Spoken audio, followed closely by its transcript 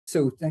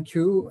So thank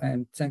you,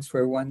 and thanks for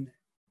everyone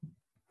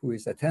who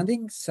is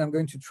attending. So I'm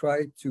going to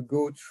try to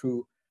go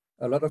through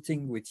a lot of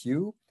things with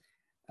you.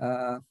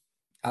 I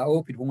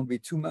hope it won't be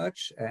too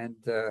much, and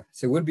there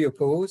will be a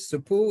pause. The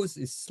pause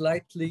is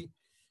slightly,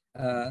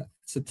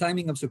 the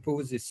timing of the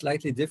pause is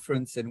slightly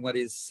different than what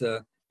is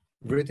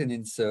written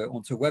in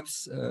on the web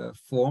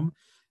form,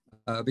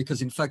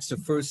 because in fact the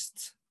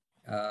first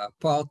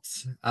part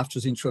after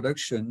the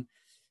introduction,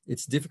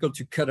 it's difficult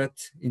to cut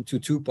it into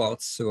two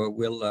parts. So I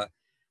will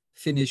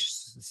finish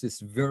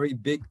this very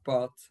big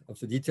part of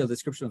the detailed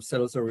description of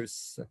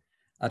Cellosaurus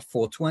at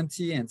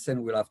 4:20, and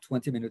then we'll have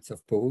 20 minutes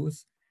of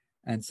pause,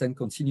 and then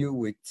continue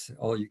with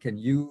all you can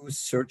use,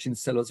 search in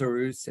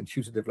Cellosaurus and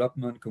future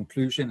development,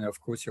 conclusion, and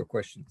of course your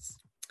questions.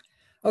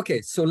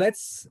 Okay, so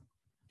let's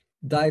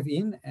dive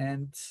in.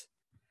 And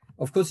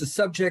of course the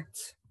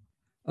subject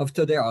of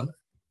today are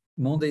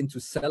mundane to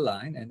cell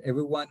line, and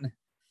everyone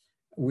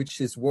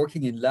which is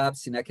working in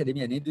labs in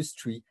academia and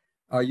industry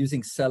are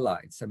using cell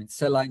lines. I mean,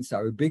 cell lines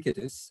are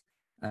ubiquitous.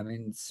 I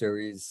mean, there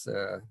is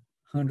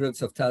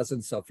hundreds of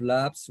thousands of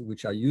labs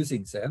which are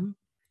using them.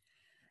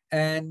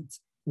 And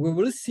we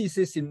will see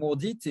this in more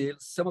detail.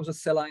 Some of the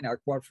cell lines are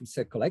acquired from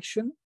cell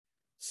collection.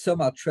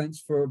 Some are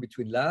transferred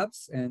between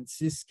labs, and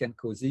this can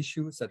cause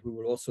issues that we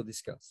will also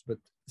discuss. But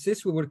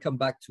this we will come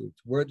back to it.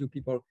 Where do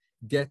people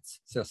get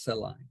their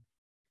cell line?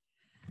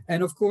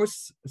 And of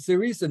course,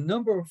 there is a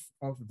number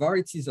of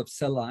varieties of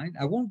cell line.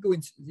 I won't go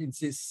into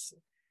this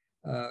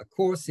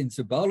course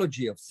into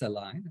biology of cell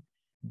line,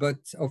 but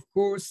of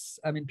course,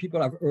 I mean,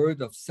 people have heard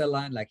of cell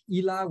line like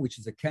ELA, which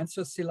is a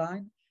cancer cell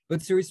line,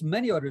 but there is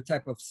many other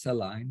types of cell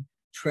line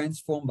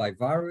transformed by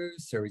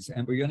virus. There is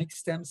embryonic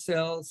stem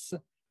cells,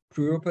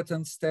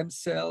 pluripotent stem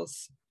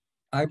cells,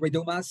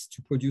 hybridomas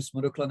to produce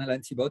monoclonal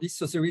antibodies.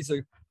 So there is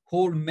a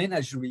whole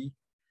menagerie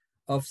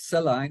of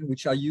cell line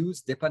which are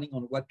used depending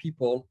on what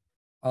people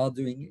are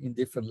doing in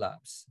different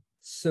labs.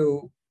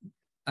 So,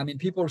 I mean,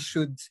 people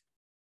should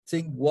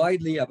think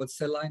widely about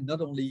cell line,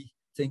 not only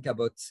think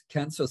about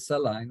cancer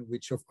cell line,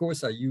 which of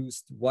course are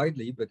used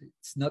widely, but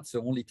it's not the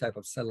only type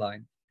of cell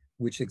line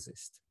which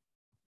exists.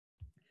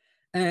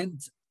 And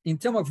in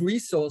terms of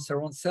resource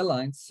around cell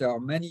lines, there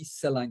are many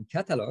cell line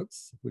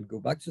catalogs. We'll go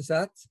back to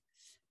that,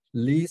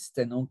 list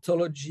and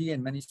ontology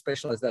and many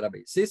specialized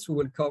databases. This we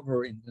will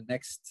cover in the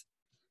next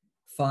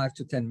 5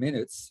 to 10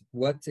 minutes,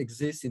 what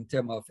exists in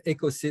terms of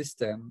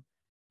ecosystem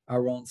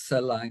around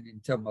cell line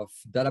in terms of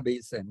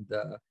database and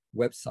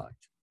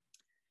website.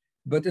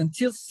 But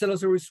until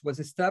Cellosaurus was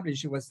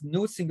established, there was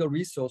no single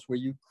resource where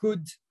you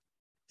could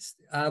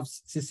have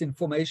this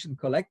information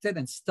collected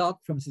and start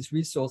from this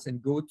resource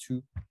and go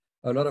to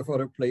a lot of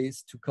other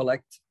places to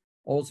collect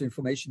all the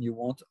information you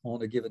want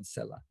on a given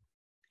cell line.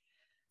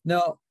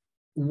 Now,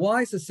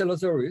 why the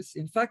Cellosaurus?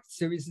 In fact,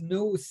 there is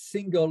no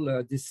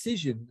single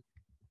decision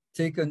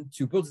taken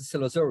to build the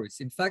Cellosaurus.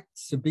 In fact,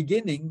 the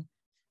beginning,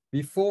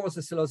 before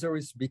the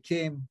Cellosaurus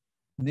became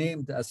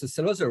named as the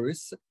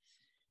Cellosaurus,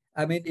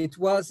 I mean, it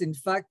was in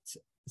fact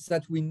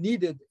that we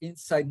needed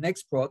inside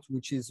NextProt,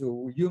 which is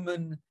a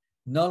human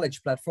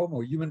knowledge platform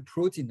or human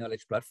protein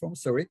knowledge platform,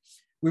 sorry.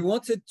 We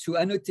wanted to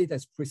annotate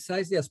as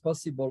precisely as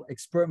possible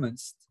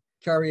experiments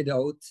carried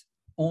out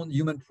on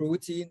human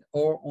protein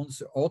or on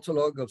the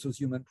autolog of those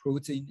human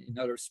protein in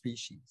other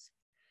species.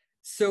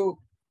 So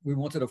we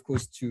wanted, of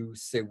course, to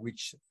say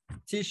which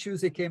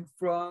tissues they came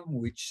from,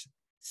 which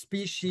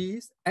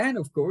species, and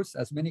of course,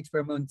 as many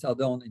experiments are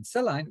done in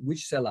cell line,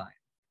 which cell line.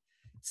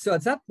 So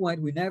at that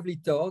point, we naively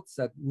thought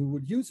that we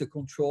would use a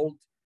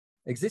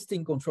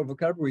existing controlled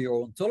vocabulary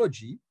or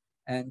ontology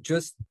and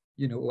just,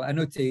 you know,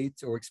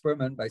 annotate or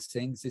experiment by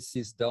saying this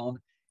is done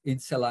in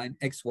cell line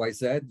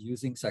XYZ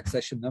using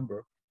succession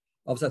number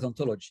of that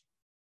ontology.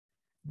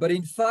 But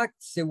in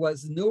fact, there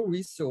was no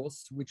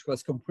resource which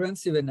was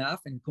comprehensive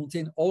enough and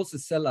contained all the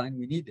cell line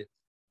we needed.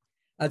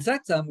 At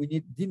that time, we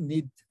didn't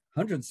need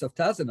hundreds of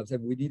thousands of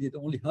them. We needed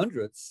only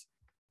hundreds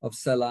of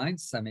cell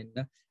lines. I mean,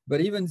 but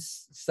even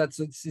such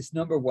this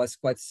number was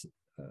quite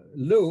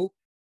low,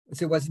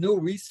 there was no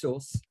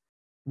resource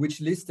which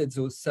listed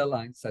those cell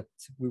lines that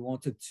we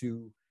wanted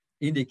to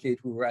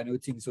indicate we were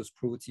annotating those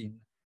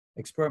protein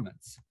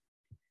experiments.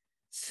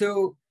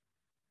 So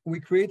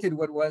we created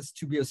what was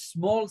to be a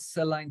small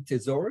cell line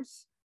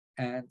thesaurus,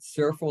 and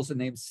therefore the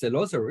name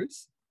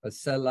Cellosaurus, a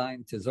cell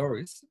line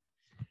thesaurus.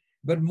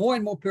 But more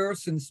and more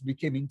persons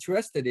became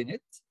interested in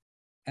it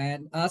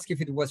and asked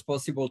if it was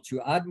possible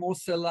to add more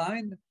cell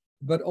line,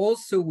 but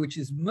also, which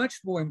is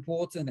much more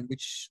important and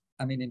which,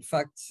 I mean, in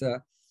fact,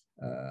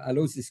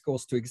 allows this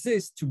course to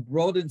exist, to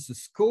broaden the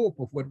scope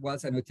of what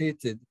was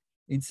annotated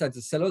inside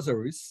the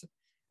Cellosaurus.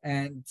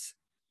 And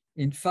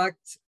in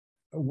fact,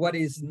 what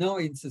is now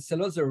in the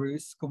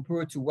Cellosaurus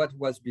compared to what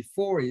was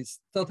before is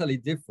totally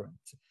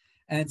different.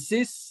 And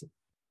this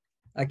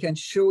I can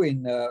show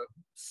in a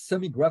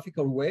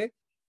semi-graphical way.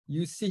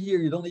 You see here,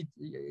 you don't need,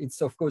 it's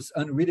of course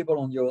unreadable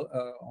on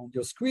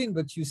your screen,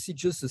 but you see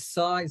just the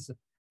size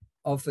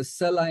of a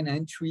cell line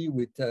entry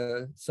with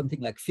something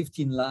like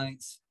 15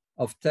 lines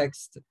of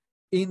text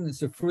in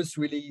the first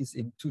release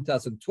in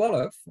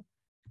 2012.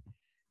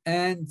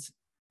 and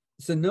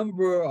the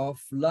number of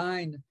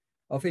line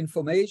of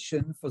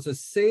information for the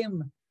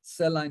same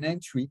cell line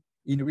entry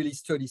in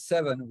release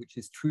 37, which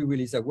is 3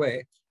 releases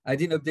away. I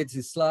didn't update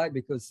this slide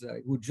because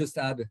it would just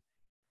add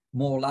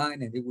more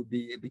line and it would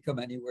become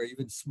anywhere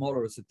even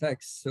smaller as a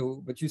text.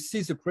 So, but you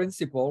see the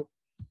principle,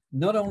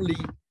 not only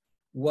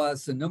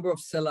was the number of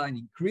cell line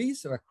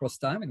increase across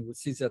time, and we'll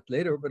see that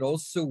later, but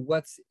also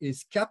what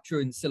is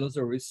captured in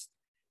Cellosaurus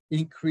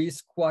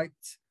increased quite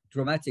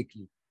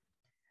dramatically.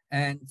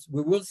 And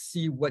we will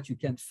see what you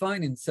can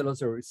find in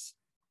Cellosaurus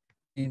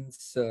in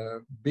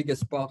the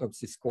biggest part of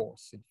this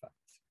course, in fact.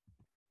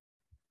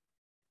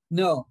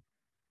 Now,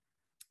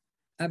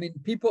 I mean,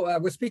 I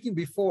was speaking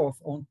before of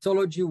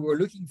ontology. We were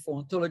looking for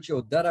ontology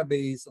or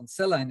database on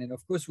cell line. And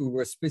of course, we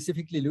were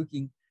specifically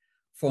looking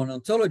for an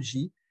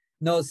ontology.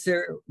 Now,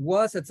 there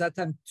was at that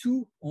time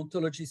 2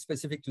 ontologies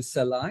specific to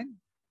cell line.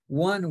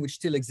 One which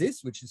still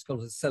exists, which is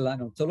called the cell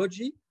line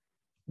ontology,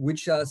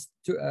 which has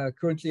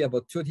currently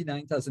about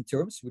 39,000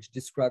 terms, which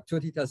describe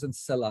 30,000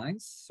 cell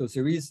lines. So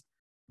there is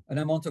an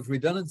amount of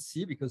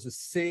redundancy because the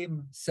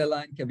same cell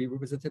line can be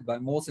represented by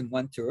more than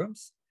 1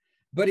 terms.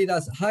 But it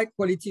has high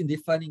quality in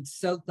defining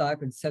cell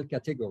type and cell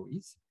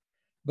categories.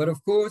 But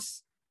of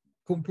course,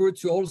 compared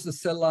to all the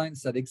cell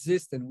lines that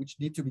exist and which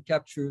need to be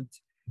captured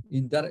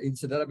in the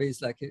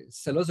database like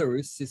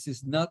Cellosaurus, this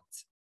is not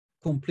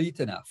complete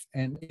enough.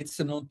 And it's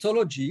an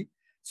ontology,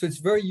 so it's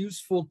very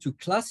useful to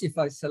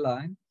classify cell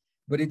line,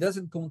 but it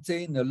doesn't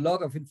contain a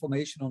lot of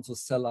information on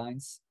those cell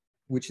lines,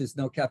 which is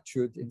now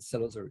captured in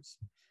Cellosaurus.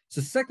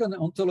 The second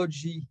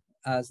ontology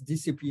has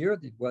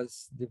disappeared. It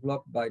was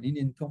developed by an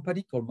Indian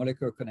company called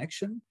Molecular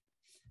Connection,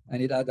 and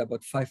it had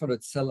about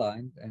 500 cell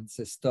lines, and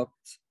they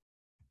stopped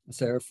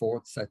their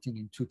efforts, I think,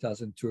 in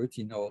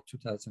 2013 or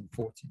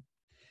 2014.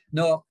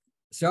 Now,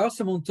 there are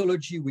some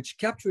ontology which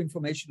capture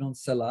information on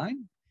cell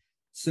line.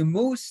 The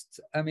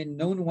most,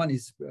 known one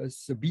is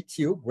the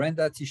BTO,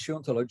 Brenda Tissue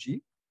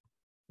Ontology,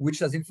 which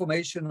has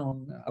information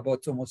on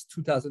about almost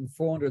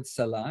 2,400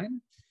 cell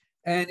line.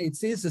 And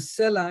it is a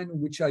cell line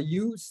which are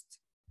used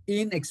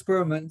in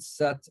experiments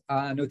that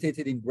are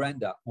annotated in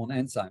Brenda on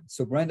enzymes.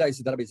 So Brenda is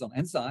a database on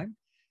enzyme,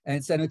 and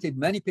it's annotated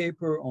many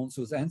papers on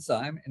those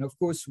enzymes. And of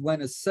course,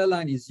 when a cell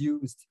line is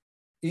used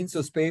in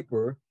those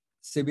papers,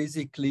 they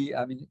basically,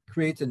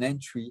 create an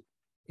entry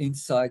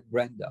inside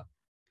Brenda.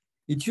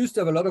 It used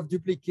to have a lot of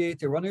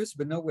duplicate erroneous,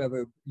 but now we have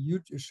a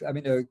huge,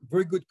 a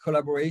very good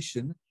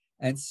collaboration.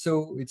 And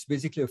so it's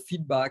basically a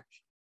feedback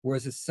where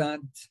they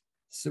send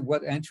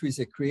what entries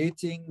they're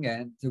creating,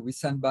 and we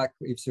send back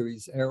if there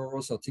is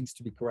errors or things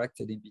to be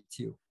corrected in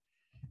BTO.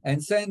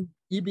 And then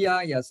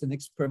EBI has an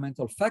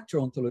experimental factor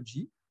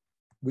ontology,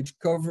 which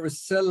covers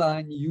cell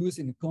line used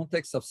in the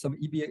context of some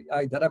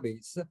EBI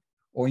database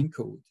or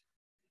encode.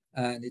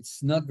 And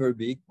it's not very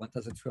big,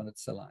 1,300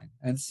 cell line.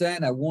 And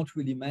then I won't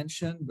really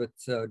mention, but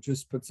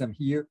just put them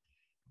here,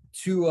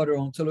 2 other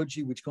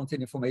ontology which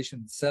contain information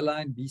in cell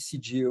line,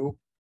 BCGO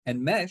and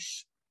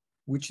MESH,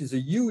 which is a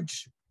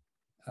huge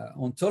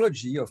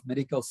ontology of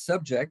medical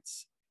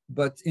subjects,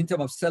 but in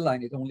terms of cell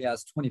line, it only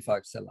has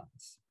 25 cell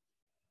lines.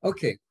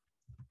 Okay,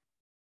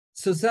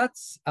 so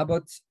that's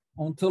about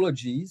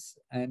ontologies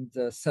and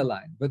cell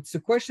line. But the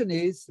question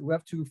is, we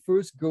have to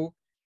first go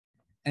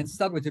and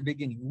start with the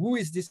beginning. Who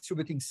is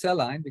distributing cell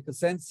line? Because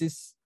then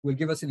this will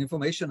give us an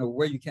information of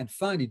where you can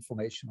find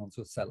information on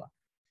those cell line.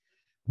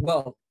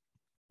 Well,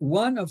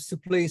 one of the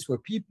places where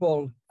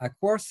people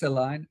acquire cell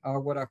line are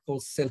what are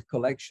called cell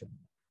collection.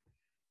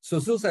 So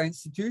those are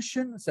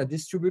institutions that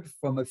distribute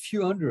from a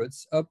few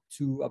hundreds up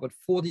to about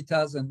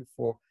 40,000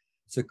 for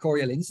the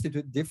Coriell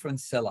Institute, different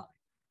cell line.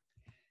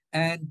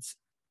 And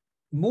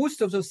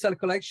most of those cell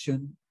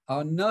collection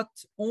are not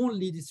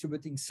only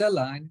distributing cell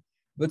line,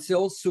 but they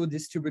also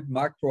distribute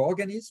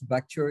microorganisms,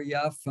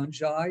 bacteria,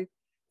 fungi,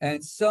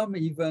 and some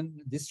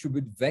even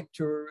distribute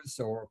vectors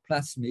or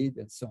plasmid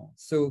and so on.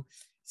 So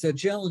they're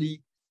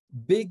generally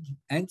big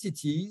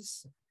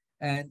entities,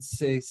 and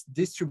they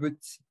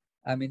distribute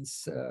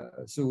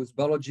those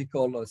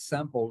biological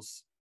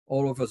samples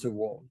all over the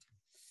world.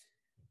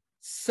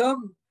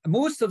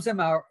 Most of them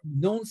are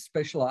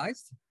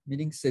non-specialized,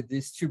 meaning they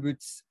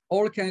distribute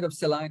all kinds of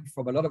cell line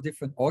from a lot of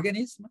different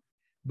organisms,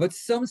 but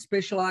some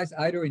specialize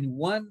either in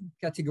one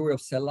category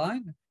of cell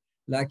line,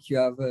 like you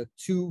have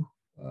 2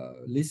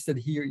 listed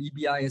here,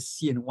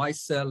 EBISC and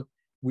Y-cell,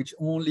 which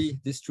only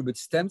distribute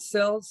stem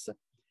cells,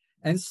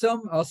 and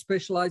some are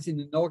specialized in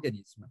an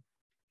organism,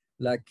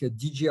 like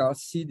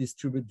DGRC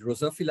distribute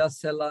Drosophila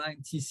cell line,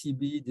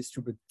 TCB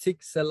distribute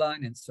tick cell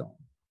line, and so on.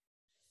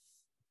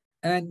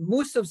 And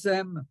most of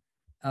them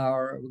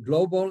are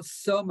global.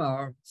 Some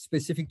are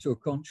specific to a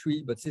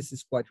country, but this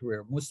is quite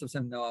rare. Most of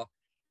them now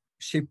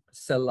ship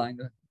cell line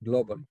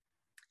globally.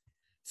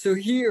 So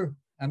here,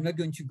 I'm not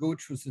going to go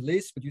through the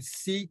list, but you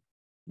see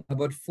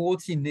about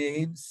 40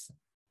 names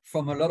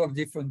from a lot of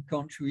different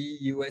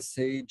countries,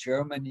 USA,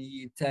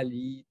 Germany,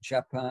 Italy,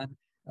 Japan,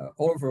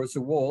 all over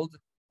the world,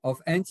 of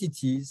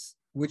entities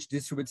which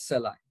distribute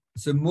cell line.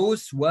 The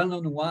most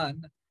well-known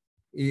one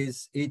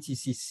is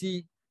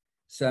ATCC,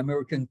 so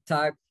American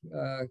type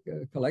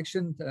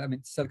collection,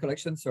 cell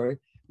collection, sorry,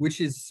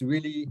 which is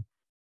really,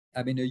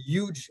 a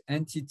huge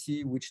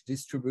entity which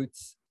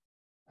distributes,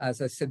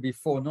 as I said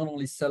before, not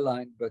only cell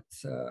line, but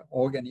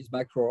organisms,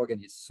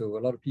 microorganisms. So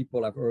a lot of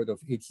people have heard of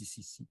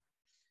ATCC,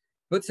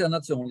 but they're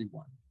not the only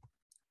one.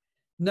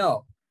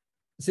 Now,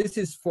 this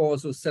is for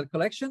those cell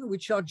collection,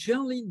 which are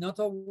generally not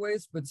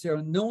always, but they're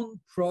a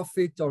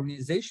non-profit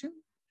organization,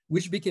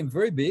 which became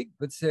very big,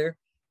 but they're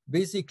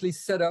basically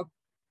set up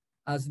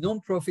as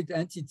non-profit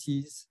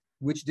entities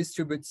which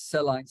distribute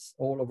cell lines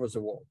all over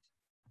the world.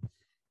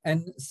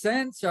 And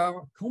then there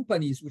are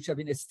companies which have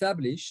been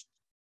established,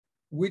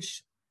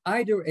 which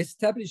either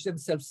establish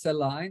themselves cell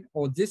line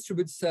or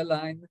distribute cell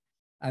line,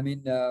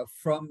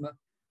 from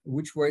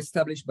which were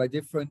established by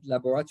different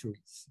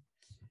laboratories.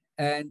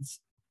 And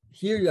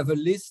here you have a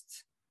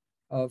list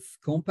of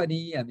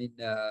company,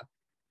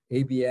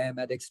 ABM,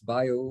 Adex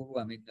Bio.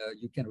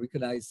 You can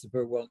recognize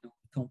very well-known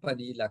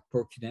company like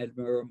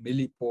PerkinElmer,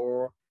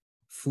 Millipore,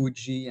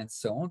 Fuji, and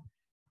so on.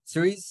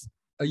 There is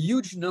a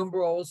huge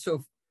number also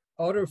of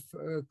other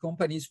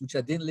companies which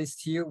I didn't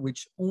list here,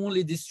 which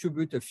only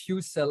distribute a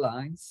few cell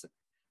lines.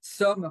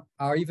 Some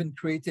are even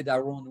created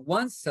around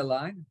one cell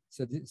line.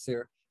 So this is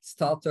a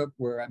startup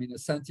where a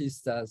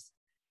scientist has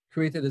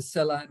created a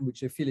cell line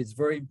which they feel is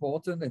very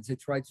important, and they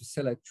try to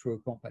sell it through a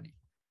company.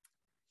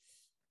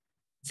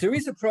 There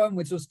is a problem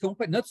with those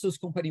companies, not those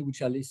companies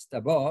which are listed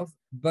above,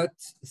 but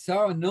there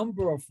are a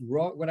number of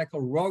what I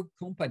call rogue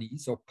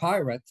companies or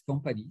pirate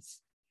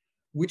companies,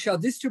 which are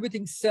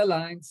distributing cell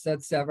lines that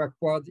they have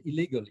acquired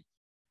illegally.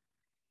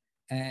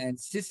 And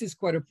this is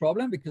quite a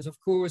problem because, of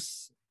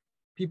course,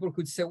 people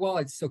could say, well,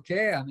 it's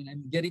okay.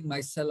 I'm getting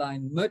my cell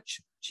line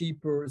much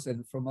cheaper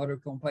than from other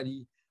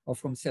company or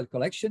from cell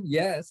collection.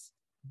 Yes,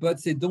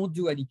 but they don't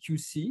do any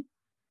QC.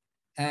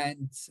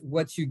 And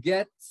what you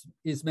get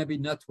is maybe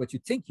not what you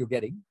think you're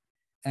getting.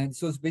 And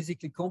so it's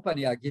basically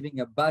companies are giving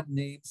a bad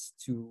names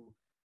to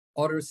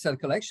other cell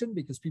collection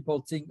because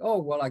people think,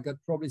 oh, well, I got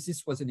probably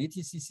this was an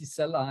ATCC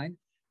cell line,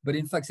 but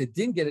in fact, they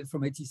didn't get it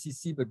from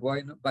ATCC, but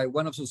by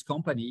one of those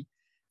companies.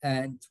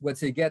 And what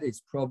they get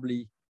is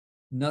probably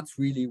not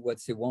really what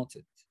they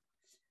wanted.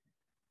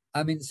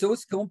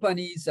 Those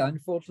companies are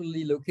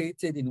unfortunately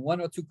located in one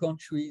or two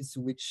countries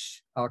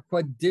which are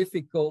quite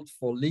difficult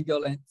for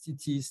legal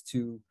entities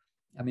to,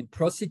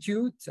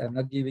 prosecute. I'm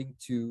not giving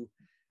to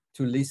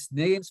list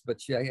names,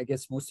 but I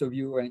guess most of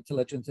you are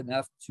intelligent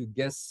enough to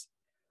guess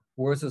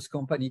where those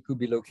companies could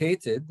be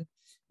located.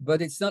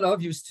 But it's not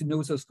obvious to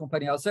know those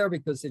companies out there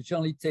because they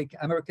generally take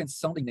American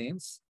sounding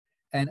names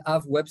and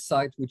have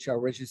websites which are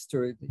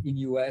registered in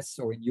US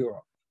or in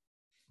Europe.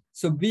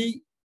 So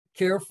be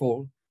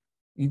careful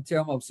in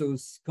terms of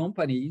those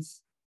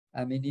companies.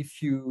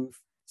 If you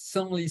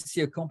suddenly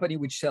see a company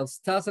which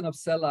sells thousands of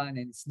cell line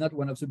and it's not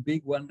one of the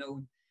big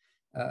well-known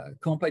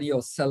company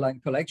or cell line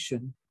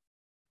collection,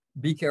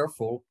 be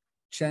careful.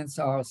 Chances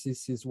are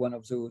this is one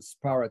of those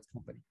pirate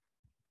companies.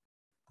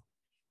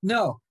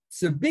 Now,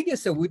 the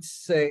biggest, I would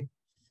say,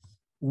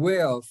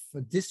 way of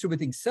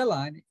distributing cell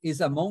line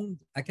is among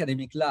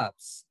academic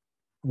labs.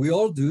 We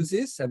all do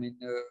this.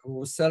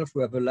 Ourselves,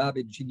 we have a lab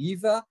in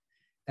Geneva.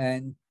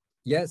 And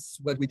yes,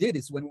 what we did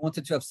is when we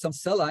wanted to have some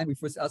cell line, we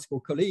first asked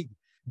our colleague,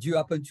 do you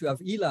happen to have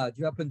ELA? Do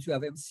you happen to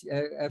have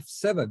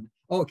F7?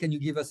 Oh, can you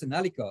give us an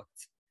alicot?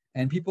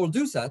 And people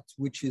do that,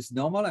 which is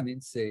normal.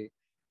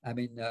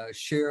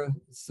 Share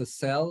the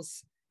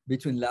cells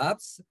between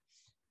labs.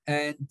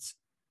 And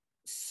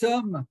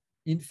some,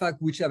 in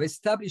fact, which have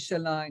established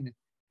cell line,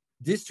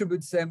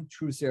 distribute them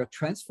through their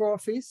transfer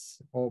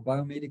office or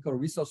biomedical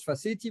resource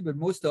facility, but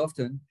most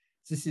often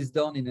this is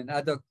done in an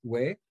ad hoc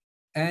way.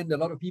 And a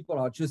lot of people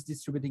are just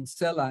distributing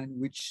cell line,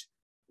 which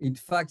in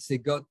fact they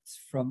got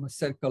from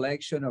cell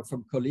collection or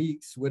from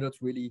colleagues without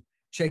really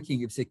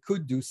checking if they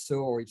could do so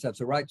or if they have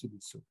the right to do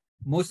so.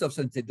 Most of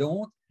them they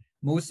don't.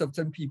 Most of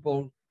them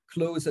people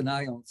close an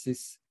eye on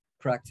this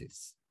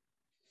practice.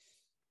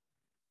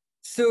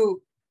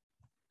 So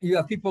you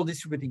have people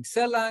distributing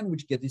cell line,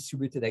 which get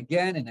distributed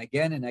again and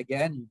again and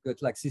again. You've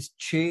got like these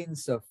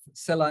chains of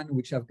cell line,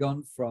 which have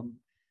gone from,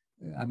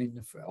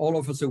 all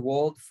over the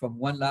world, from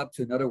one lab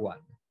to another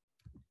one.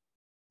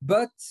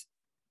 But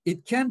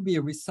it can be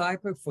a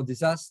recipe for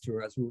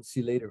disaster, as we'll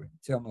see later, in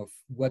terms of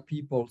what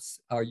people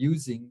are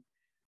using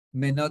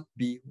may not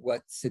be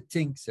what they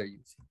think they're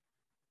using.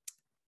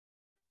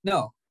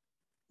 Now,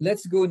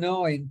 let's go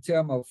now in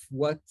terms of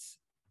what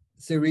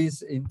there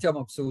is in terms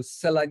of those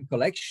cell line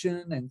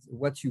collection and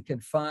what you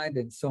can find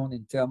and so on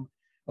in terms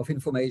of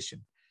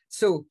information.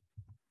 So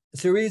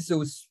there is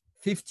those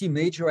 50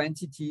 major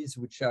entities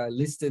which are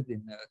listed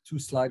in 2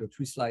 slide or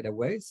 3 slide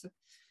ways.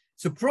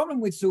 The problem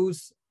with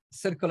those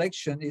cell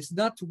collection is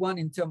not one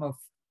in terms of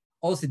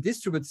all the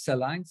distributed cell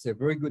lines. They're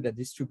very good at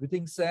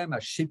distributing them,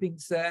 at shipping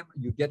them.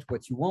 You get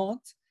what you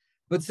want,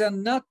 but they're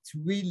not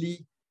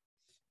really,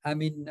 I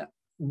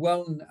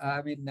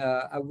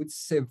would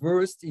say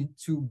versed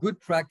into good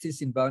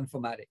practice in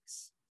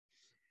bioinformatics.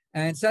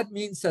 And that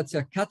means that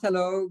their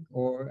catalog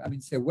or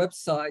their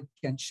website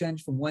can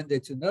change from one day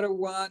to another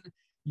one.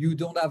 You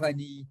don't have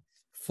any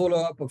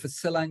follow-up of a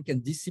cell line can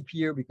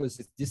disappear because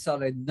it's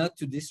decided not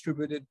to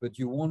distribute it, but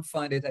you won't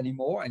find it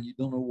anymore and you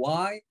don't know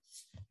why.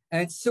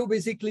 And so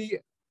basically,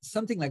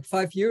 something like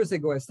 5 years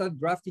ago, I started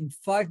drafting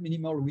 5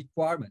 minimal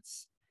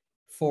requirements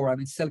for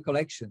cell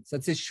collections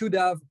that they should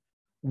have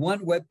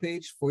one web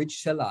page for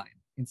each cell line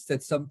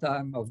instead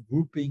sometime of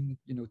grouping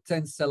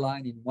 10 cell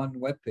line in one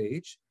web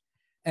page.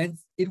 And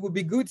it would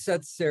be good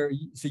that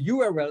the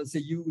URLs they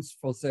use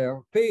for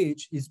their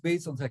page is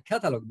based on their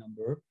catalog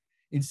number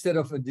instead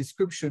of a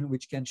description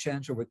which can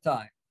change over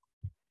time.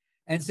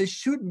 And they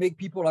should make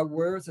people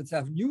aware that they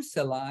have new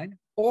cell line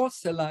or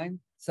cell line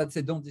that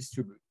they don't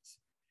distribute.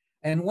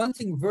 And one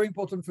thing very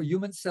important for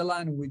human cell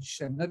line,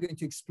 which I'm not going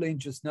to explain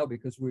just now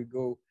because we'll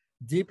go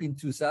deep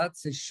into that,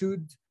 they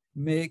should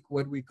make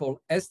what we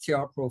call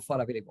STR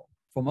profile available.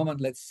 For a moment,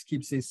 let's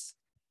keep this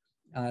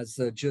as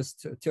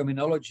just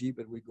terminology,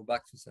 but we go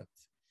back to that.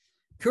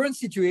 Current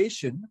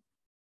situation,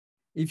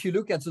 if you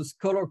look at those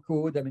color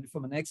code,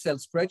 from an Excel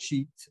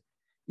spreadsheet,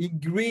 in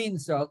green,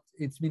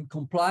 it's been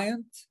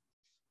compliant,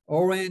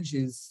 orange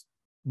is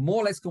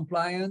more or less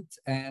compliant,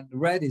 and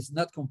red is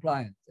not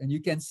compliant. And you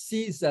can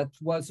see that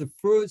was the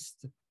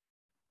first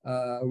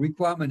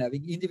requirement,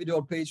 having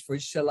individual page for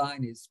each cell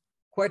line is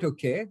quite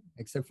okay,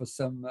 except for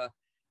some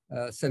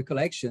cell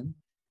collection.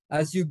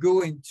 As you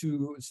go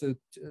into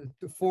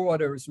the 4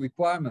 others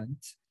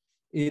requirement,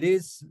 it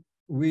is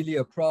really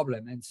a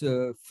problem. And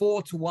so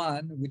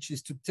 4-to-1, which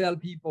is to tell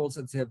people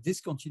that they have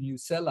discontinued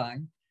cell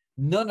line,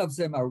 none of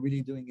them are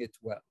really doing it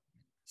well.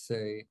 So,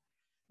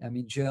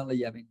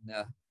 generally,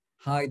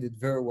 hide it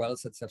very well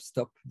that they have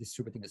stopped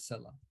distributing a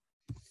cell line.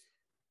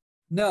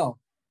 Now,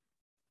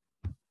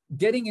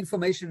 getting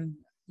information,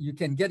 you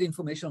can get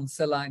information on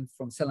cell line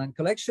from cell line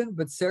collection,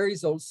 but there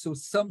is also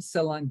some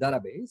cell line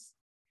database.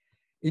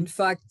 In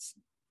fact,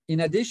 in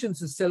addition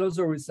to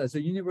Cellosaurus as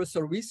a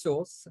universal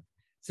resource,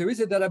 there is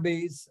a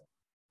database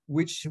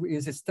which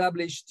is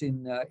established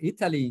in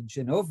Italy, in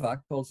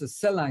Geneva, called the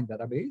Cell Line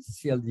Database,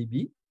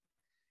 CLDB.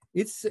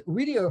 It's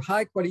really a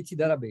high quality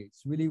database.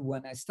 Really,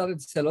 when I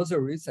started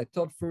Cellosaurus, I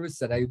thought first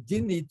that I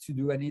didn't need to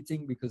do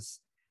anything because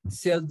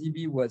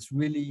CLDB was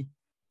really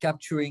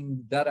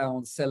capturing data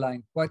on cell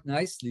line quite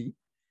nicely.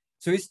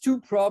 So it's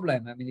 2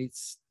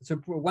 problems.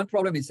 One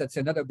problem is that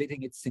they're not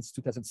updating it since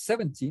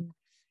 2017.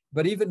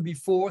 But even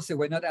before, they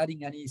were not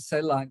adding any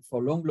cell line for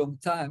a long, long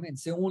time. And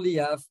they only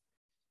have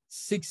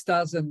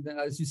 6,000,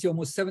 as you see,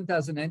 almost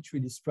 7,000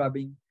 entries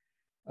describing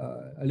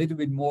a little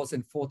bit more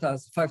than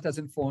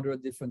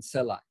 5,400 different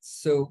cell lines.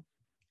 So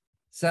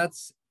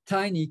that's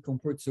tiny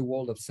compared to the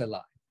world of cell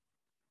line.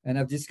 And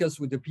I've discussed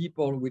with the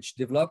people which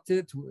developed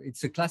it.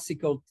 It's a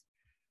classical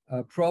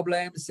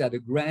problem. They had a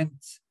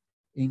grant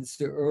in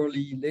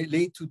the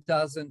late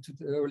 2000 to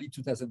early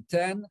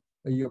 2010.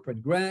 A European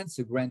grant,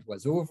 the grant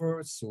was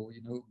over. So,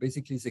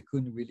 basically they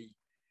couldn't really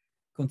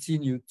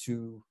continue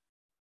to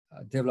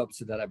develop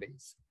the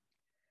database.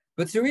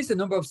 But there is a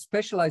number of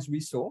specialized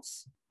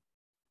resources.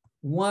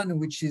 One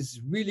which is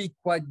really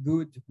quite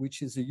good,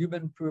 which is a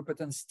human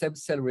pluripotent stem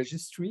cell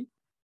registry,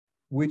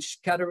 which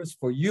caters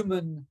for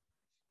human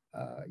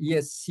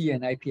ESC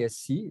and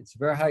iPSC. It's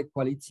very high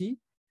quality.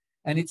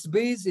 And it's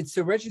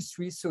a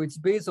registry, so it's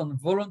based on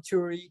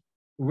voluntary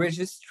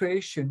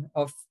registration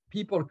of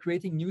people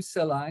creating new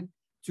cell line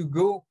to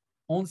go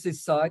on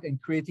this site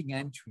and creating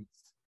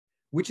entries,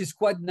 which is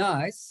quite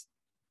nice.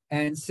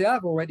 And they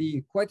have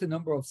already quite a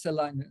number of cell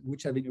line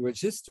which have been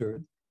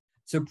registered.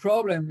 The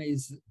problem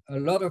is a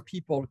lot of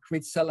people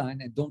create cell line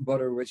and don't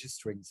bother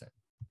registering them.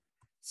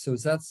 So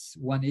that's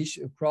one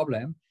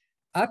problem.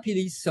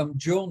 Happily, some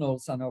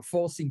journals are now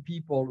forcing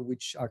people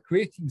which are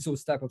creating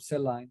those type of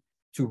cell line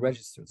to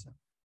register them.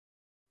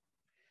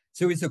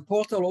 There is a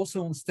portal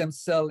also on stem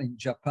cell in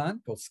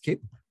Japan called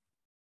SKIP.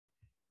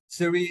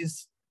 There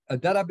is a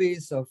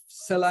database of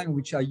cell line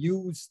which are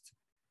used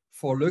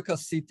for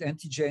leukocyte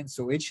antigen,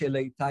 so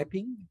HLA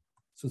typing.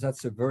 So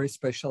that's a very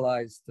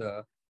specialized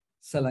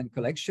cell line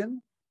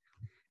collection.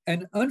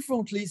 And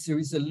unfortunately, there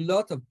is a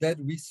lot of dead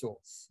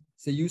resource.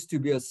 There used to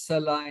be a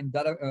cell line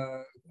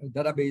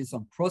database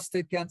on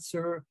prostate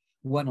cancer,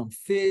 one on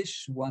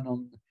fish, one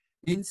on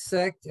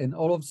insect, and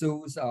all of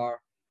those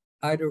are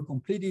either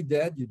completely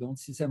dead, you don't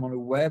see them on the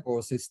web,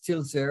 or they're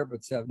still there,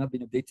 but they have not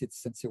been updated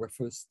since they were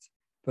first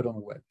put on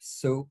the web.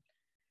 So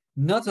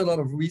not a lot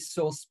of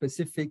resource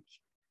specific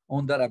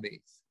on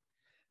database,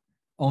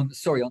 on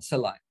cell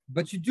line.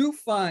 But you do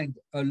find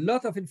a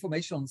lot of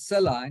information on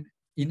cell line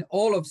in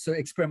all of the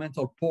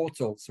experimental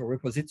portals or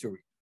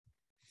repository.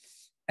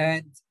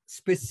 And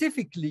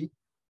specifically,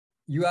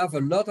 you have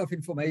a lot of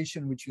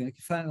information which you can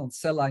find on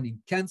cell line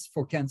in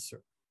for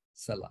cancer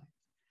cell line.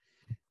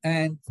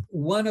 And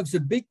one of the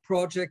big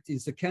projects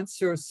is the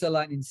Cancer Cell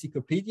Line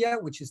Encyclopedia,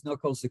 which is now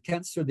called the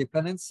Cancer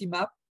Dependency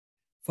Map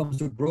from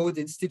the Broad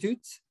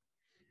Institute.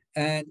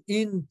 And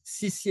in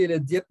CCLA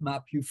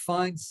DiepMap, you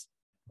find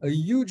a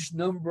huge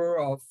number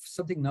of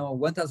something now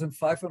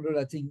 1,500,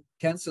 I think,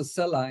 cancer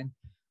cell line,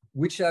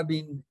 which have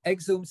been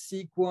exome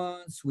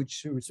sequenced,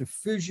 which is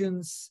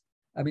fusions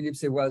I mean, if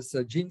there was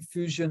gene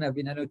fusion have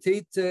been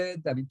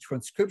annotated, I mean,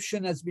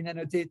 transcription has been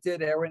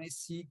annotated,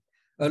 RNA-seq.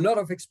 A lot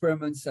of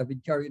experiments have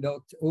been carried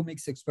out,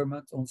 omics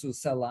experiments on those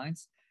cell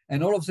lines.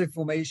 And all of the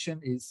information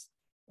is,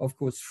 of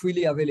course,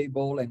 freely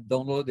available and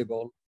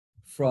downloadable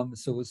from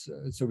those,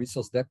 the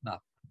resource depth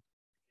map.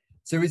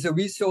 There is a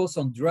resource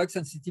on drug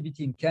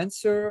sensitivity in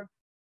cancer.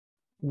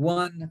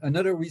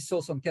 Another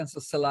resource on cancer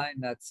cell line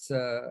that's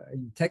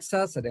in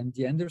Texas at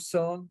MD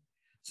Anderson.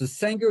 The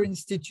Sanger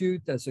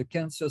Institute has a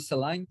cancer cell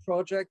line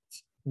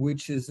project,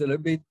 which is a little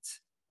bit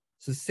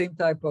the same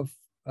type of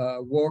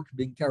work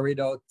being carried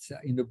out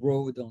in the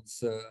broad on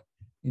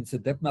in the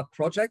depth map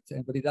project,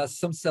 but it has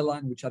some cell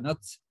lines which are not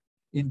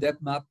in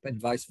depth map and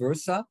vice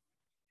versa.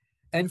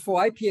 And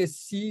for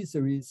iPSC,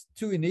 there is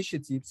one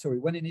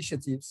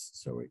initiative.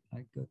 Sorry,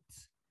 I got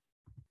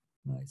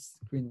my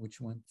screen which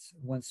went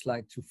one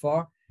slide too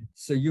far.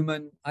 So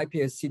human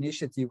iPSC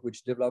initiative,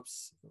 which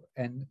develops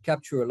and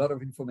capture a lot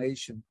of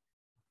information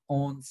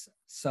on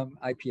some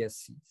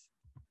iPSCs.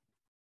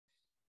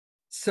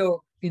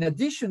 So in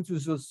addition to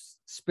those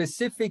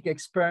specific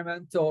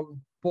experimental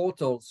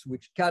portals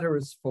which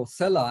caters for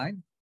cell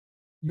line,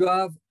 you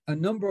have a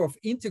number of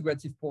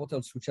integrative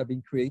portals which have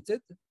been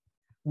created,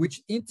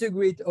 which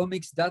integrate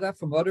omics data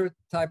from other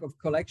type of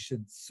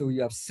collections. So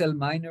you have Cell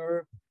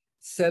Miner,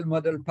 Cell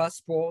Model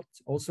Passport,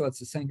 also at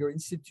the Sanger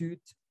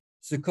Institute,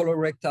 the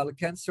Colorectal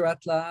Cancer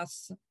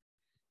Atlas,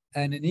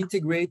 and an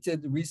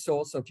integrated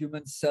resource of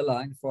human cell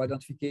line for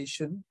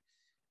identification.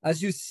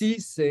 As you see,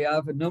 they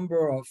have a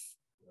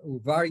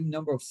varying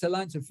number of cell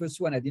lines. The first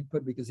one I didn't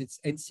put because it's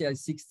NCI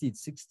 60,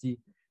 it's 60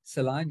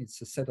 cell line.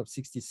 It's a set of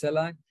 60 cell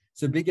line.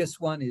 The biggest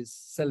one is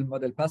Cell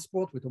Model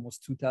Passport with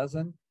almost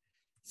 2,000.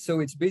 So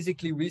it's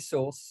basically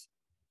resource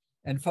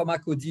and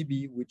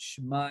PharmacoDB, which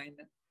mine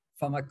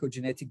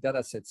pharmacogenetic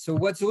data sets. So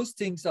what those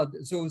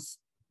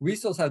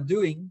resources are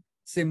doing,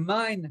 they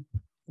mine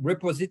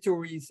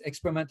repositories,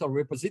 experimental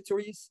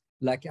repositories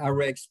like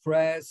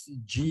ArrayExpress,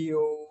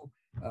 Geo,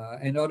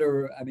 and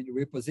other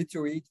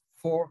repositories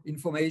for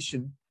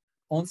information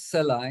on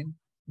cell line.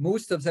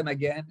 Most of them,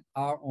 again,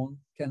 are on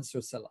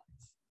cancer cell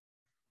lines.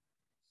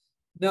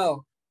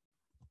 Now,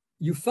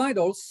 you find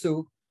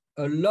also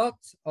a lot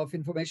of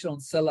information on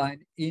cell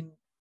line in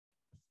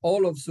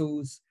all of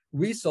those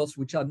resources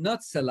which are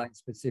not cell line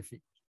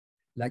specific,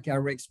 like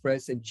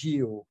ArrayExpress and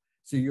Geo,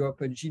 the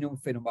European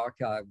Genome Phenome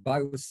Archive,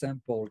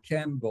 Biosample,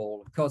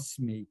 Campbell,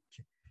 Cosmic,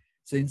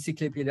 the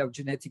Encyclopedia of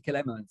Genetic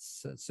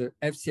Elements, the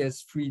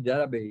FCS3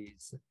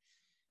 database,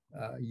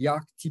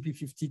 YARC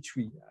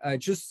TP53. I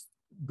just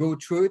go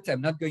through it.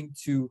 I'm not going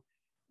to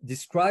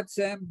describe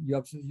them.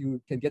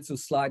 You can get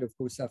those slides, of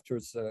course, after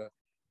the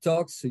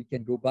talk, so you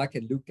can go back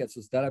and look at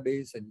those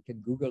databases and you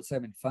can Google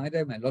them and find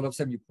them. And a lot of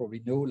them you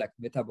probably know, like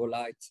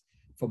Metabolite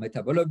for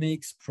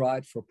metabolomics,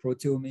 Pride for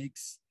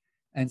proteomics,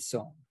 and so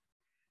on.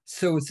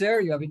 So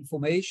there you have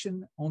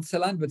information on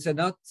cell line, but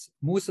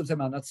most of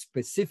them are not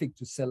specific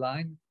to cell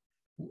line,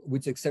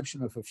 with the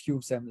exception of a few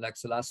of them, like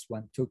the last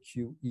one,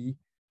 TOQ-E,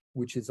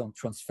 which is on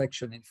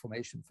transfection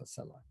information for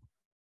cell line.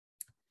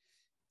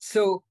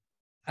 So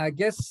I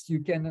guess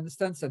you can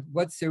understand that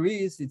what there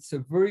is, it's a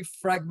very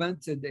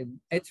fragmented and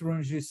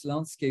heterogeneous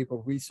landscape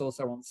of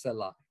resources around cell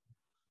line,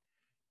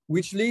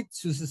 which leads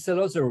to the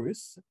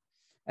Cellosaurus.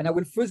 And I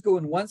will first go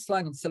in one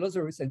slide on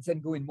Cellosaurus and then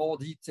go in more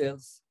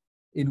details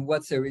in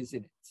what there is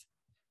in it.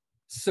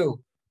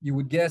 So you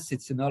would guess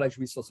it's a knowledge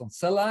resource on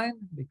cell line,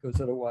 because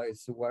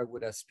otherwise, why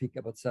would I speak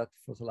about that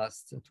for the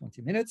last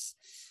 20 minutes?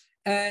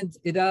 And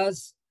it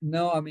has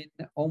now,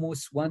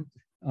 almost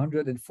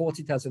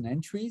 140,000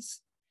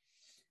 entries.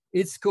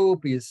 Its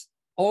scope is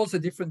all the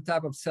different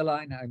type of cell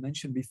line I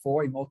mentioned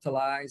before,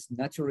 immortalized,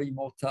 naturally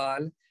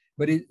immortal,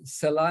 but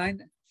cell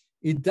line,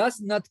 it does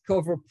not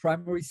cover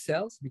primary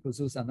cells because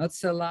those are not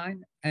cell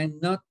line, and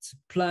not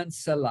plant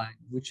cell line,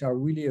 which are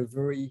really a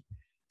very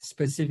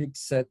specific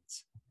set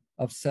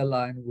of cell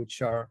line,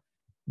 which are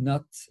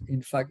not,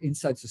 in fact,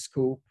 inside the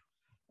scope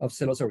of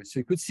Cellosaurus. So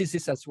you could see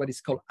this as what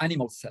is called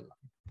animal cell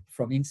line,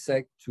 from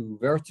insect to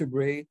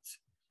vertebrate,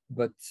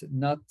 but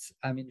not,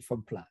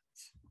 from plant.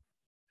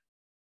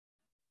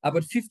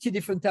 About 50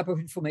 different type of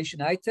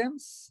information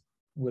items.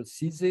 We'll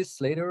see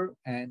this later,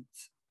 and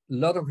a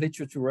lot of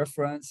literature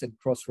reference and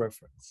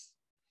cross-reference.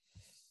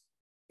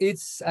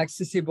 It's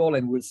accessible,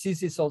 and we'll see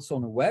this also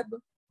on the web,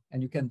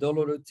 and you can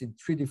download it in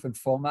 3 different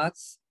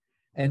formats.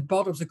 And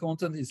part of the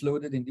content is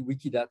loaded in the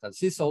Wikidata.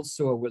 This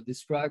also I will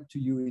describe to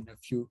you in a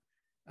few,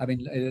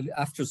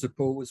 after the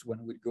pause,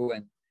 when we'll go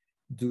and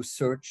do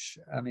search,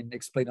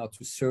 explain how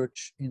to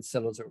search in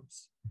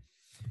Cellosaurus.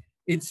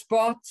 It's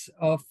part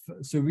of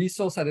the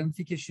Resource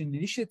Identification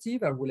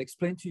Initiative. I will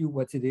explain to you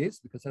what it is,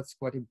 because that's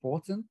quite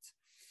important.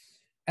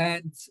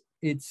 And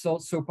it's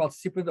also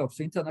participant of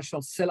the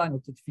International Cell Line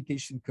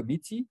Authentication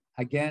Committee.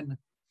 Again,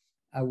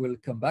 I will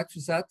come back to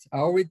that. I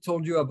already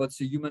told you about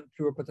the Human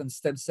Pluripotent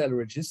Stem Cell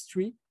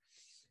Registry.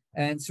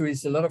 And there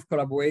is a lot of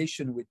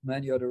collaboration with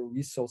many other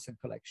resources and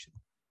collections.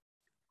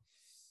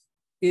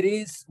 It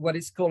is what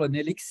is called an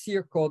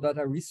Elixir core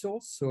data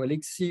resource. So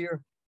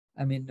Elixir,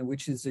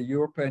 which is a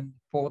European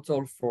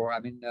portal for,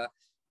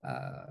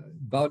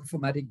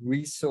 bioinformatic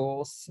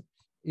resource,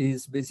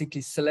 is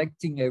basically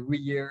selecting every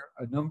year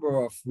a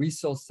number of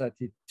resources that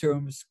it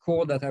terms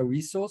core data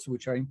resource,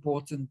 which are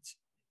important,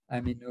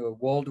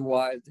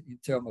 worldwide in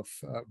terms of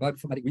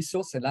bioinformatic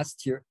resource. And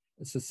last year,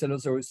 so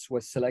Cellosaurus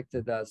was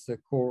selected as the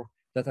core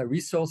data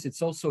resource.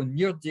 It's also a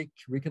Nordic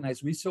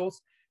recognized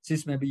resource.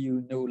 Since maybe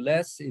you know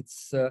less,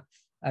 it's a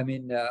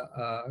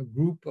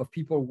group of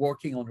people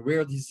working on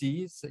rare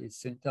disease.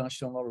 It's an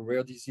international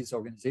rare disease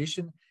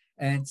organization,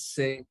 and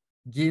say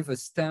give a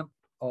stamp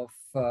of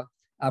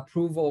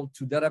approval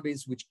to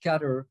database which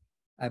cater,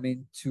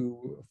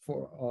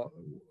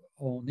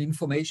 on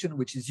information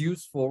which is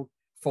useful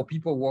for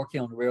people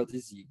working on rare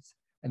disease.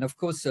 And of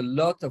course, a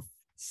lot of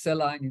cell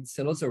line in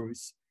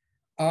Cellosaurus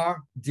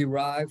are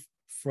derived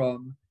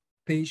from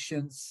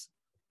patients,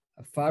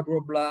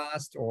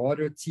 fibroblast or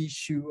other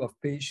tissue of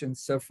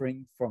patients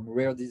suffering from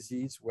rare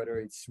disease, whether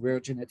it's rare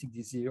genetic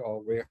disease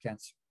or rare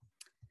cancer.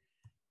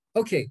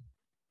 Okay,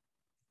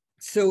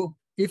 so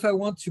if I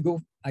want to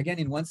go again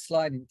in one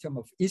slide in terms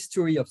of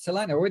history of cell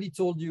line, I already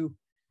told you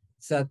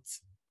that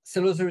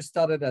Cellosaurus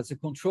started as a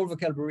control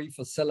vocabulary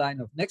for cell line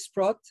of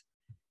Nextprot.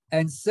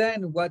 And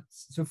then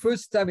the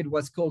first time it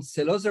was called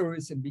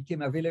Cellosaurus and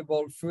became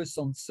available first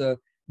on the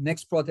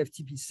Nextprot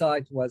FTP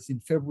site was in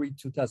February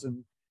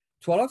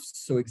 2012,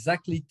 so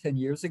exactly 10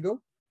 years ago.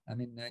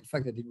 In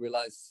fact, I didn't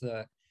realize,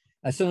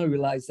 I suddenly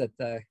realized that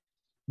I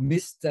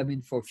missed,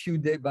 for a few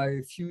days, by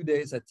a few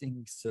days, I think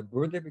it's a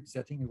birthday, because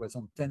I think it was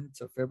on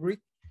 10th of February,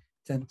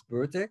 10th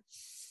birthday.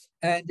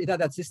 And it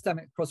had at this time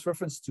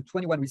cross-reference to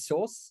 21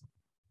 resources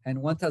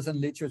and 1,000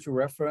 literature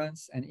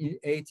reference and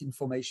 8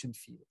 information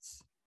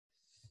fields.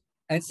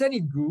 And then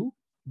it grew,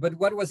 but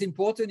what was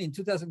important in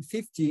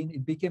 2015,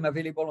 it became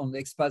available on the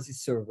Expazi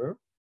server,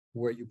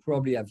 where you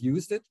probably have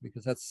used it,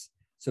 because that's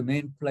the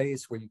main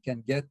place where you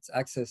can get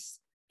access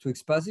to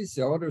Expazi.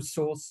 There are other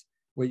sources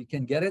where you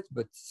can get it,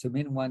 but the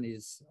main one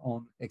is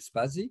on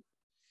Expazi.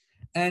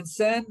 And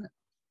then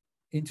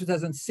in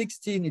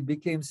 2016, it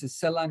became the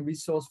cell line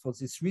resource for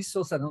this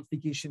resource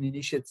identification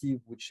initiative,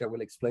 which I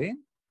will explain.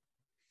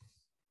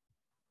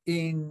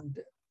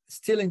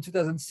 Still in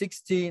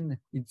 2016,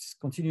 it's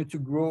continued to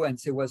grow, and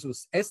there was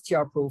this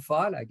STR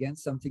profile, again,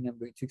 something I'm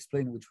going to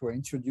explain, which were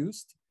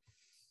introduced,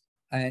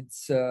 and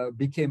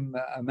became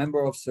a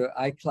member of the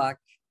ICLAC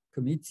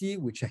committee,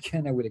 which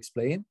again, I will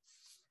explain.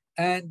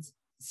 And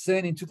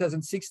then in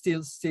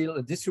 2016, still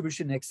a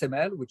distribution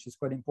XML, which is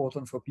quite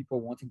important for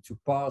people wanting to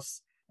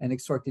parse and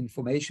extract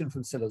information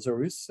from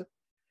Cellosaurus.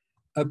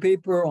 A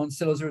paper on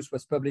Cellosaurus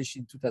was published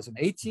in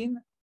 2018,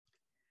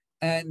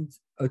 and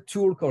a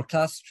tool called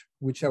Class,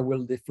 which I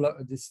will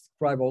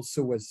describe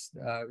also, was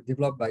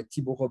developed by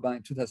Thibault Robin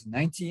in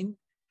 2019.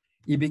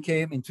 It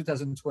became in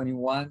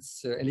 2021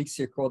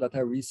 Elixir core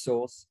data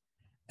resource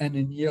and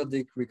a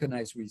Nordic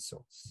recognized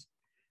resource.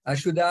 I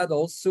should add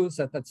also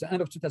that at the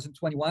end of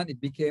 2021, it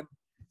became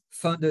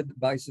funded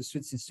by the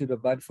Swiss Institute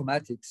of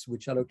Bioinformatics,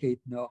 which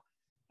allocate now,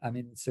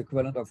 it's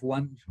equivalent of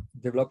 1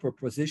 developer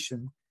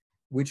position,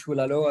 which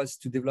will allow us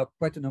to develop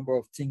quite a number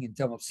of things in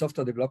terms of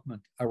software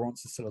development around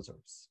the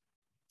Cellosaurus.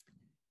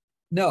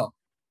 Now,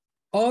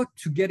 how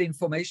to get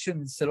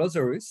information in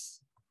Cellosaurus,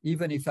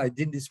 even if I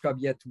didn't describe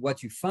yet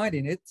what you find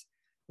in it,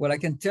 well, I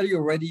can tell you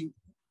already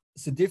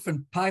it's a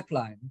different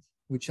pipeline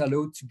which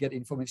allow to get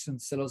information in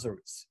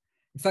Cellosaurus.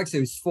 In fact,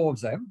 there is 4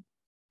 of them.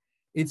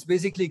 It's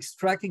basically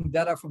extracting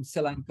data from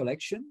cell line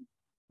collection,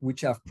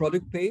 which have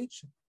product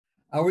page.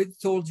 I already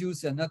told you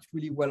they're not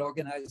really well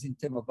organized in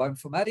terms of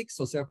bioinformatics,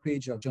 so their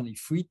page are generally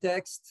free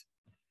text.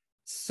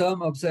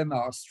 Some of them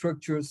are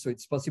structured, so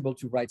it's possible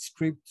to write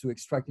script to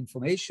extract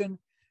information.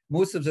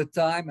 Most of the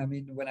time,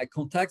 when I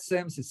contact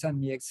them, they send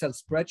me Excel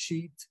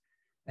spreadsheet.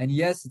 And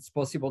yes, it's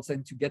possible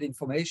then to get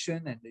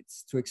information and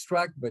it's to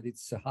extract, but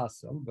it's a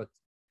hassle, but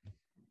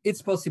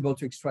it's possible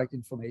to extract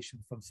information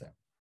from them.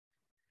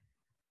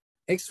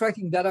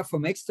 Extracting data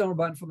from external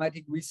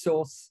bioinformatic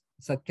resource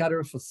that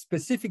cater for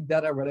specific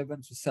data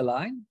relevant to cell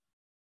line,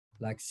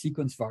 like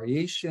sequence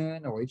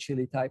variation or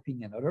HLA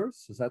typing and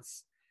others. So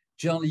that's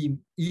generally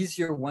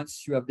easier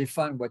once you have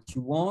defined what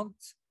you want,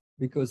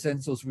 because then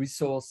those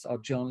resources are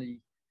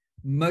generally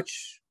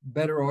much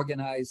better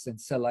organized than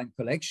cell line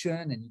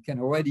collection, and you can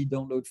already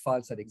download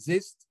files that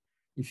exist.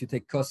 If you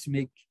take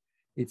Cosmic,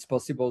 it's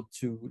possible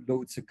to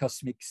load the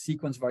Cosmic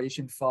sequence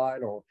variation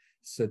file or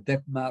the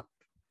depth map,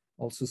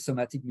 also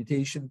somatic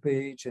mutation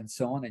page and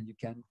so on, and you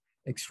can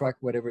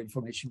extract whatever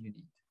information you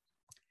need.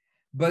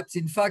 But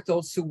in fact,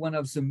 also one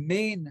of the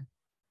main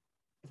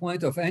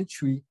point of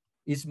entry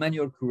is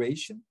manual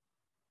curation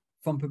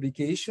from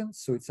publications.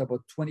 So it's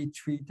about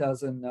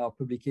 23,000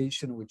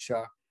 publications which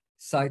are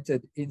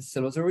cited in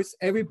Cellosaurus.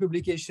 Every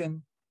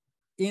publication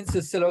in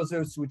the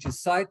Cellosaurus which is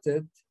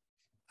cited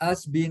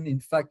has been in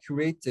fact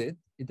curated.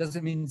 It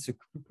doesn't mean the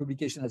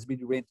publication has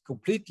been read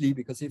completely,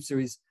 because if there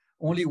is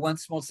only one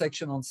small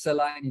section on cell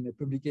line in a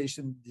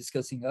publication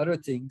discussing other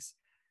things,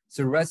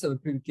 the rest of the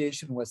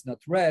publication was not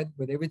read,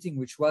 but everything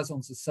which was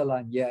on the cell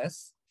line,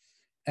 yes.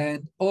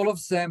 And all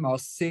of them are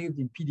saved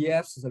in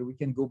PDF so that we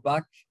can go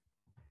back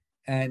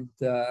and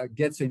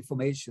get the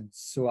information.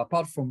 So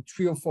apart from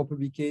 3 or 4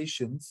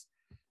 publications,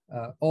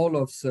 all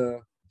of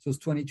those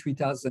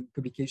 23,000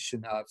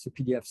 publications have the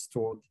PDF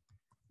stored,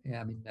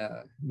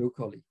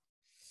 locally.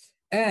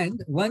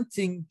 And one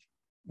thing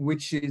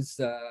which is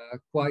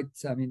quite,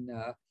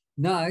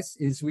 nice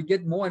is we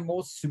get more and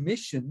more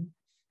submission,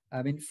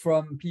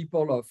 from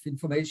people of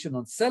information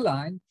on cell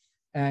line.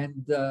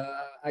 And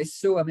I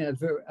saw,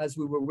 as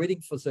we were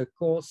waiting for the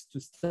course to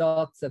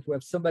start, that we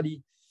have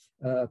somebody,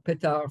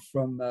 Petar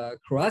from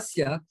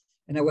Croatia,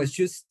 and I was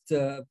just,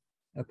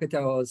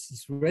 Petar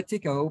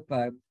Zretic, I hope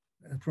I'm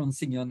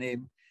pronouncing your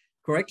name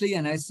correctly,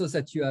 and I saw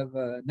that you have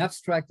an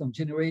abstract on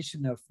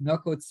generation of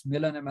knockout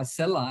melanoma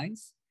cell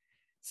lines.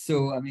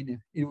 So,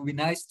 it would be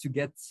nice to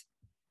get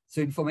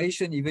the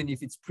information, even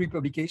if it's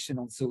pre-publication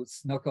on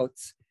those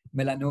knockout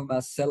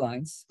melanoma cell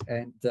lines.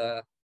 And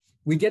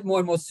we get more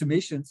and more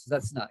submissions, so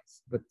that's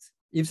nice. But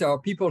if there are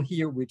people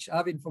here which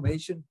have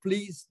information,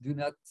 please do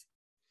not,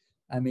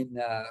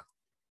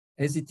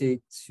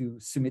 hesitate to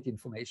submit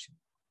information.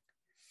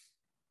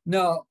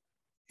 Now,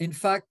 in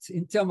fact,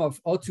 in terms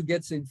of how to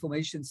get the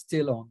information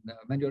still on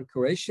manual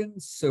correction,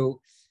 so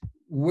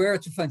where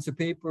to find the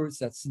papers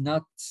that's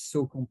not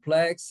so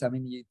complex.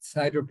 It's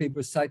either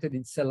papers cited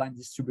in cell line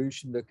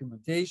distribution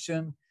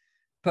documentation,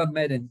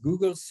 PubMed and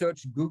Google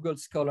search, Google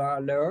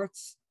Scholar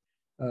alerts.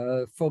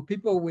 For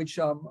people which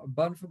are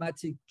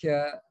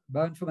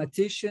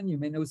bioinformatician, you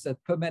may know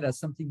that PubMed has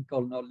something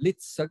called now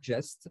Lit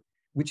Suggest,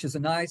 which is a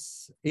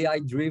nice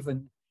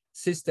AI-driven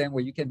system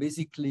where you can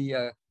basically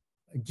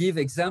give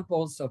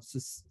examples of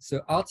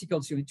the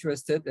articles you're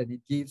interested in, and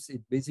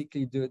it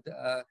basically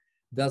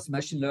does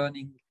machine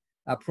learning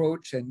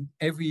approach, and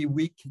every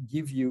week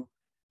give you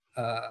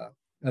a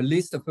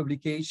list of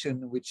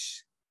publication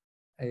which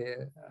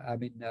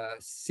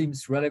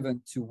seems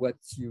relevant to what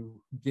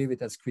you gave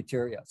it as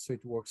criteria, so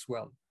it works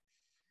well.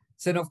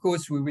 Then, of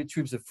course, we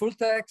retrieve the full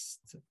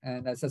text,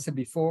 and as I said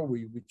before,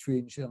 we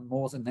retrieve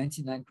more than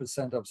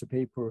 99% of the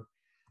paper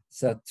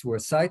that were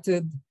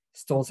cited,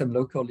 store them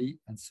locally,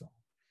 and so on.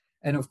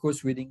 And of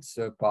course, reading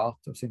the part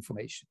of the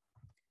information.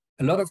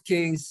 A lot of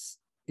cases,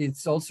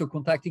 it's also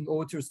contacting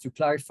authors to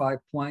clarify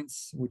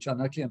points which are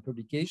not clear in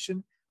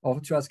publication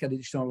or to ask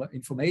additional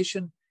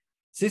information.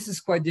 This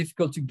is quite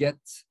difficult to get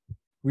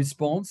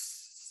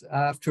response.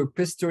 After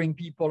pestering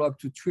people up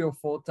to 3 or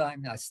 4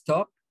 times, I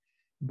stop.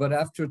 But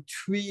after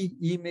 3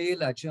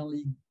 emails, I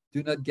generally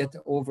do not get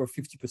over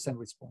 50%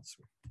 response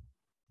rate.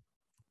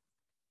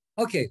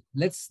 Okay,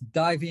 let's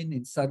dive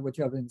inside what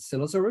you have in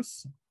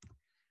Cellosaurus.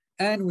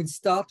 And we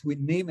start with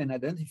name and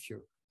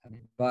identifier.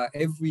 By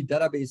every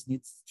database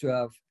needs to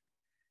have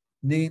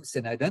names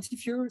and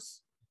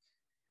identifiers.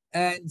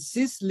 And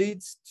this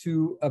leads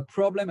to a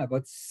problem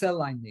about cell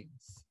line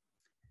names.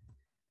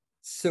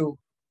 So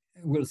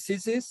we'll see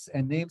this,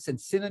 and names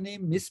and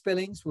synonym,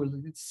 misspellings, we'll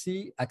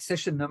see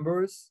accession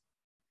numbers.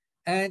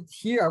 And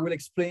here I will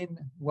explain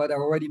what I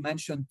already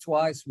mentioned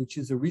twice, which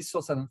is a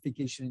resource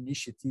identification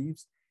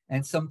initiatives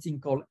and something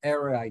called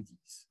error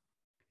IDs.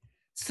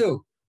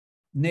 So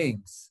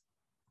names.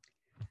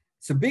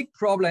 The big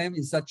problem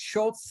is that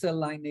short cell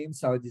line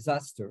names are a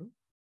disaster,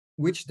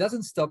 which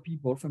doesn't stop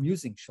people from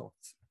using short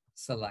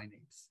cell line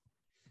names.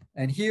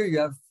 And here you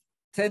have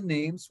 10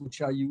 names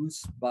which are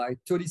used by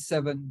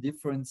 37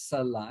 different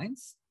cell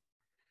lines.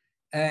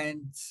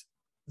 And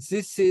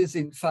this is,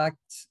 in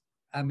fact,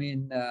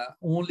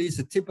 only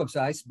the tip of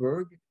the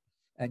iceberg.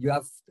 And you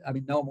have,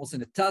 now more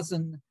than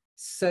 1,000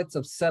 sets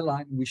of cell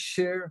lines which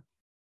share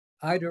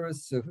either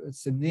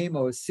the name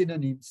or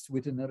synonyms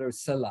with another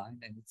cell line.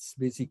 And it's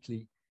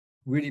basically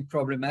really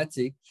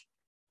problematic,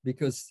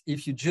 because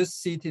if you just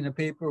see it in a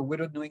paper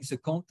without knowing the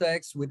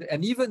context,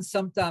 and even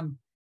sometimes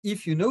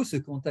if you know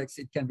the context,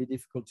 it can be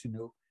difficult to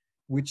know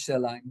which cell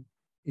line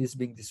is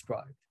being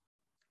described.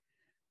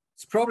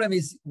 The problem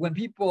is when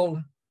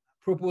people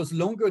propose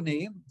longer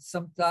names,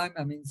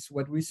 sometimes,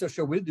 what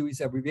researcher will do is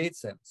abbreviate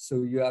them.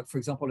 So you have, for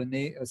example,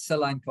 a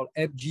cell line called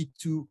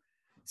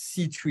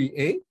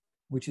FG2C3A,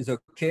 which is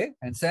okay.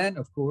 And then,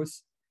 of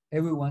course,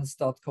 everyone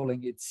starts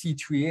calling it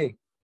C3A,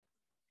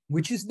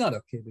 which is not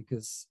okay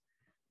because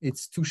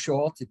it's too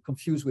short, it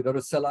confused with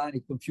other cell line,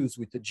 it confused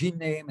with the gene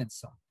name and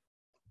so on.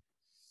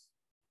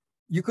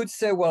 You could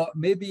say, well,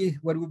 maybe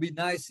what would be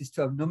nice is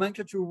to have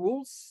nomenclature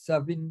rules. There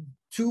have been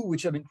 2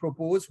 which have been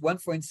proposed, one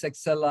for insect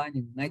cell line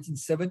in the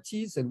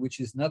 1970s and which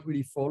is not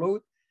really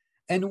followed,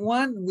 and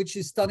one which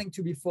is starting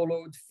to be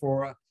followed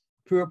for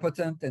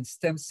pluripotent and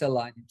stem cell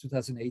line in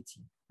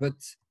 2018.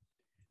 But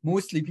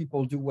mostly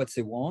people do what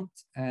they want,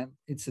 and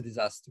it's a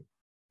disaster.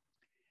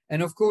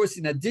 And of course,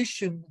 in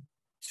addition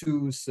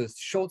to the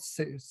short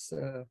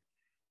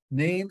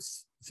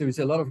names, there is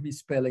a lot of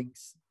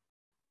misspellings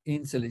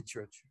in the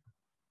literature.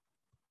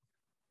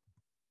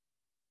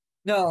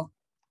 Now,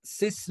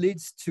 this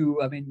leads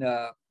to,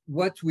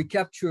 what we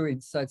capture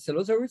inside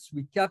Cellosaurus,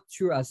 we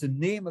capture as the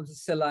name of the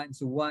cell line,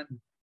 the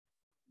one,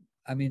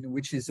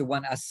 which is the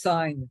one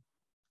assigned,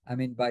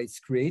 by its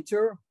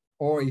creator,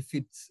 or if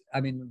it's, I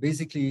mean,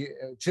 basically,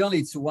 generally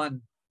it's one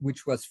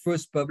which was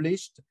first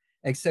published,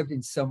 except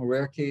in some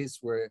rare case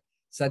where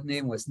that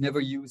name was never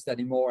used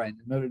anymore and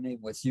another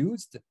name was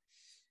used.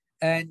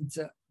 And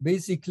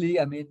basically,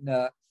 I mean,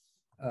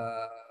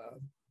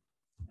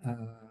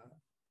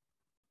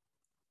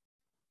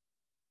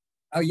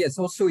 yes,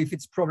 also if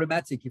it's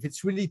problematic, if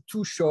it's really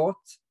too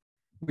short,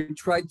 we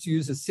try to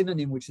use a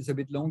synonym which is a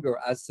bit longer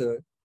as a,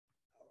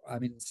 I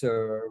mean, it's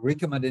a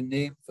recommended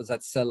name for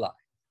that cell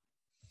line.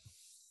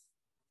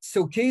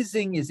 So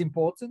casing is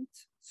important.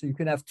 So you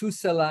can have two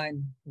cell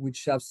lines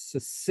which have the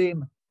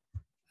same,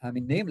 I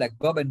mean, name, like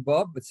Bob and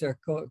Bob, but they're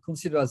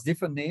considered as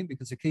different name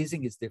because the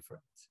casing is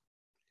different.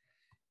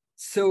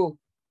 So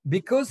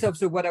because of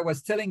what I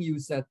was telling you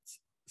is that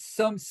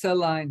some cell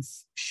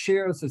lines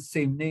share the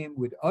same name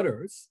with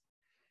others,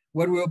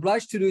 what we're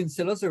obliged to do in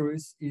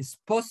Cellosaurus is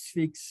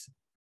postfix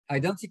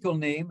identical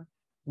name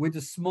with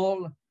a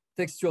small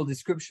textual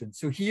description.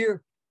 So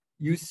here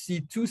you see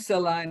two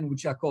cell lines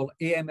which are called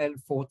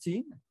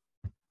AML14.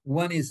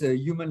 One is a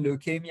human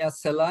leukemia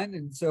cell line,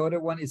 and the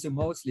other one is a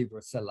mouse liver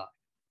cell line.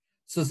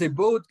 So they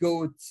both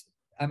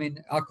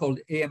are called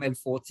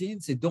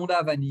AML14. They don't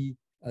have any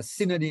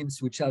synonyms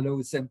which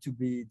allows them to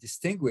be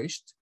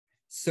distinguished.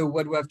 So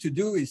what we have to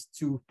do is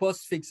to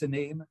postfix a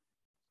name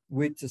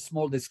with a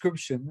small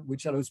description,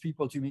 which allows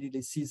people to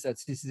immediately see that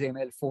this is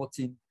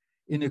AML14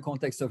 in the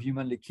context of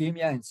human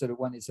leukemia, and so the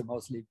one is a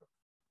mouse liver.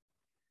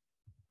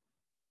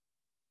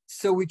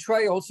 So we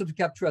try also to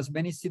capture as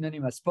many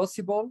synonyms as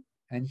possible,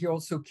 and here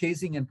also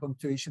casing and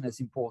punctuation is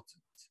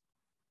important.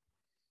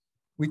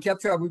 We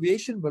capture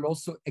abbreviation, but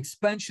also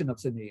expansion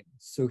of the name.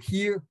 So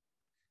here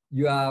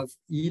you have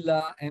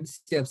ELA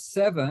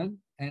MCF7,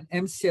 and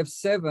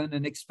MCF7,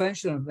 an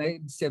expansion of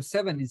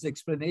MCF7 is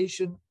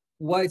explanation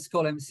why it's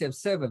called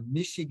MCF7,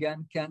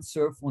 Michigan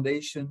Cancer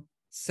Foundation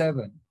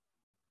 7,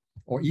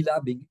 or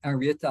ELA being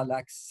Henrietta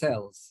Lacks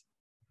cells,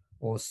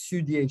 or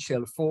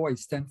SUDHL4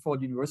 is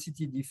Stanford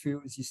University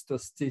Diffuse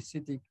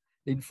Histocytic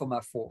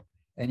Lymphoma 4.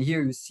 And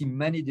here you see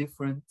many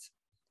different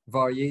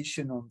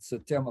variations on the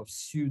term of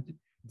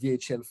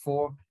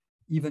SUDHL4,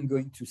 even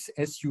going to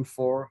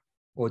SU4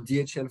 or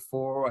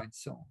DHL4 and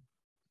so on.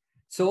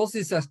 So all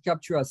these are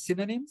captured as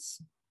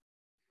synonyms,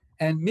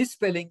 and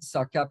misspellings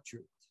are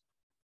captured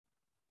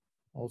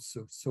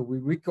also. So we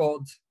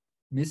record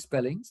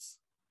misspellings,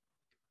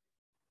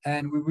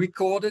 and we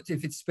record it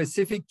if it's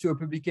specific to a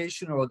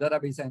publication or a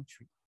database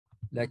entry.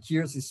 Like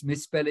here, this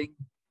misspelling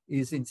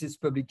is in this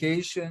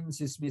publication,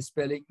 this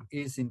misspelling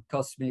is in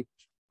Cosmic,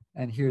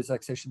 and here's the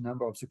accession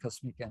number of the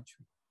Cosmic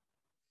entry.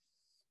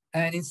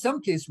 And in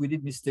some case, we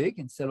did mistake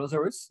in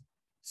Cellosaurus.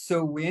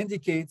 So we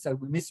indicate that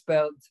we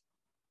misspelled,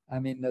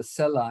 a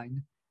cell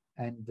line,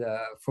 and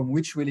from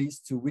which release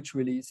to which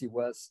release it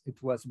was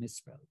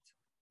misspelled.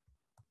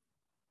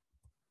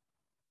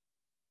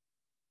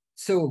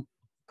 So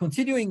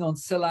continuing on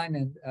cell line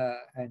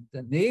and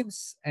the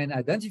names and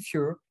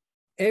identifier,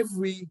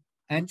 every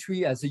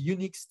entry has a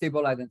unique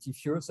stable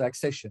identifier, the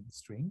accession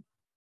string,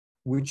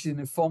 which in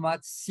the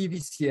format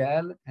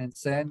CVCL, and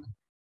then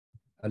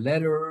a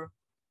letter,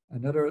 a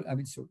letter, a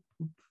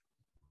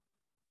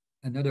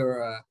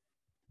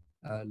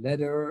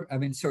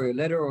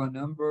letter or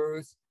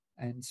numbers,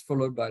 and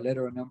followed by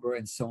letter or number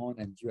and so on.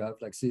 And you have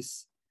like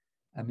this,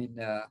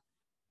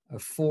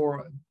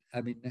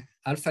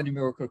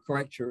 alphanumerical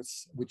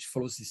characters, which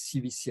follows the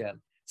CVCL.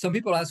 Some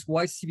people ask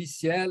why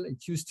CVCL?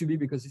 It used to be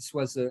because this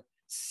was a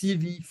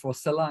CV for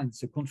cell line,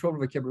 so control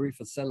vocabulary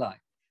for cell line.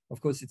 Of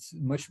course, it's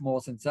much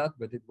more than that,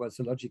 but it was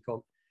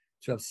logical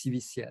to have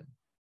CVCL.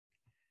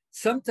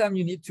 Sometimes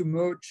you need to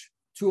merge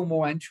two or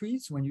more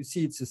entries when you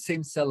see it's the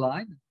same cell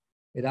line.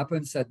 It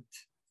happens that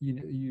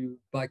you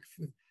by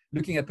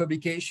looking at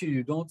publication,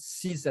 you don't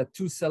see that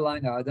two cell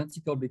lines are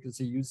identical because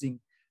they're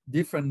using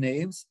different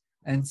names.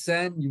 And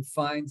then you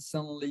find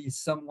suddenly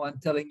someone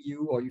telling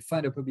you, or you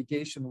find a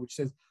publication which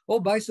says, oh,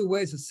 by the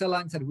way, the cell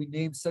lines that we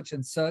named such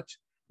and such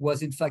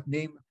was in fact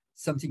named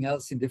something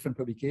else in different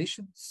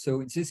publications.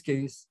 So in this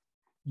case,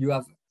 you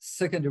have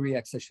secondary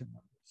accession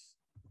numbers.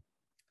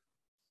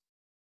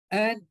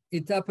 And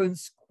it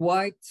happens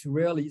quite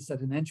rarely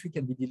that an entry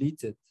can be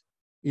deleted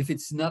if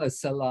it's not a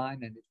cell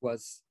line and it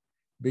was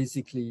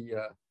basically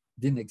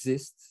didn't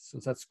exist. So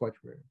that's quite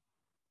rare.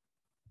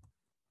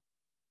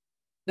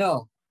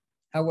 Now,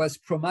 I was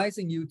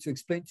promising you to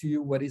explain to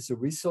you what is a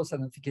resource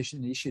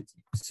identification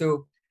initiative.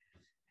 So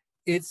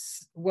it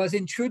was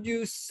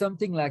introduced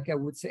something like, I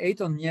would say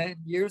 8 or 9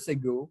 years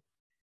ago,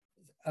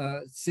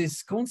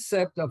 this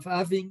concept of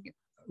having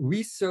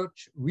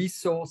research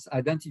resource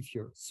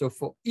identifiers. So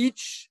for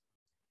each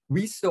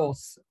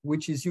resource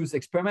which is used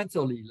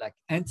experimentally, like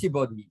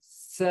antibodies,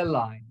 cell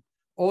line,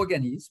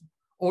 organism,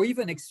 or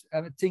even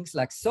things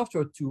like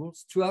software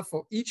tools, to have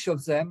for each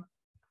of them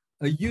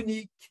a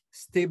unique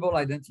stable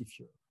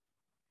identifier,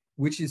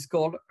 which is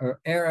called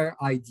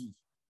RRID.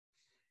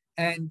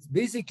 And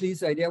basically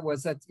the idea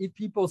was that if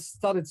people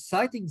started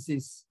citing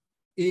this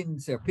in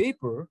their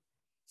paper,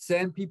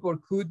 then people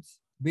could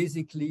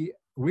basically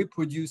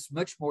reproduce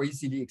much more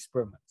easily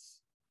experiments.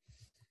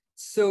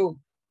 So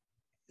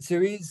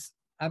there is,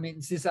 I mean,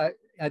 this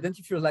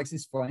identifiers like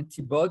this for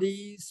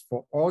antibodies,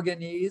 for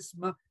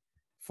organism,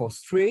 for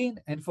strain,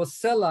 and for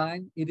cell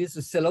line, it is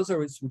a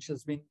Cellosaurus, which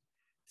has been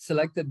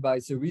selected by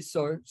the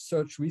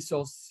research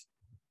resource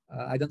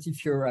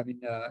identifier,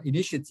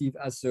 initiative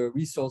as a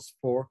resource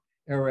for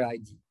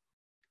RID.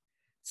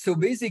 So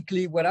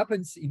basically what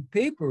happens in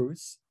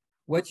papers,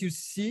 what you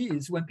see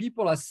is when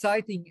people are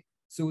citing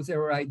those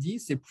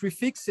RIDs, they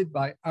prefix it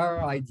by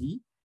RID,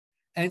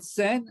 and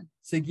then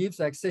they give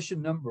the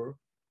accession number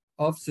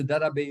of the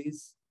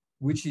database,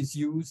 which is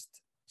used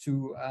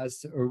to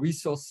as a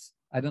resource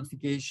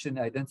identification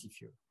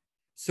identifier.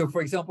 So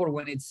for example,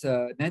 when it's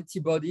an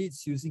antibody,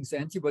 it's using the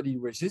antibody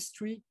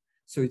registry.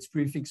 So it's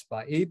prefixed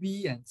by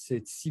AB, and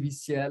it's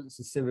CBCL,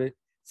 the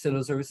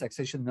Cellosaurus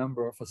accession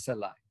number for cell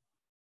line.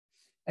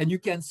 And you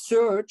can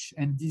search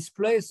and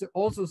display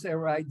all those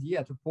RID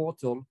at a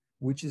portal,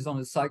 which is on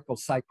a site called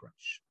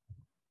SciCrunch.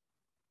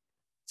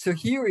 So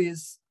here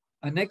is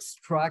an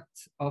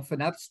extract of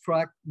an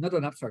abstract, not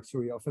an abstract,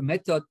 sorry, of a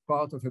method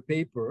part of a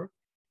paper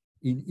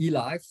in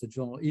eLife, the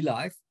journal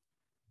eLife,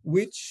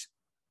 which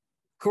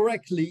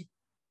correctly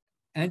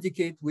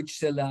indicate which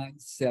cell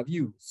lines they have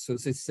used. So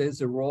this says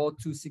the raw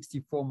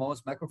 264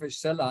 mouse macrophage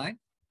cell line.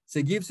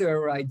 They give the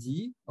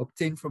RID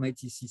obtained from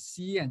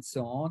ATCC and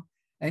so on.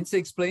 And they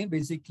explain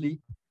basically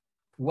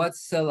what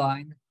cell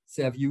line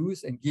they have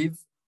used and give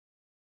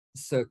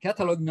the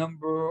catalog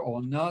number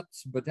or not,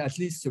 but at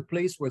least the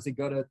place where they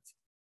got it,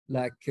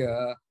 like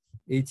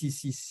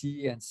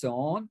ATCC and so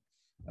on,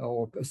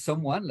 or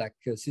someone like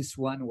this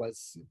one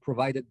was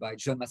provided by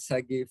John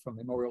Massage from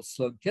Memorial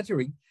Sloan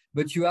Kettering.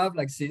 But you have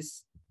like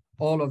this,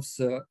 all of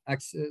the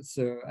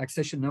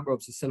accession number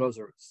of the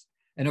Cellosaurus.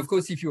 And of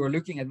course, if you are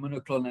looking at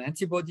monoclonal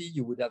antibody,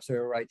 you would have the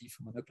RID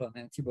for monoclonal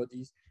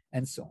antibodies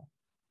and so on.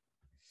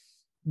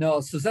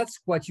 No, so that's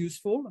quite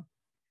useful.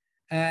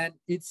 And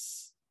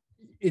it's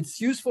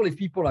useful if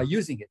people are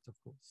using it, of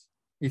course.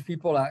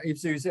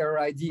 If there is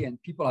RID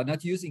and people are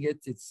not using it,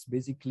 it's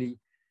basically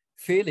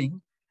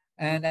failing.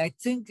 And I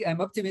think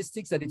I'm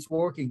optimistic that it's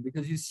working,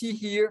 because you see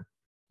here,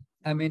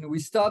 I mean, we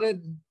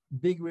started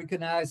being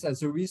recognized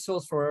as a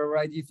resource for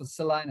RID for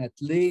cell line at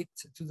late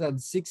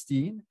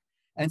 2016.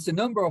 And the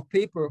number of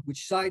paper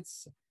which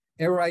cites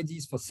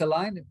RIDs for cell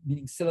line,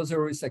 meaning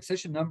Cellosaurus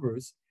accession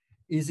numbers,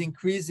 is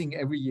increasing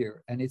every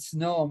year. And it's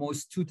now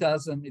almost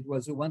 2,000. It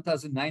was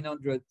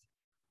 1,900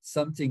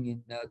 something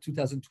in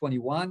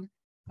 2021.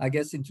 I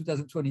guess in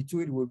 2022,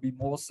 it will be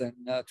more than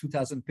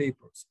 2,000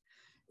 papers.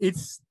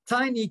 It's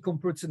tiny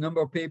compared to the number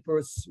of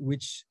papers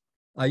which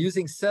are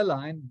using cell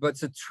line, but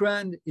the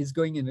trend is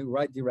going in the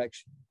right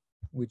direction,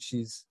 which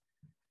is,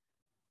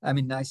 I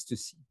mean, nice to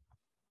see.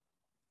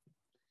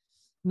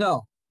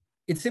 Now,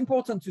 it's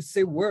important to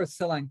say where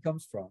cell line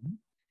comes from.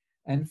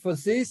 And for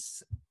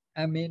this,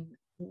 I mean,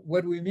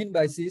 what we mean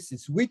by this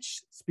is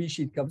which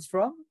species it comes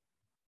from.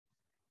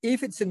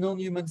 If it's a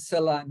non-human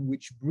cell line,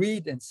 which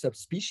breed and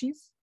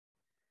subspecies.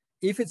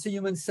 If it's a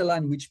human cell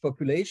line, which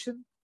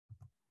population.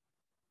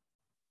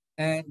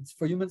 And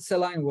for human cell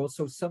line, we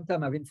also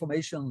sometimes have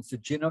information on the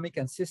genomic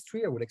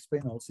ancestry. I will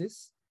explain all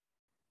this.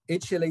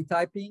 HLA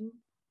typing,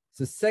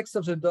 the sex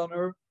of the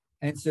donor,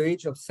 and the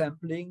age of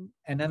sampling,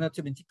 and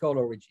anatomical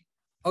origin.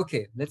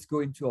 Okay, let's go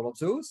into all of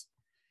those.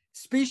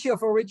 Species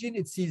of origin,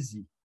 it's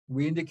easy.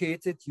 We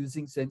indicate it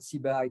using the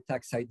NCBI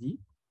tax ID.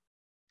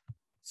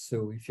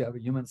 So if you have a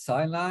human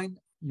cell line,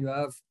 you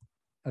have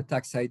a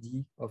tax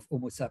ID of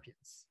Homo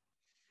sapiens.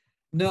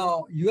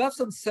 Now, you have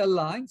some cell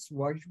lines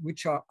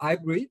which are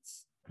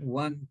hybrids.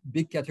 One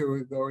big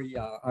category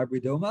are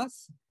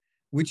hybridomas,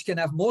 which can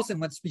have more than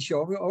one species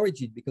of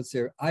origin because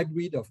they're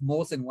hybrid of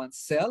more than one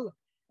cell.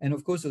 And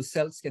of course, those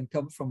cells can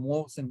come from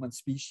more than one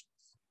species.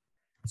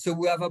 So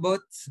we have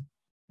about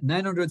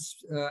 900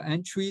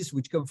 entries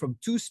which come from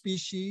 2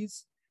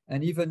 species,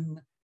 and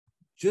even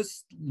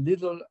just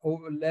little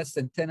over less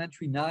than 10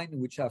 entry 9,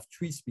 which have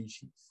 3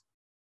 species.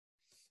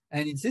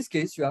 And in this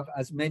case, you have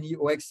as many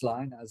OX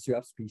line as you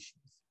have species.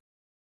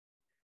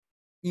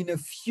 In a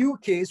few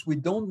cases, we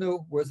don't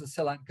know where the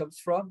cell line comes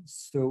from.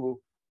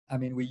 So, I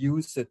mean, we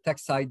use the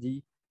tax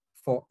ID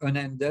for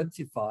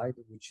unidentified,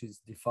 which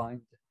is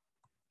defined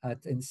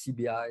at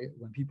NCBI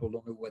when people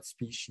don't know what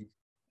species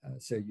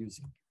they're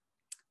using.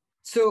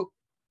 So,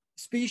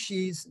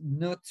 species,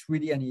 not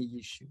really any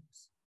issues.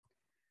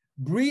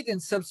 Breed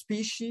and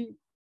subspecies,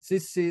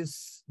 this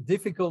is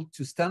difficult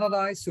to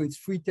standardize, so it's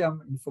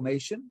free-term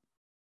information.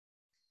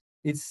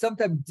 It's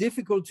sometimes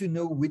difficult to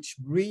know which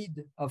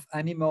breed of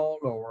animal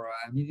or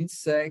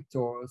insect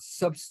or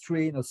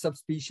substrain or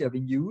subspecies have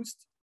been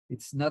used.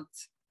 It's not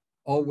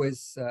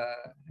always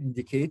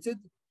indicated.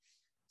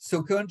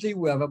 So currently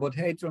we have about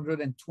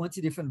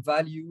 820 different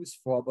values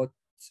for about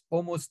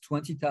almost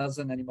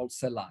 20,000 animal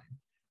cell lines.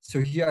 So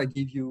here I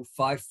give you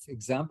 5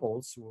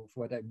 examples of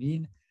what I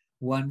mean.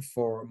 One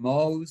for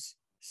mouse,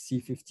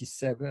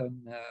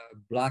 C57,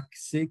 black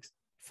 6,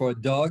 for a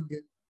dog,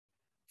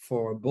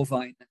 for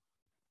bovine,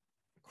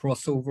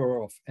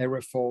 crossover of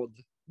Hereford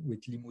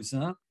with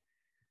Limousin,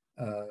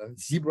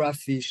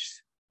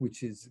 zebrafish,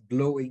 which is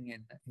glowing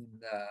in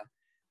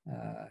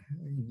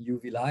in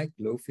UV light,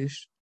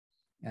 glowfish,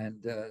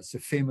 and the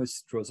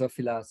famous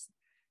Drosophila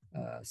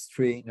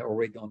strain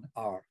Oregon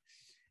R.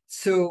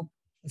 So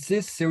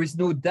there is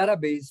no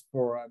database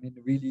for,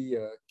 really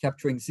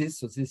capturing this.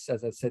 So this,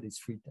 as I said, is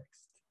free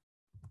text.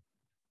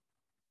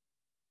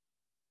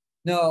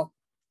 Now,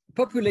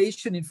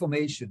 population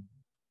information,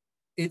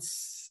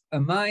 it's a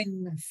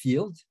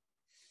minefield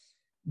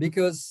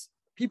because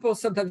people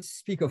sometimes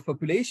speak of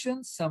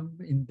population, some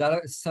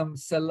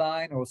cell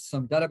line or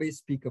some database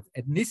speak of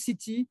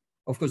ethnicity.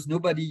 Of course,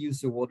 nobody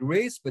used the word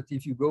race, but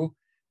if you go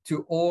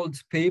to old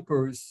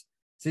papers,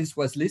 this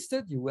was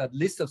listed. You had a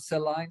list of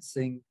cell lines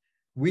saying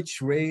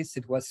which race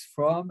it was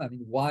from,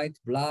 white,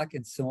 black,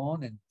 and so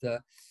on.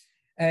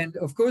 And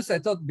of course, I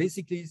thought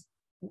basically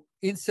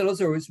in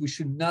Cellosaurus, we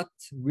should not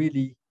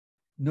really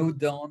note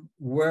down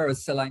where a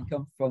cell line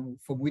comes from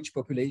which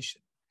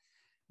population.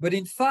 But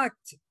in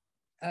fact,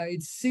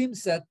 it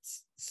seems that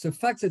the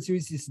fact that there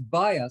is this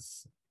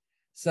bias,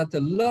 that a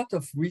lot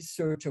of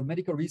research or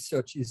medical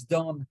research is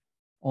done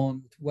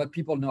on what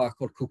people now are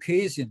called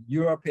Caucasian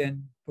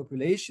European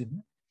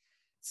population,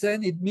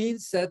 then it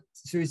means that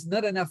there is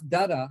not enough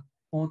data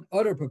on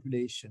other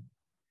population.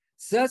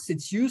 Thus,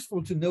 it's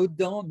useful to note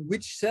down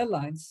which cell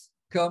lines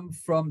come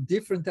from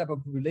different type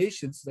of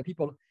populations so that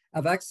people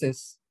have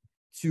access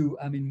to,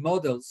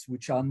 models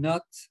which are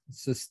not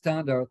the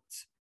standard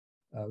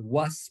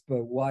WASP,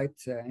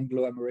 white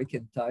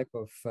Anglo-American type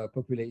of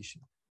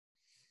population.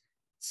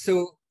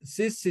 So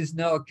this is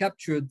now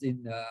captured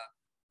in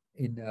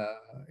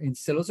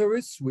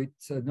Cellosaurus with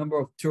a number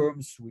of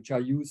terms which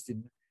are used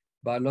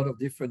by a lot of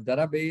different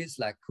databases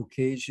like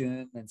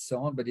Caucasian and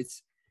so on, but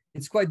it's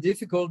quite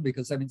difficult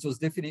because those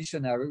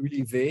definitions are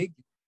really vague.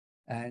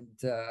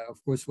 And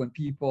of course, when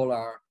people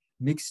are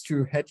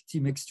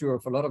healthy mixture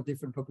of a lot of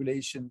different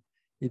population,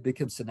 it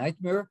becomes a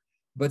nightmare.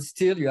 But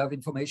still, you have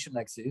information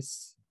like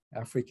this: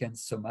 African,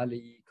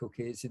 Somali,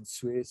 Caucasian,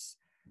 Swiss,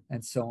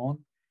 and so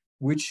on,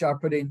 which are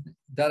put in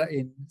data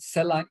in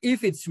cell line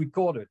if it's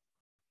recorded.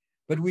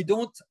 But we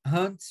don't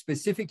hunt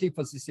specifically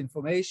for this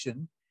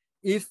information.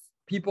 If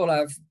people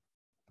have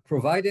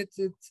provided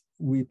it,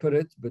 we put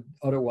it, but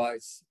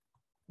otherwise,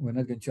 we're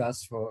not going to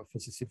ask for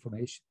this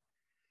information.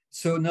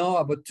 So now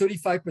about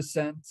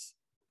 35%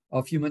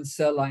 of human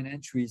cell line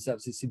entries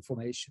have this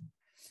information.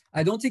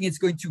 I don't think it's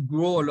going to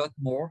grow a lot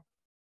more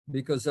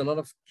because a lot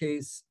of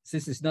cases,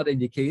 this is not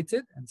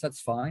indicated, and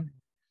that's fine.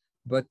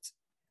 But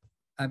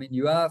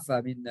you have,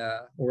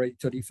 already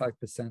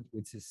 35%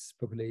 with this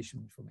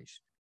population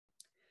information.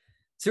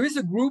 There is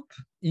a group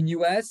in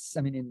US,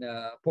 in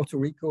Puerto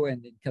Rico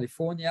and in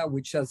California,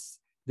 which has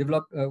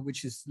developed,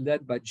 which is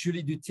led by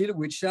Julie Dutil,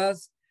 which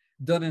has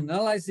done an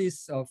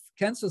analysis of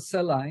cancer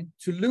cell line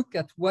to look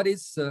at what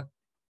is the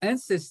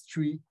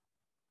ancestry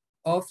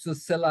of the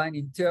cell line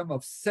in terms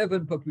of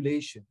 7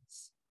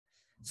 populations.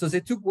 So they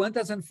took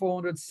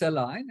 1,400 cell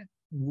line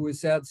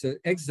without the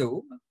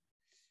exome,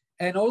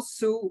 and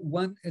also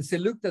they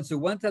looked at the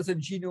 1,000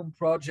 genome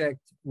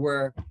project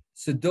where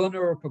the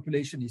donor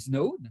population is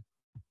known,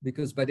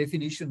 because by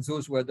definition,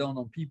 those were done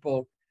on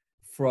people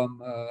from,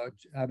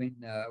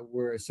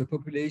 where the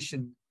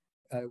population,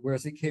 where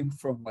they came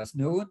from was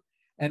known.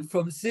 And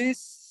from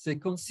this, they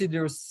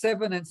consider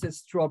 7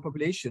 ancestral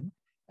population,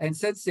 and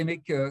since they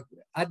make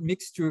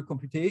admixture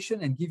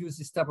computation and give you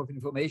this type of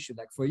information,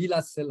 like for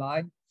ELA cell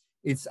line,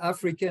 it's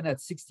African at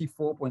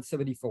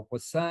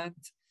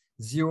 64.74%,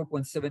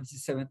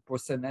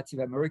 0.77% Native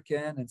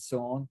American, and so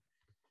on.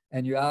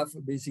 And you have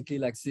basically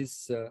like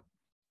this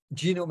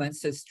genome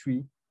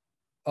ancestry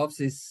of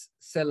this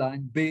cell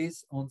line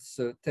based on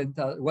the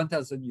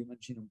 1,000 human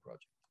genome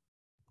project.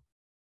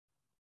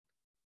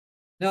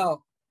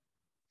 Now,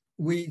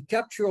 we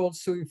capture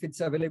also, if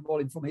it's available,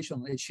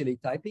 information on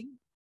HLA typing.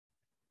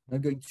 I'm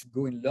not going to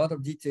go in a lot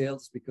of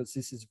details because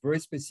this is very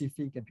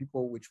specific and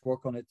people which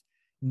work on it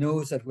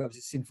knows that we have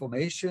this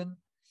information.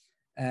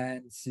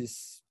 And this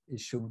is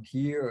shown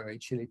here,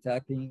 HLA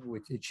typing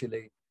with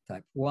HLA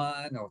type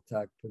 1 or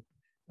type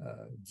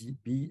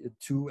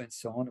DB2 and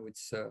so on with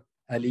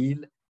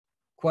allele.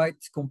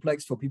 Quite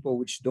complex for people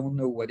which don't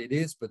know what it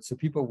is, but the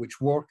people which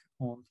work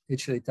on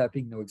HLA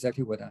typing know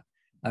exactly what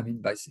I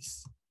mean by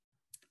this.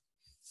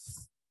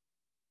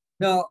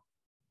 Now,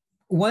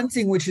 one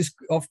thing which is,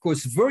 of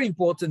course, very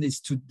important is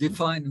to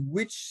define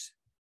which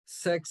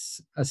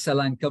sex a cell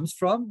line comes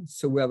from.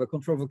 So we have a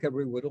control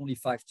vocabulary with only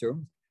 5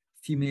 terms: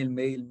 female,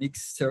 male,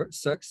 mixed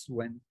sex,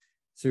 when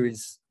there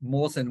is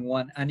more than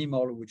one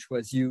animal which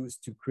was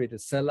used to create a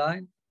cell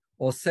line,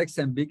 or sex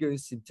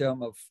ambiguous in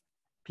terms of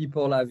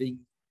people having,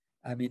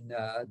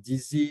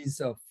 disease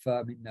of,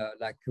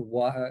 like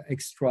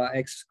extra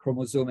X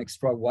chromosome,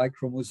 extra Y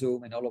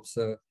chromosome, and all of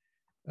the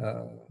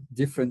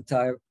different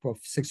type of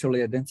sexual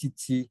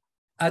identity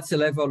at the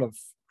level of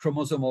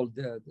chromosomal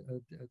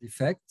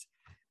defect.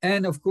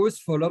 And of course,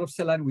 for a lot of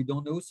cell line, we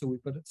don't know, so we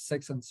put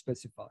sex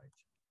unspecified.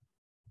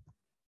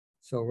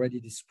 So already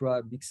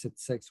described mixed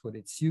sex, what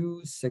it's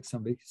used, sex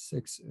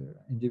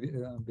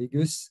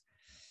ambiguous.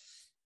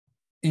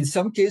 In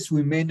some case,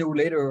 we may know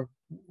later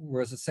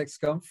where the sex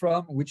comes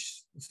from,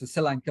 which the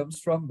cell line comes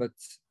from, but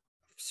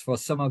for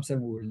some of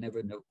them, we will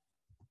never know.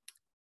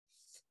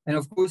 And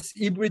of course,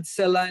 hybrid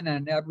cell line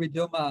and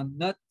hybridoma are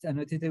not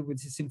annotated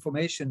with this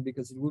information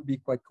because it would be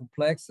quite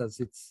complex as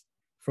it's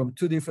from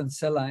two different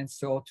cell lines.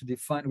 So to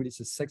define what is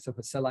the sex of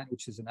a cell line,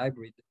 which is an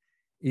hybrid,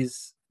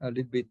 is a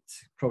little bit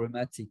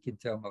problematic in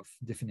terms of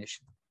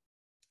definition.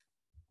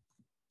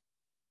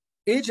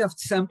 Age of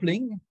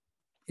sampling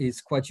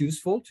is quite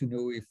useful to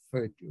know if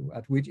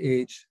at which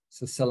age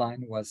the cell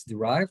line was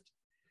derived.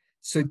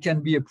 So it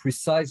can be a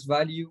precise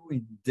value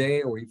in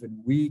day or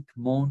even week,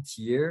 month,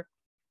 year,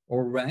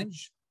 or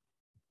range.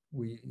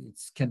 It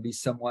can be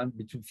someone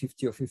between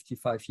 50 or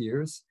 55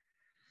 years.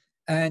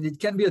 And it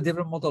can be a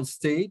developmental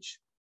stage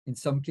in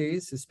some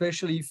cases,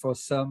 especially for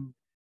some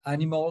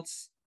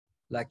animals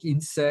like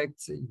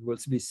insects. It will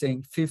be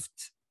saying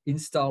 5th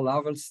instar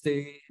larval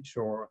stage,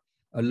 or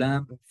a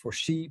lamb for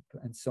sheep,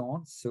 and so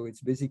on. So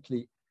it's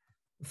basically,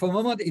 for the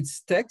moment,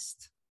 it's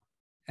text.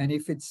 And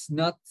if it's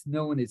not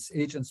known, it's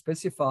age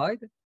unspecified.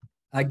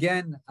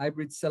 Again,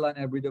 hybrid cell line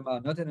hybridoma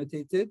are not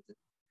annotated.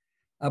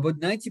 About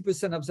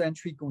 90% of the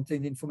entry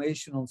contain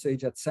information on the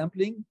age at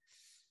sampling.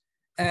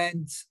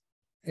 And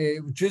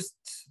just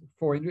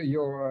for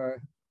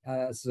your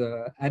as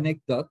an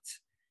anecdote,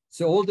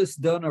 the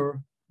oldest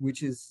donor,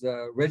 which is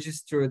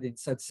registered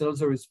inside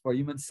Cellosaurus for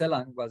human cell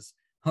line, was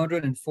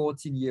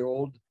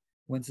 114-year-old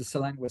when the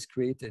cell line was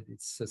created.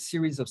 It's a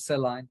series of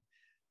cell line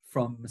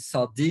from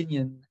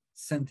Sardinian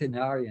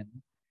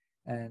centenarian,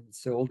 and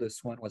the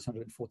oldest one was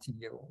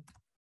 114-year-old.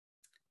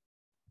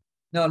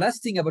 Now,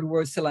 last thing about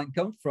where cell line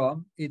come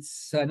from,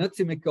 it's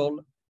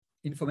anatomical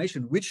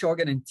information, which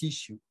organ and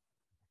tissue.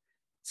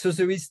 So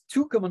there is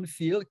two common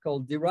fields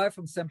called derived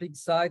from sampling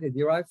site and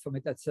derived from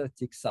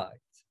metastatic site.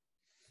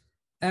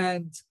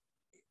 And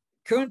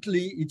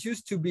currently, it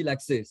used to be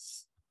like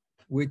this,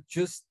 with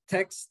just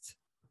text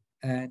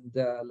and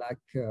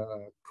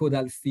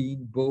caudal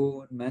fin,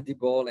 bone,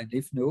 mandible, and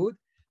lymph node,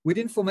 with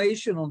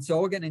information on the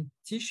organ and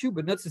tissue,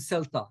 but not the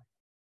cell type,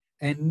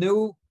 and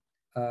no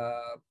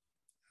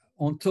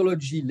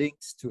ontology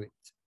links to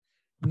it.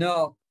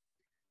 Now,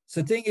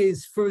 the thing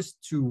is first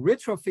to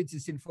retrofit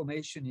this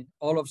information in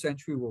all of the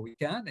entry where we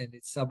can, and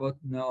it's about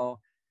now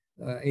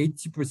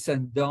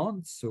 80%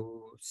 done,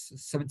 so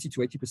 70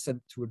 to 80%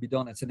 will be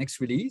done as the next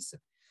release.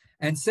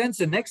 And then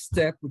the next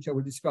step, which I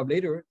will describe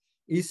later,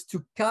 is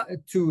to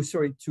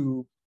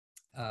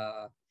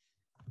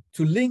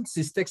link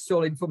this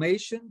textual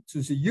information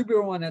to the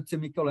Huberon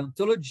anatomical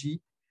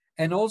ontology,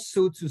 and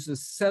also to the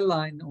cell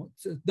line,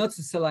 not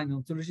the cell line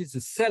ontology,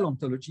 the cell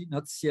ontology,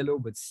 not CLO,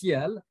 but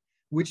CL,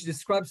 which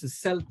describes the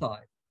cell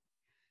type.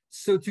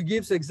 So to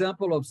give the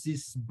example of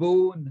this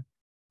bone,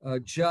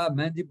 jaw,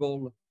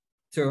 mandible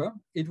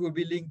term, it will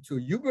be linked to a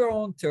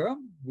Huberon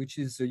term, which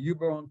is a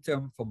Huberon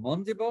term for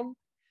mandible.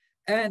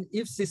 And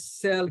if this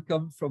cell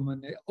comes from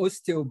an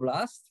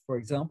osteoblast, for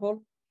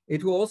example,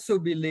 it will also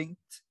be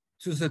linked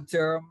to the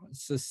term,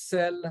 the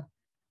cell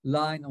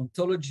line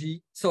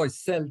ontology, sorry,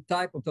 cell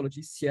type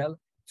ontology, CL,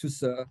 to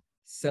the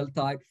cell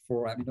type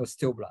for an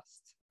osteoblast.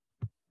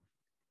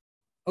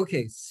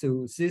 Okay,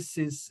 so this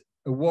is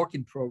a work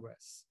in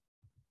progress.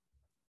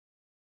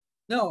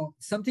 Now,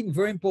 something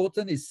very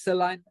important is cell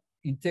line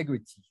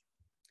integrity.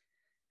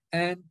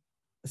 And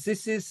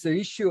this is the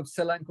issue of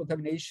cell line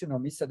contamination or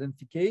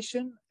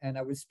misidentification, and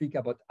I will speak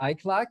about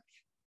ICLAC,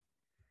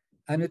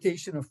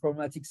 annotation of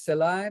problematic cell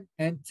line,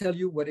 and tell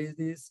you what it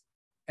is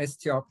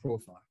STR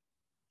profile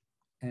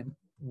and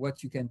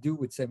what you can do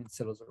with them in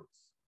Cellosaurus.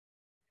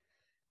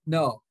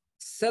 Now,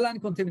 cell line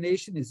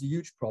contamination is a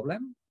huge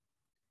problem.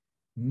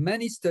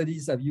 Many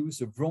studies have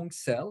used the wrong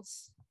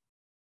cells,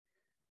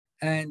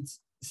 and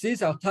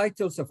these are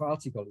titles of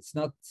articles. It's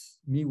not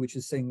me which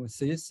is saying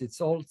this, it's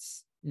all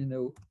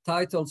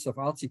titles of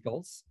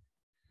articles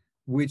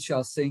which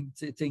are saying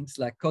things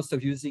like cost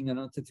of using an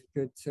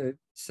unauthenticated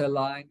cell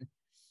line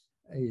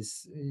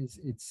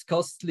it's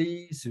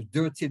costly, it's a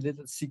dirty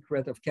little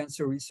secret of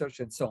cancer research,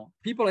 and so on.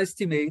 People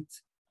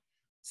estimate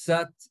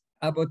that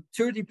about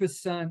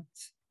 30%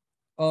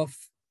 of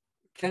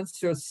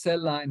cancer cell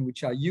line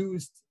which are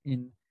used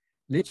in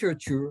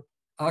literature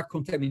are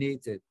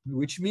contaminated,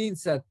 which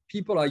means that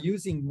people are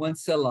using one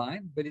cell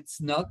line, but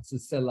it's not the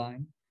cell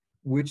line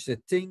which they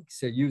think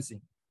they're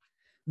using.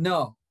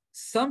 Now,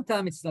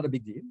 sometimes it's not a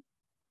big deal,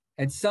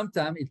 and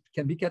sometimes it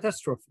can be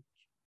catastrophic.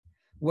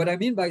 What I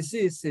mean by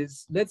this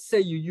is, let's say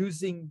you're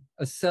using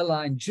a cell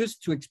line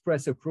just to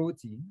express a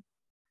protein.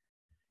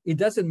 It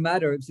doesn't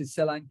matter if the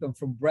cell line comes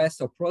from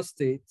breast or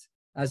prostate,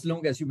 as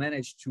long as you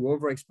manage to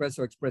overexpress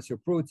or express your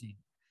protein.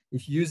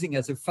 If you're using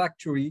as a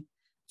factory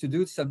to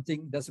do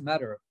something, doesn't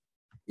matter.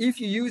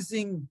 If you're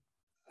using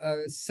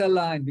a cell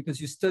line because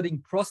you're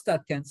studying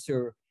prostate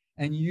cancer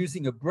and you're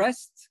using a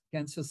breast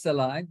cancer cell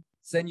line,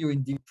 then you're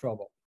in deep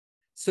trouble.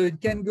 So it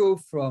can go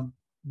from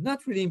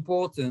not really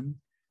important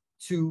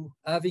to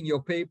having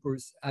your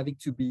papers having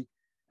to be,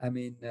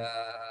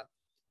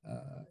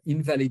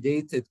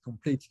 invalidated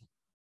completely.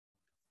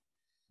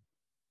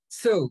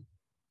 So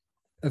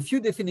a few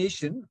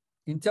definitions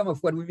in terms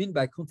of what we mean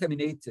by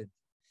contaminated.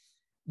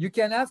 you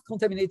can have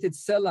contaminated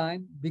cell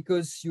line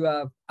because you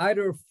have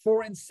either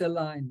foreign cell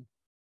line,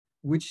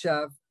 which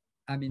have,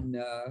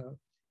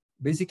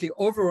 basically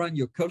overrun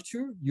your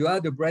culture. You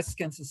had a breast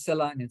cancer cell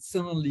line and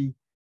suddenly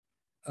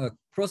a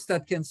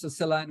prostate cancer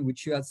cell line,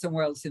 which you had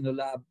somewhere else in the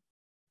lab,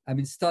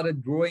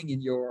 started growing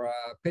in your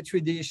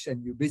Petri dish,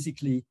 and you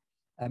basically,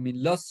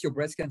 lost your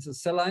breast cancer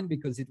cell line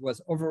because it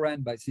was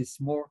overrun by this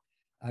more,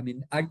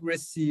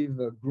 aggressive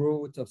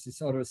growth of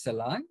this other cell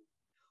line.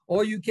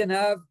 Or you can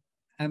have,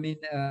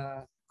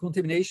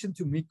 contamination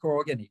to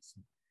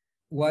microorganisms,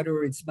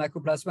 whether it's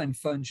mycoplasma and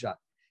fungi.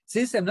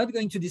 This I'm not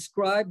going to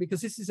describe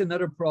because this is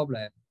another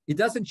problem. It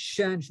doesn't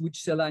change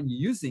which cell line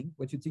you're using,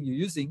 what you think you're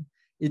using.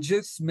 It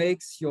just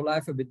makes your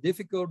life a bit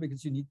difficult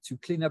because you need to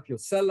clean up your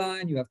cell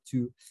line. You have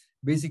to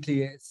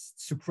basically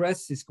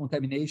suppress this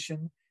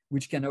contamination,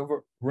 which can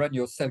overrun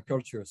your cell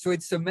culture. So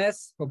it's a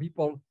mess for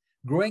people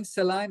growing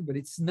cell line, but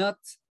it's not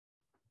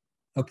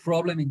a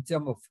problem in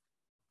terms of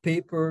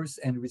papers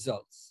and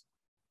results.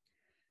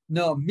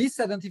 Now,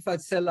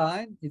 misidentified cell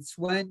line, it's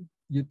when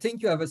you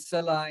think you have a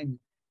cell line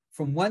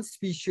from one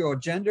species or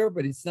gender,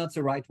 but it's not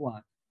the right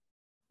one.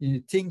 You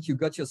think you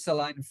got your cell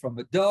line from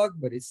a dog,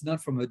 but it's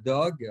not from a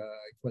dog.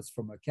 It was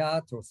from a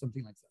cat or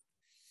something like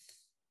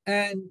that.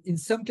 And in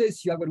some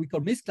cases, you have what we call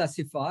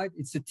misclassified.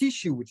 It's a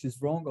tissue which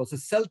is wrong, or the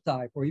cell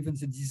type, or even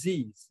the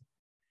disease.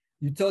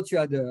 You thought you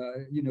had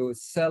a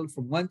cell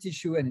from one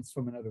tissue, and it's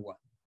from another one.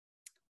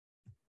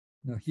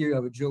 Now here you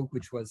have a joke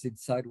which was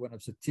inside one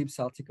of the TIPS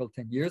article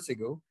 10 years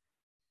ago,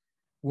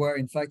 where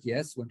in fact,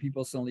 yes, when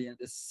people suddenly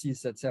see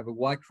that they have a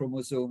Y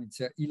chromosome, it's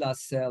a HeLa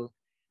cell,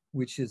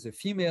 which is a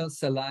female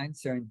cell line,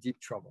 they're in deep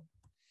trouble.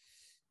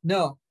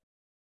 Now,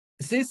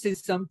 this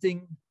is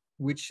something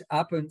which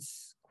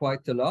happens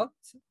quite a lot.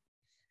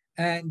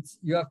 And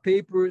you have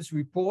papers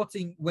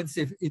reporting once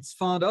it's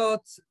found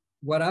out,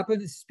 what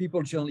happens is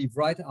people generally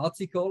write an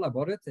article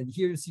about it. And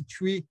here you see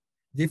 3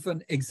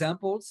 different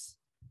examples.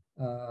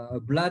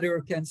 Bladder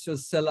cancer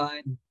cell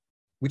line,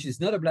 which is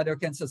not a bladder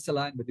cancer cell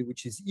line, but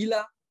which is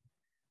HeLa.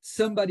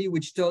 Somebody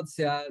which thought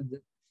they had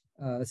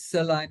a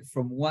cell line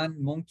from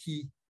one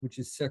monkey, which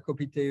is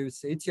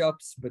Cercopithecus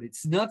aethiops, but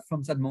it's not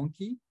from that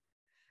monkey.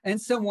 And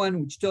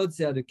someone which thought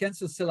they had a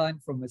cancer cell line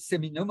from a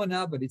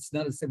seminomona, but it's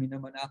not a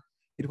seminomona,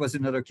 it was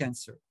another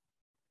cancer.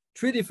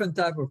 3 different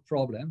types of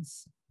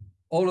problems,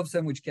 all of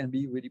them which can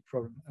be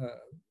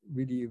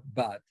really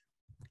bad.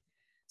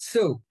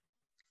 So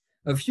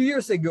a few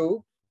years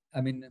ago,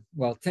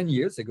 10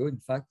 years ago, in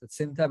fact, at the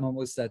same time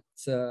almost that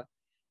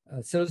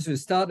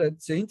Cellosaurus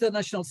started, the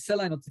International Cell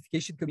Line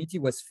Notification Committee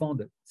was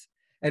founded.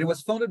 And it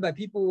was founded by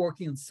people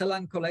working on cell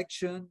line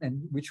collection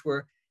and which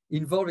were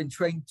involved in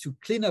trying to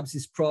clean up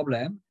this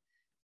problem,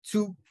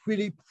 to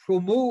really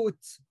promote,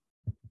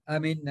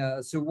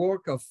 the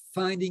work of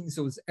finding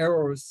those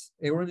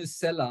erroneous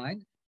cell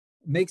line,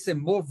 makes them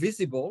more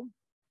visible,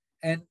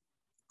 and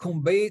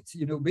combat,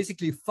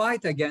 basically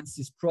fight against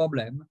this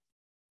problem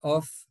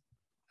of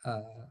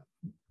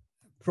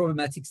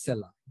problematic cell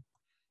line.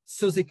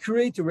 So they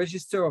create a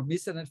register of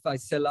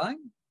misidentified cell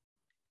line,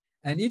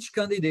 and each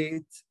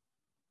candidate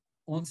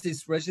on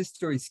this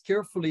register is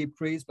carefully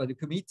appraised by the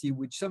committee,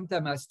 which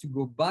sometimes has to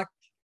go back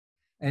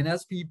and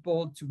ask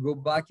people to go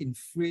back in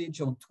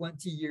fridge on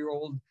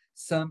 20-year-old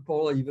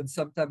sample, or even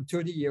sometimes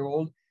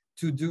 30-year-old,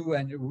 to do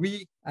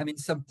and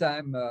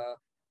sometimes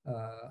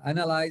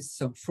analyze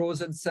some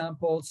frozen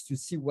samples to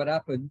see what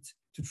happened,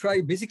 to try,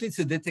 basically it's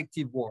a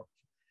detective work.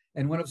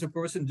 And one of the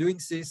person doing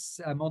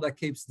this, Amanda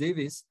Capes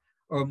Davis,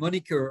 or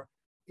moniker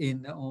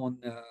on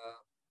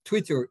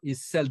Twitter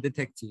is Cell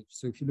Detective.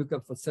 So if you look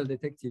up for Cell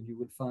Detective, you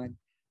will find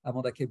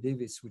Amanda Capes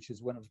Davis, which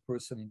is one of the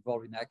person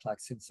involved in ACLAC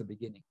since the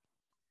beginning.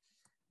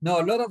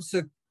 Now, a lot of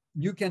the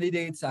new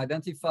candidates are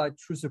identified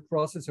through the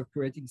process of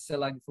creating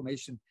cell line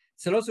information.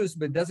 Cellosaurus,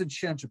 but doesn't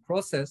change the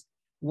process.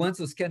 Once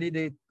those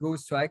candidate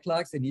goes to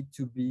ACLAC, they need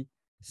to be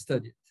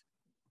studied.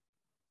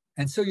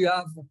 And so you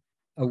have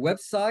a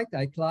website,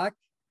 ACLAC,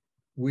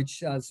 which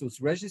has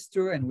those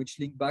register and which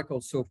link back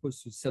also, of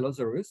course, to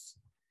Cellosaurus.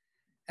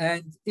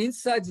 And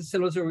inside the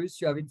Cellosaurus,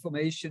 you have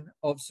information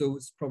of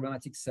those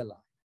problematic cell line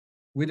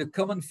with a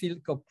common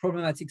field called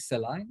problematic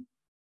cell line.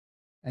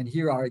 And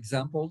here are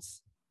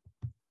examples: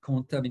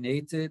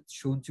 contaminated,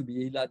 shown to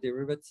be HeLa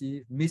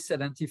derivative,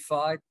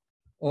 misidentified,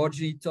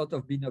 originally thought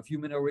of being of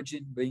human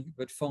origin,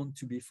 but found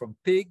to be from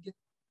pig,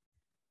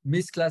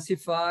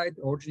 misclassified,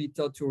 originally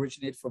thought to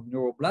originate from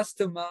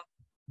neuroblastoma,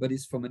 but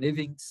is from an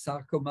Ewing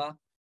sarcoma,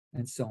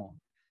 and so on.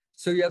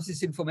 So you have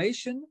this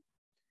information,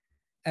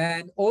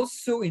 and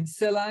also in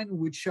cell line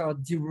which are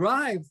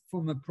derived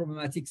from a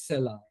problematic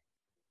cell line.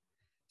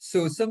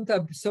 So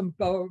sometimes some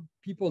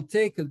people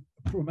take a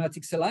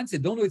problematic cell line, they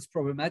don't know it's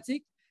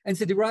problematic, and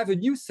they derive a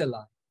new cell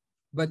line.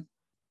 But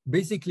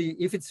basically,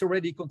 if it's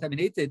already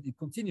contaminated, it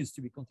continues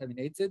to be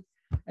contaminated,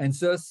 and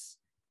thus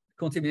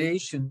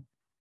contamination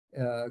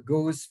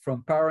goes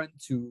from parent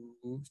to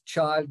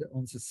child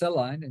on the cell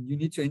line, and you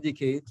need to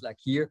indicate, like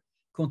here,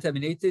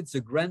 contaminated,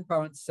 the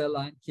grandparent cell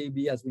line,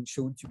 KB, has been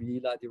shown to be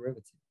HeLa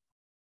derivative.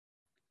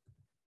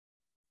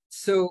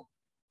 So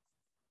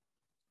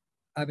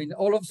I mean,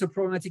 all of the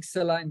problematic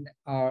cell lines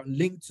are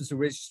linked to the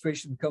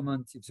registration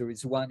command if there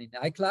is one in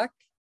ICLAC,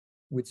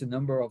 with the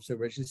number of the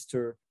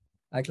register,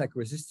 ICLAC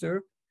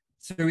register.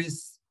 So there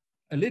is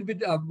a little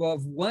bit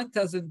above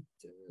 1,000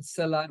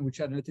 cell lines which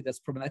are noted as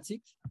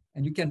problematic,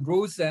 and you can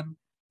browse them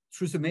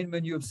through the main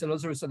menu of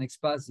Cellosaurus on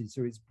XPath.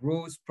 There is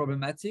browse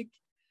problematic.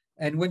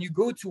 And when you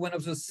go to one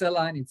of those cell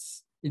lines,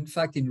 it's in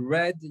fact in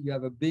red, you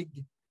have a big,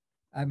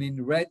 I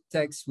mean, red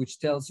text which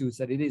tells you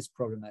that it is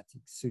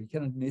problematic. So you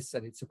cannot miss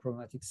that it's a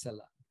problematic cell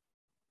line.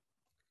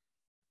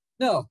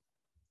 Now,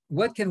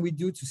 what can we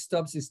do to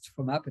stop this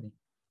from happening?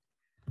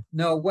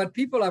 Now, what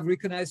people have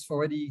recognized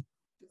already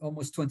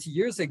almost 20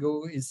 years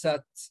ago is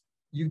that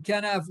you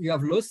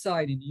have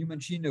loci in the human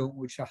genome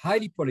which are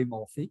highly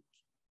polymorphic,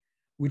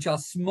 which are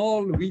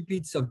small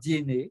repeats of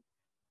DNA,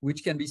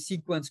 which can be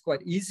sequenced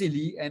quite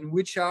easily and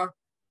which are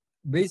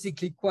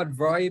basically quite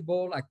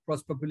variable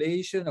across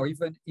population or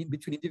even in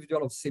between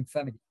individuals of the same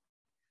family.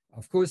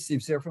 Of course,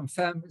 if they're from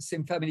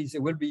same families,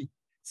 there will be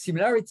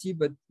similarity,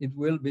 but it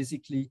will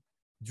basically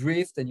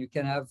drift and you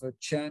can have a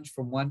change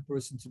from one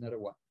person to another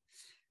one.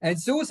 And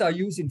those are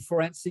used in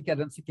forensic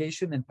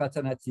identification and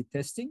paternity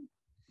testing.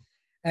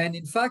 And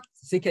in fact,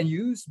 they can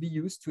be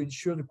used to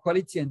ensure the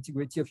quality and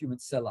integrity of human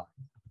cell line.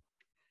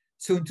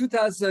 So in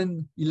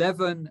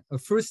 2011, a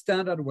first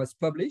standard was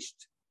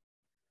published,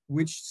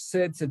 which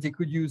said that they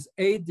could use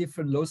 8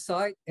 different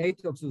loci,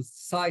 8 of those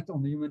sites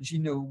on the human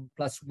genome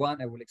plus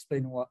 1. I will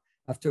explain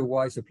after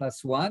why it's a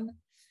plus 1.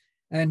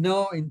 And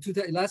now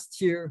last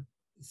year,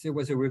 there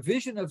was a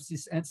revision of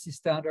this ANSI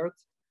standard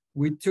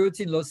with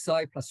 13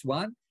 loci plus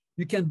 1.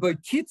 You can buy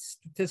kits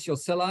to test your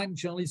cell line.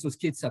 Generally, those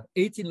kits have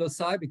 18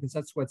 loci because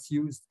that's what's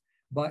used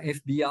by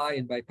FBI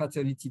and by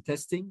paternity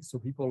testing. So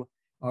people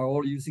are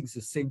all using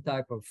the same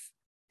type of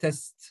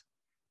test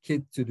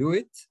kit to do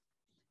it.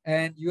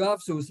 And you have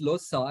those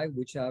loci,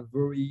 which are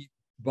very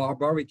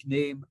barbaric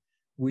name,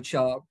 which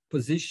are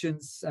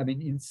positions, I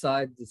mean,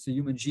 inside the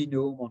human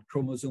genome on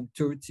chromosome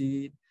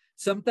 13.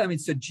 Sometimes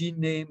it's a gene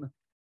name,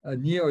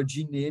 near a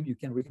gene name. You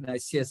can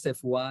recognize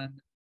CSF1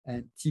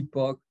 and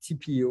TPOC,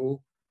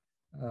 TPO,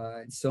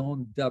 and so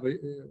on,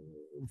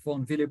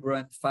 von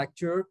Willebrand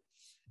factor.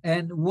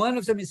 And one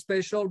of them is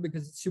special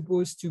because it's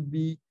supposed to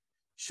be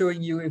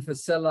showing you if a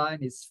cell line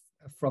is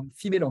from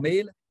female or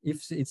male,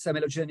 if it's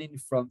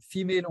amelogenin from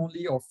female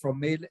only or from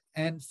male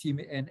and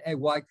female and a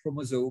Y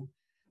chromosome.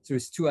 So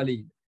it's 2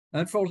 alleles.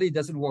 Unfortunately, it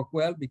doesn't work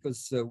well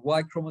because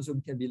Y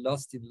chromosome can be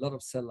lost in a lot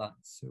of cell lines.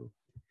 So,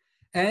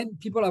 and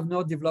people have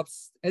now developed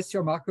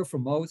STR marker for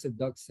mouse and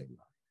dog cell line.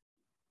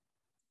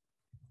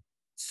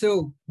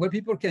 So what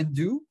people can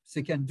do,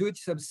 they can do it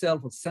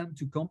themselves or send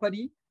to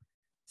company.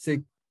 They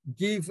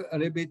give a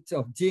little bit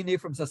of DNA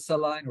from the cell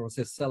line or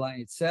the cell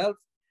line itself.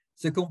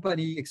 The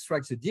company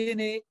extracts the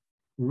DNA,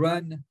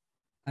 run,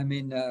 I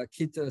mean,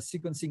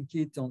 sequencing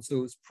kit on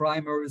those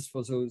primers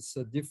for those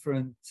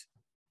different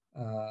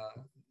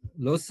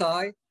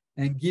loci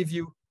and give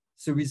you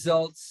the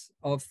results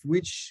of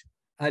which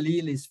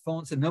allele is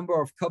found, the number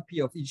of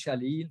copy of each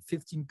allele,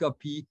 15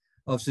 copy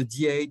of the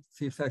D8,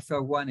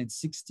 551 and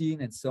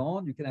 16 and so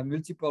on. You can have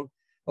multiple.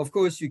 Of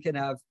course, you can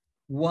have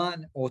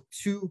 1 or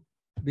 2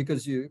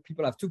 because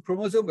people have 2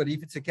 chromosomes, but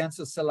if it's a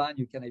cancer cell line,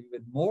 you can have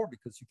even more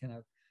because you can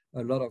have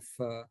a lot of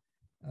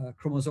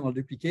chromosomal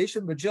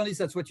duplication, but generally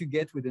that's what you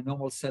get with a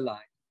normal cell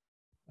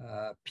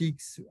line.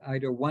 Peaks,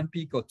 either 1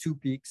 peak or 2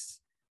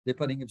 peaks,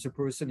 depending if the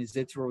person is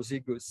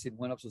heterozygous in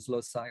one of those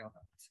loci or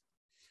not.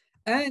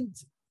 And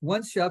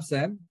once you have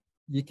them,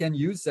 you can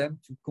use them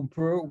to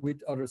compare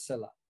with other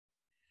cell lines.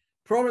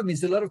 Problem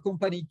is a lot of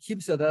companies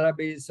keep the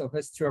database of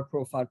STR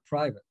profile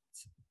private.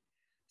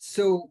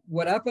 So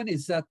what happened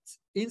is that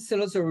in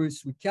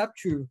Cellosaurus, we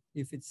capture,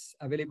 if it's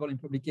available in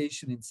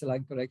publication in cell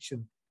line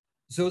collection,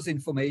 those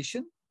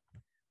information.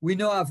 We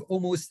now have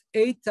almost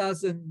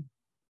 8,000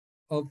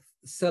 of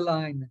cell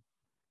line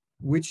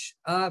which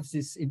have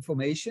this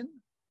information.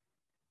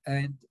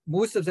 And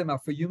most of them are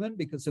for human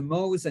because the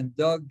mouse and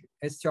dog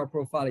STR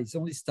profile is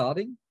only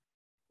starting,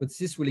 but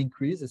this will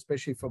increase,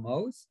 especially for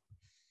mouse.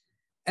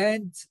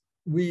 And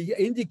we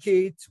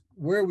indicate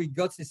where we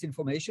got this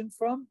information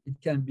from. It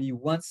can be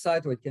one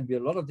site or it can be a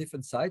lot of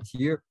different sites.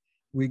 Here,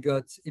 we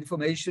got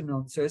information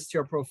on the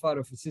STR profile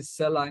of this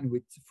cell line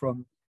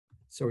from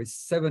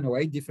 7 or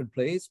 8 different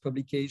places,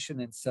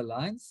 publication and cell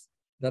lines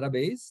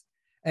database.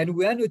 And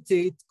we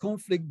annotate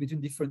conflict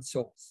between different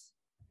sources.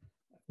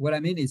 What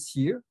I mean is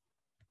here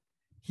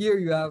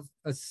you have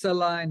a cell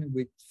line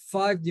with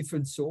 5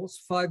 different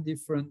sources, 4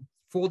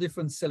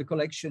 different cell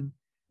collection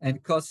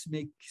and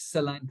cosmic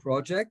cell line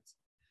project,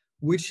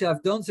 which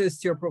have done the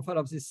STR profile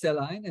of this cell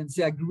line, and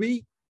they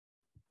agree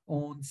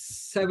on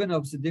 7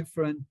 of the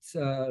different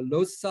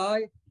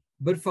loci.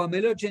 But for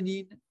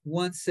amelogenin,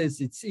 one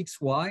says it's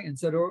XY and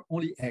the other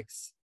only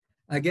X.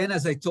 Again,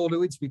 as I told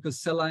you, it's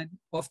because cell lines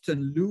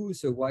often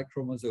lose a Y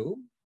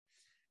chromosome.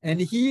 And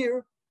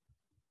here,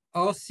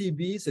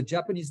 RCB, the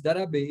Japanese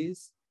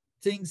database,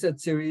 thinks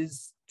that there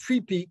is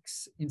 3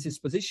 peaks in this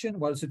position,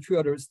 while the 3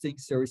 others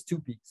think there is 2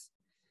 peaks.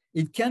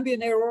 It can be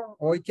an error,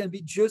 or it can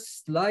be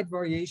just slight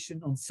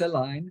variation on cell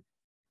line,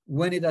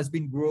 when it has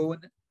been grown.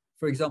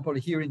 For example,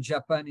 here in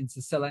Japan, it's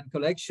a cell line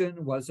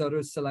collection, whilst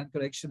other cell line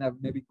collection have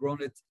maybe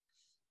grown it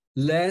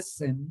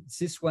less, and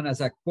this one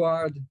has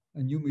acquired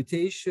a new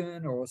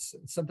mutation, or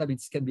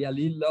sometimes it can be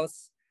allele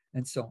loss,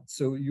 and so on.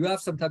 So you have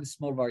sometimes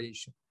small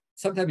variation.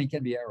 Sometimes it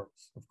can be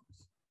errors, of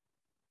course.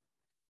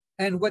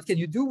 And what can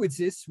you do with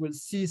this? We'll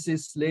see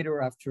this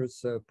later after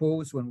the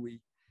pause, when we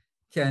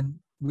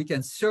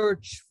can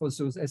search for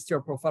those STR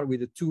profile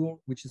with a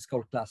tool which is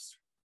called cluster.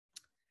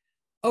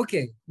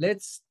 Okay,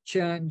 let's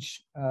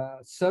change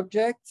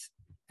subject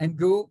and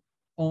go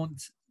on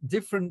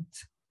different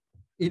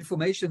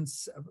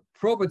informations,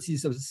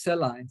 properties of the cell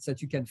lines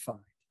that you can find.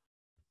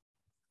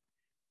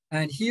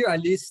 And here I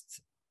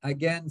list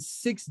again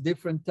 6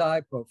 different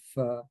type of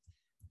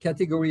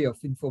category of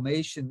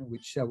information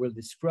which I will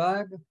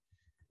describe.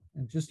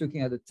 I'm just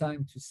looking at the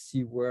time to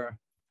see where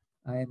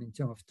I am in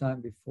terms of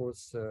time before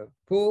the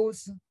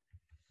pause,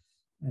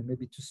 and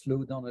maybe to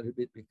slow down a little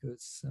bit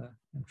because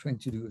I'm trying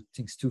to do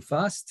things too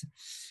fast.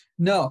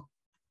 Now,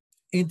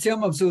 in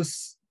terms of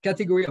those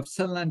category of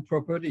cell line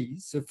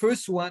properties, the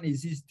first one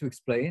is easy to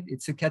explain.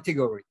 It's a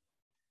category.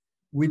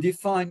 We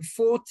define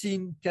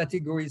 14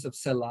 categories of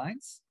cell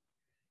lines: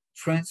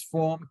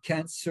 transform,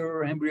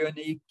 cancer,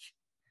 embryonic,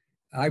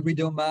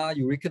 hybridoma.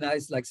 You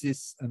recognize like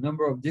this a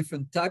number of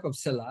different types of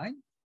cell line,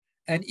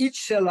 and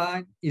each cell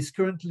line is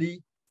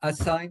currently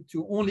assigned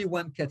to only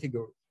one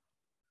category,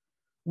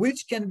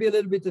 which can be a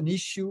little bit an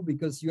issue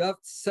because you have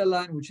cell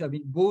lines which have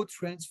been both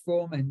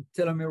transformed and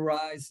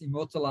telomerized,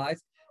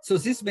 immortalized. So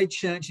this may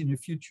change in the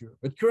future,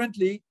 but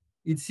currently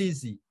it's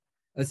easy.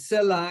 A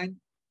cell line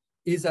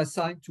is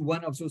assigned to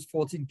one of those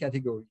 14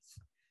 categories.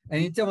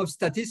 And in terms of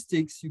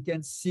statistics, you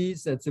can see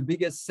that the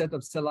biggest set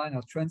of cell lines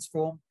are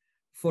transformed,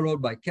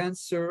 followed by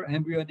cancer,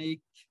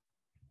 embryonic,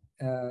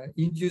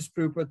 induced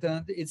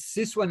pluripotent.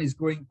 This one is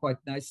growing quite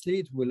nicely.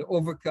 It will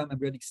overcome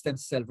embryonic stem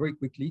cell very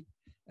quickly.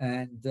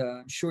 And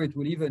I'm sure it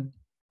will even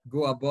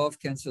go above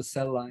cancer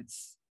cell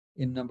lines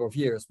in a number of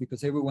years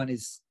because everyone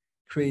is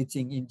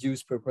creating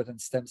induced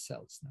pluripotent stem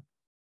cells now.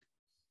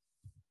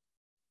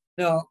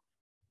 Now,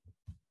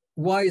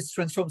 why is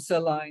transformed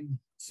cell line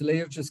the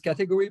largest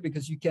category?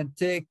 Because you can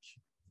take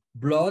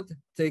blood,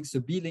 takes a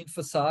B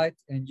lymphocyte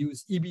and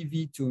use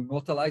EBV to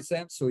immortalize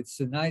them. So it's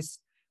a nice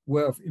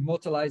way of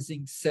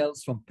immortalizing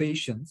cells from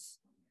patients.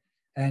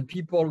 And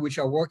people which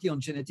are working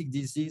on genetic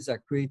disease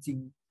are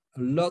creating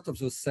a lot of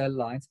those cell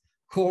lines.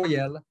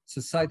 Coriell,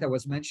 the site I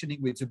was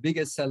mentioning with the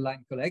biggest cell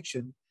line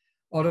collection,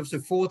 out of the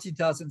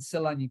 40,000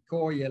 cell lines in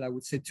Coriell, I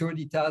would say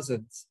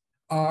 30,000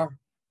 are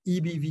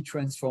EBV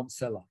transformed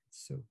cell lines.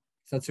 So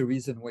that's the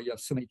reason why you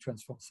have so many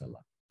transformed cell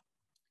lines.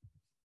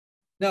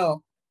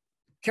 Now,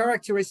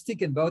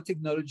 characteristic in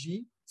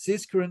biotechnology,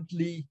 this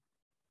currently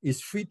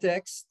is free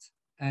text,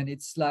 and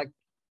it's like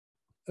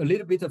a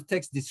little bit of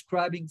text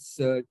describing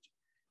the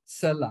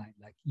cell line,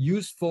 like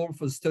useful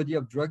for the study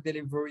of drug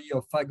delivery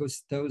or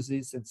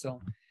phagocytosis and so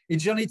on.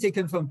 It's generally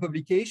taken from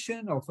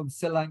publication or from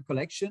cell line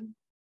collection.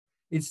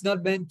 It's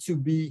not meant to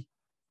be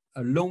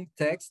a long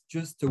text,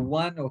 just a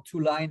 1 or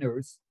 2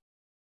 liners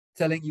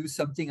telling you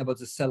something about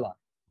the cell line.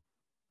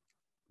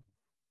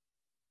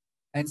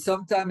 And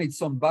sometimes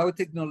it's on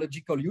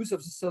biotechnological use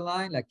of the cell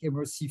line, like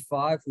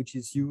MRC5, which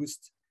is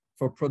used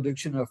for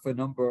production of a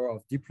number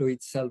of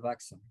diploid cell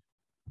vaccine.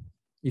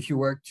 If you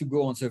were to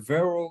go on the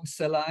Vero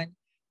cell line,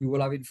 you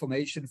will have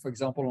information, for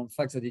example, on the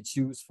fact that it's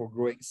used for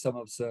growing some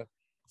of the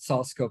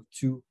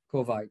SARS-CoV-2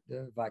 COVID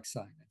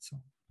vaccine and so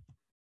on.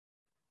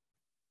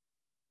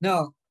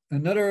 Now,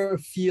 another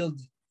field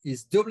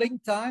is doubling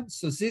time.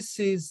 So this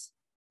is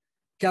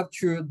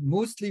captured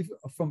mostly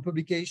from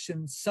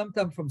publications,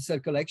 sometimes from cell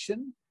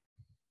collection.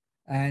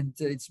 And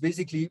it's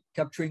basically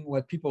capturing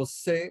what people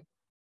say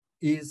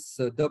is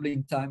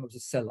doubling time of the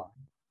cell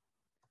line.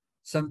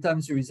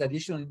 Sometimes there is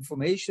additional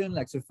information,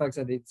 like the fact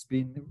that it's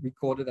been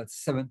recorded at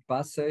 7th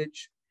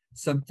passage.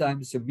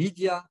 Sometimes the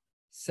media,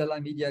 cell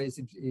line media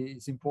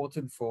is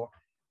important for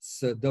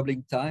the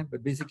doubling time,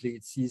 but basically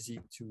it's easy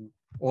to,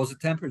 or the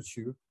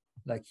temperature,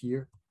 like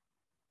here,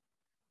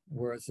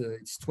 whereas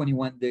it's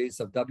 21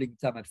 days of doubling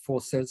time at 4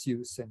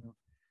 Celsius and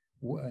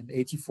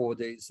 84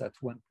 days at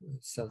 1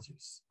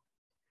 Celsius.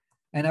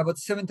 And about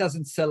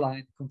 7,000 cell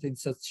line contain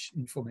such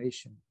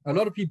information. A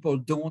lot of people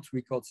don't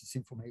record this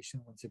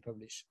information when they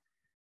publish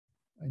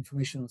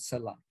information on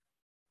cell line.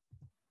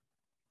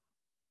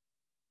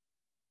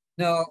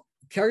 Now,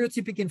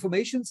 karyotypic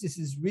information, this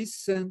is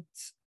recent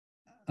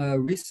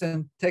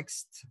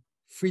text,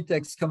 free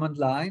text command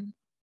line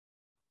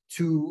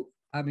to,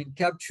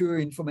 capture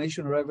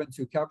information relevant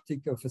to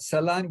karyotypic of a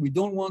cell line. We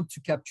don't want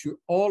to capture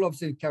all of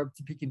the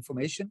karyotypic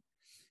information,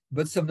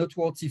 but some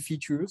noteworthy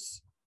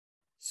features.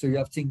 So you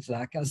have things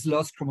like as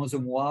lost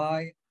chromosome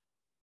Y,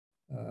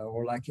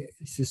 or like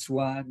this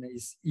one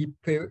is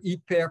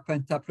E-pair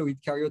pentaploid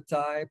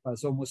karyotype,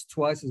 has almost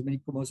twice as many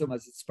chromosomes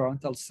as its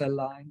parental cell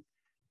line,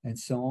 and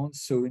so on.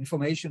 So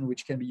information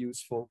which can be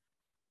useful,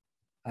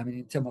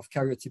 in terms of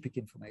karyotypic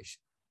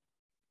information.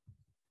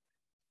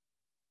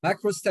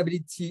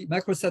 Macrostability,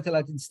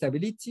 macrosatellite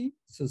instability.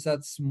 So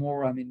that's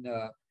more,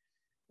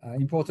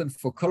 important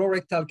for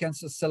colorectal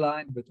cancer cell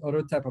line, but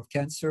other type of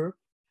cancer.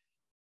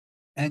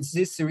 And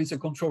this, there is a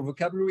control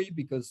vocabulary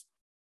because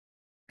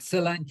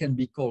cell line can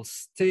be called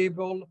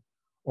stable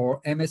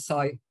or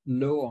MSI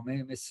low or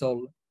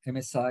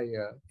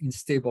MSI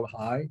unstable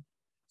high.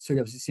 So you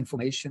have this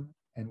information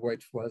and where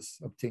it was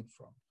obtained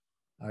from,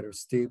 either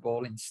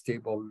stable,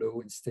 unstable,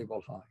 low,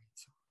 unstable, high.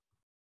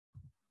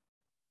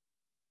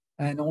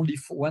 And only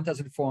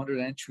 1,400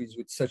 entries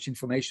with such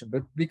information,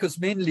 but because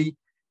mainly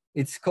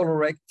it's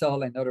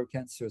colorectal and other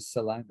cancer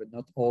cell line, but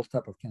not all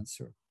type of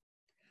cancer.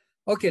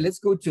 Okay, let's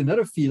go to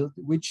another field,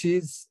 which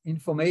is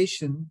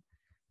information,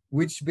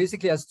 which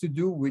basically has to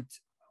do with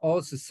how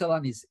the cell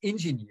line is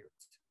engineered,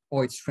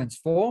 or it's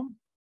transformed,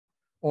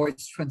 or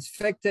it's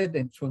transfected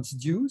and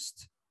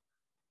transduced,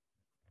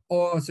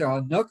 or there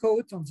are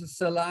knockouts on the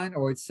cell line,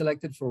 or it's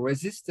selected for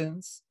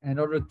resistance and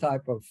other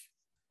type of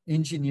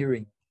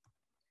engineering.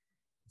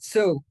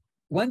 So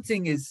one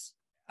thing is,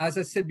 as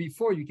I said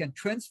before, you can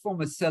transform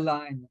a cell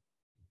line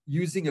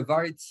using a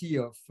variety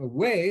of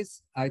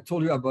ways. I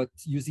told you about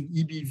using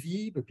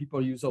EBV, but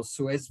people use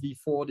also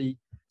SV40,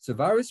 the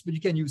virus, but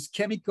you can use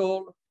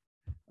chemical,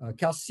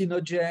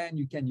 carcinogen,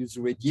 you can use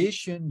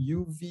radiation,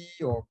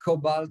 UV or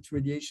cobalt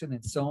radiation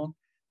and so on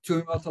to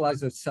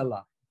immortalize a cell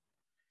line.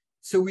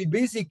 So we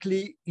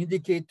basically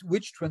indicate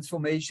which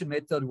transformation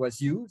method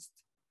was used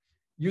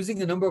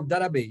using a number of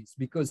databases,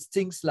 because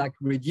things like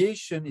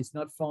radiation is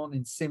not found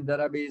in the same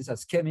database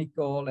as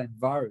chemical and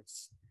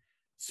virus.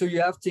 So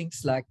you have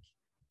things like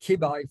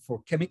KBI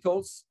for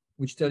chemicals,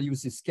 which tell you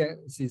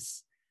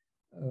this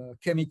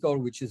chemical,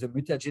 which is a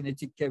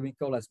mutagenetic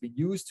chemical, has been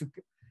used to,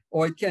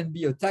 or it can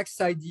be a tax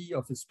ID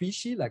of a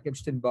species like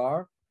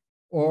Epstein-Barr,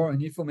 or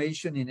an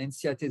information in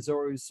NCI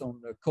thesaurus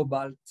on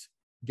cobalt,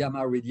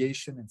 gamma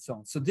radiation, and so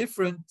on. So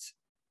different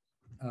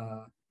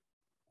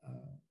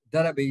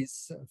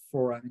database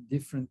for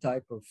different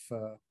type of,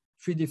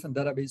 3 different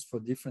databases for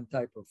different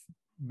type of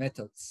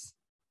methods.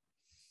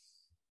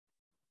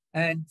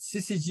 And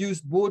this is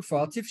used both for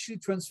artificially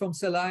transformed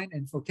cell line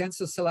and for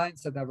cancer cell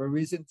lines that have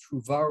arisen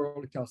through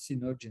viral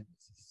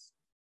carcinogenesis.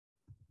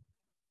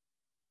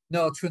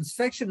 Now,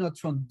 transfection or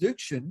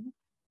transduction,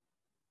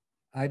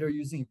 either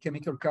using a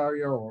chemical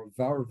carrier or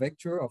a viral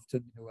vector,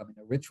 often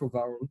a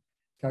retroviral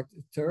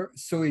character.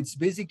 So it's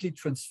basically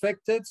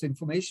transfected, so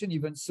information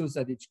even so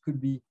that it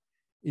could be,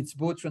 it's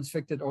both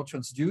transfected or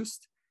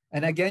transduced.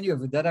 And again, you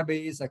have a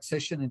database,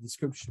 accession, and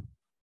description.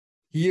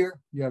 Here,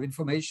 you have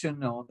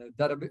information on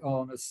a database,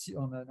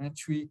 on an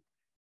entry,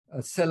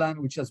 a cell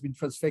line which has been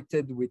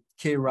transfected with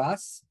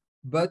KRAS,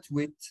 but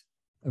with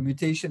a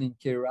mutation in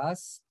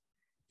KRAS.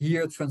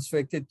 Here,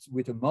 transfected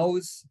with a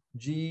mouse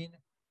gene.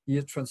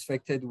 Here,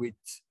 transfected with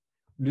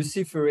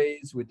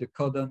luciferase with the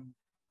codon,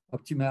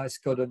 optimized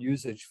codon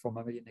usage for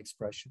mammalian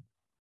expression.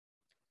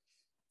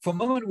 For the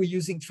moment, we're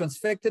using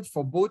transfected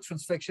for both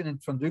transfection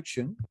and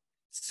transduction.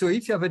 So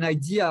if you have an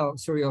idea,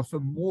 of a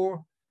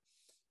more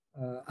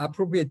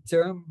appropriate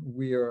term,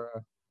 we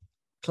are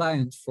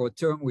client for a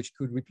term which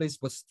could replace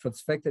what's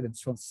transfected and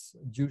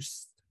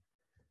transduced.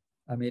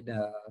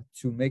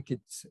 To make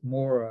it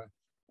more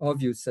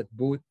obvious that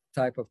both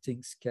type of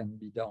things can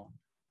be done.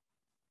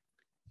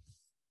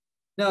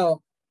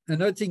 Now,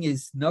 another thing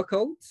is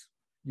knockout.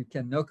 You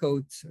can knock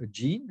out a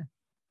gene.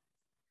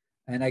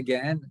 And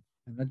again,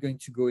 I'm not going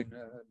to go in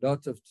a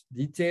lot of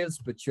details,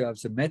 but you have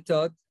the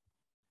method,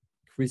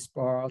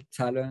 CRISPR,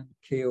 TALEN,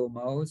 KO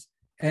mouse,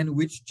 and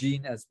which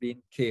gene has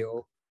been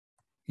KO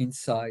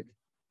inside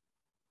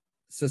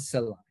the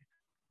cell line.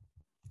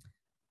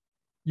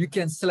 You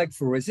can select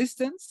for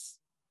resistance.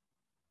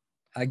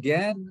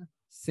 Again,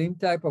 same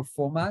type of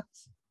format,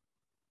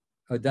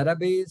 a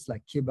database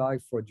like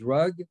KBI for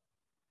drug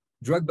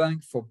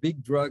bank for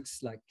big drugs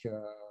like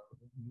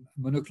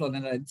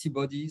monoclonal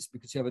antibodies,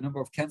 because you have a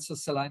number of cancer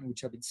cell lines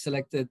which have been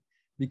selected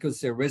because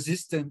they're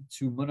resistant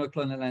to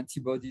monoclonal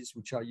antibodies,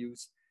 which are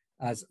used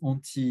as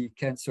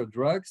anti-cancer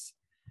drugs.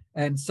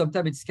 And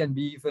sometimes it can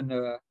be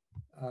even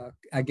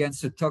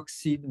against a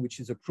toxin, which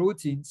is a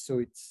protein. So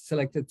it's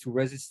selected to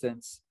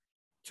resistance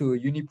to a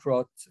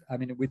UniProt,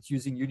 with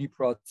using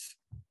UniProt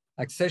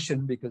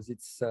accession because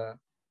it's, a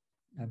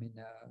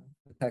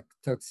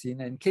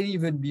toxin, and can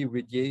even be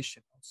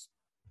radiation also.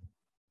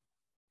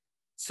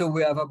 So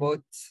we have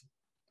about,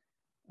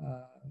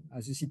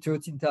 as you see,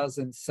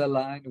 13,000 cell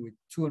lines with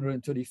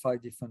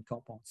 235 different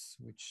compounds,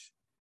 which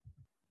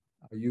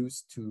are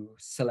used to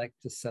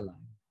select the cell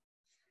line.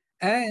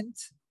 And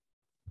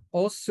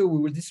also we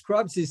will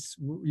describe this.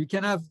 You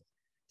can have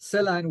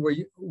cell line where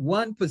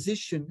one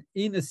position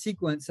in a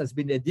sequence has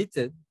been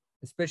edited,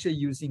 especially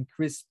using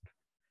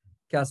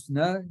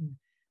CRISP-Cas9.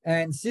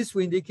 And this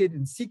will indicate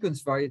in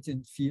sequence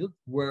variant field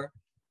where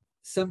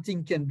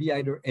something can be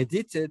either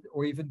edited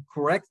or even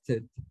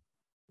corrected.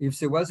 If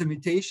there was a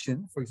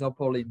mutation, for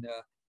example,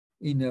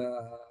 in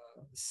a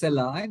cell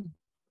line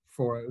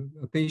for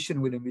a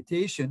patient with a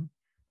mutation,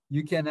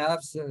 you can have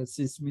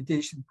this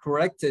mutation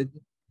corrected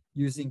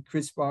using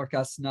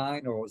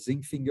CRISPR-Cas9 or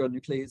zinc finger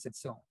nuclease and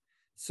so on.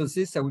 So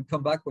this I will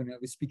come back when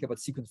we speak about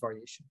sequence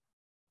variation.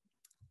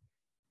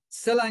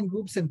 Cell line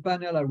groups and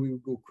panel, I will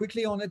go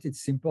quickly on it.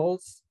 It's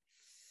simple.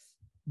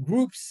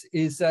 Groups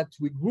is that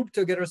we group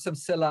together some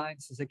cell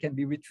lines so they can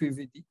be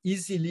retrieved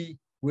easily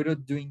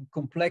without doing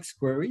complex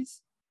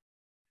queries.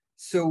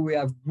 So we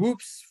have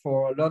groups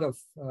for a lot of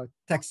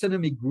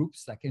taxonomic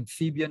groups like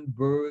amphibian,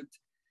 bird,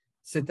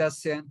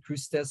 cetacean,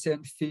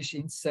 crustacean, fish,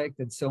 insect,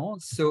 and so on.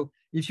 So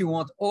if you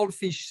want all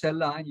fish cell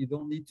line, you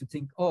don't need to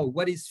think, oh,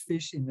 what is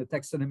fish in the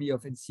taxonomy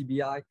of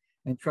NCBI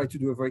and try to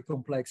do a very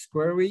complex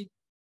query,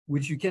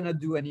 which you cannot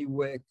do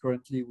anyway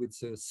currently with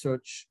the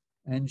search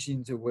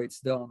engine the way it's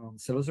done on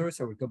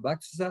Cellosaurus. I will come back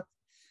to that.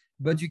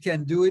 But you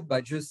can do it by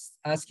just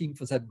asking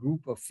for that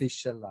group of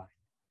fish cell line.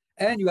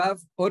 And you have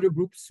other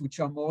groups which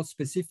are more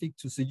specific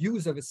to the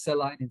use of a cell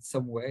line in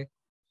some way,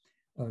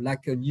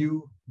 like a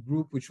new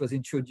group which was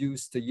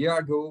introduced a year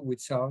ago,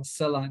 which are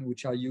cell lines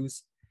which are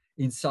used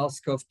in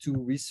SARS-CoV-2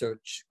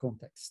 research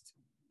context.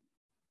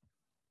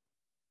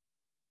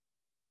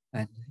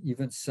 And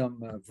even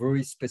some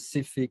very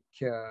specific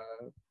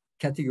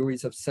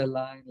categories of cell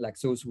line, like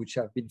those which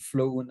have been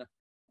flown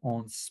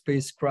on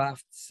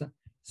spacecrafts,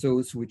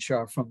 those which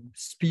are from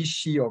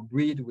species or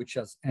breed which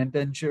are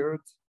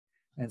endangered,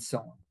 and so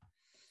on.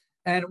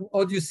 And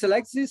how do you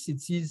select this?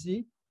 It's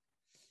easy.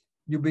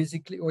 You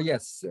basically, oh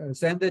yes,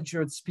 the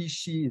endangered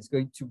species is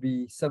going to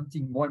be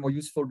something more and more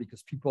useful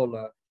because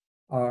people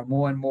are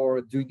more and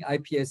more doing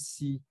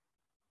IPSC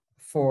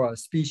for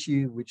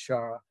species which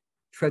are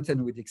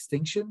threatened with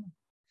extinction.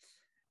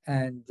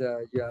 And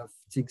you have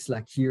things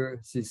like here,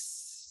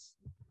 this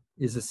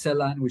is a cell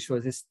line which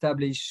was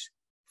established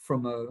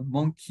from a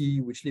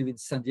monkey which lived in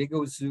San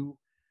Diego Zoo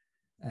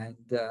and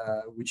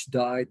which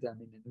died. I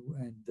mean,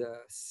 and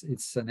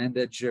it's an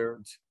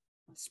endangered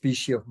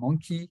species of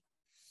monkey.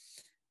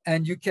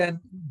 And you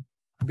can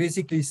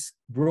basically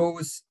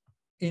browse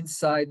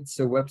inside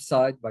the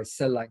website by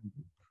cell line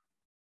group.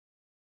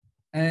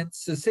 And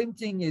the same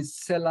thing is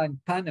cell line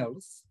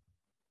panels,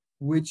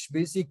 which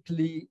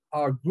basically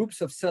are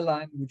groups of cell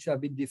line which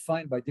have been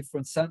defined by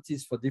different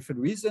scientists for different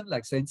reasons,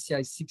 like the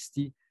NCI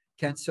 60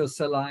 cancer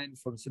cell line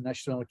from the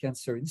National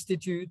Cancer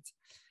Institute.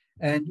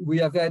 And we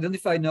have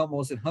identified now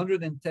more than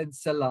 110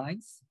 cell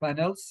lines,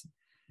 panels.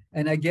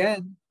 And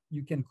again,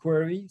 you can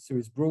query, so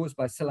it's browsed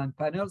by cell line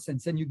panels, and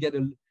then you get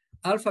an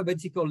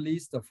alphabetical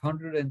list of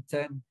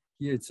 110.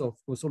 Here it's of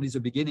course only the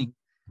beginning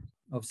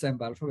of them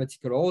by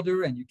alphabetical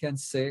order, and you can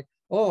say,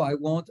 oh, I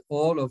want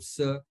all of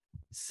the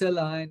cell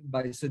line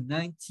by the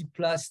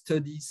 90+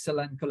 study cell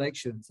line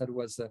collections. That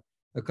was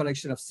a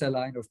collection of cell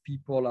line of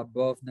people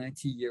above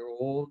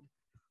 90-year-old,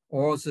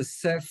 or the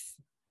CEF,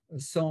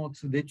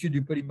 Centre d'études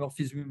du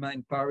polymorphisme humain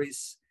in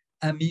Paris,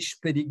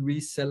 Amish pedigree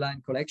cell line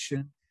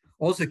collection,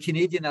 or the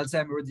Canadian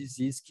Alzheimer's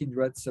disease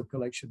kindred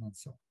subcollection, and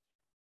so on.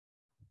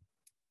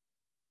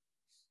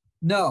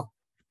 Now,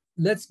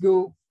 let's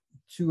go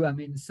to, I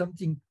mean,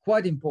 something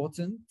quite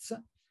important,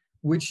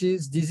 which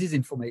is disease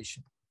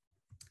information.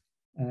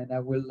 And I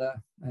will,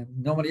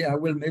 normally I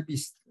will maybe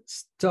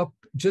stop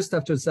just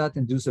after that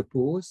and do the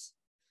pause.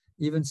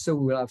 Even so,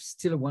 we will have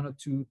still one or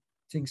two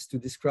things to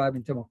describe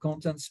in terms of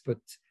contents, but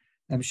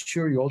I'm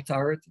sure you're all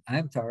tired.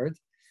 I'm tired.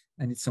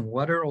 I need some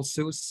water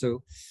also.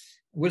 So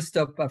we'll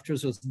stop after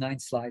those 9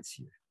 slides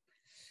here.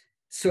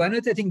 So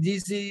annotating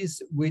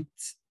disease with,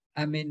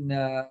 I mean,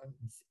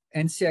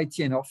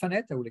 NCIT and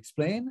Orphanet, I will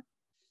explain.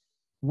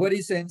 What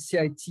is the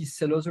NCIT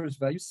Cellosaurus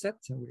value set?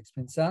 I will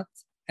explain that.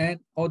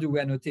 And how do we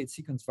annotate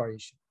sequence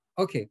variation?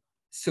 Okay,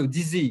 so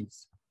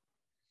disease.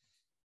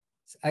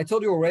 I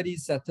told you already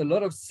that a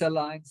lot of cell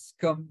lines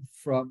come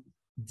from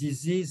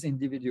disease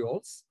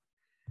individuals.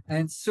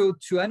 And so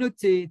to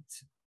annotate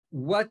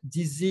what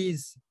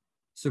disease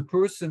the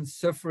person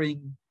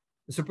suffering,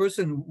 the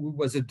person who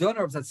was a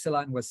donor of that cell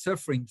line was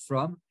suffering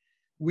from,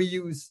 we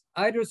use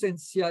either the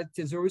NCI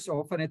Thesaurus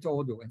or Orphanet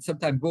Ordo, and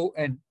sometimes both.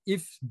 And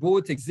if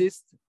both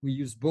exist, we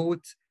use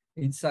both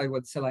inside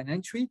one cell line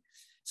entry.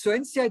 So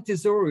NCI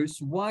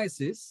Thesaurus, why is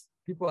this?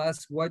 People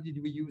ask, why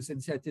did we use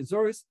NCI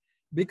Thesaurus?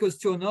 Because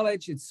to our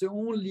knowledge, it's the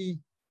only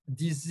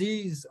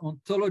disease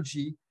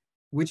ontology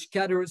which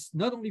caters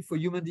not only for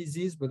human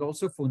disease, but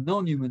also for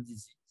non-human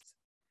disease.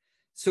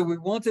 So we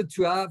wanted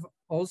to have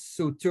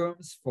also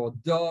terms for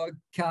dog,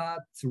 cat,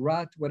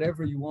 rat,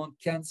 whatever you want,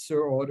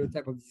 cancer or other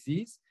type of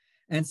disease.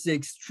 And it's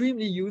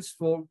extremely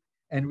useful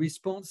and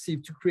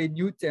responsive to create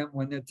new term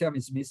when a term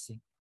is missing.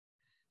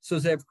 So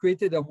they've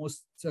created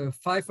almost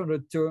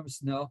 500 terms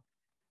now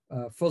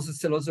for the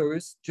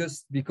Cellosaurus,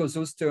 just because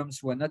those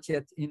terms were not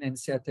yet in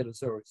NCI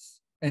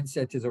Thesaurus.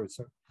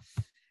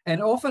 And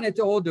Orphanet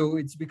Ordo,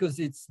 it's because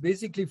it's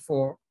basically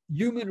for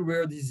human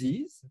rare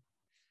disease.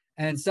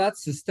 And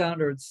that's the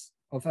standards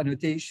of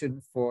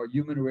annotation for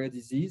human rare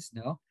disease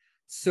now.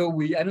 So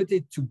we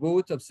annotate to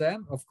both of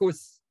them. Of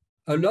course,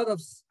 a lot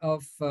of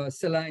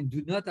cell line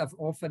do not have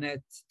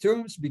Orphanet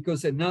terms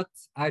because they're not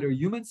either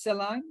human cell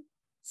line,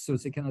 so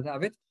they cannot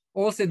have it,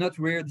 or they're not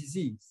rare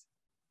disease.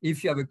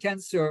 If you have a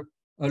cancer,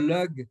 a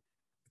lung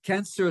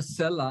cancer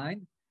cell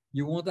line,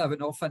 you won't have an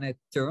Orphanet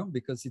term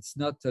because it's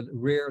not a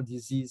rare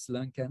disease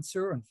lung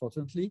cancer,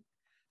 unfortunately.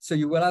 So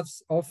you will have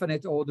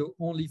orphanet order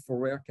only for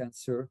rare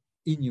cancer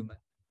in human.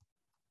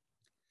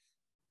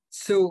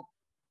 So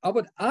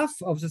about half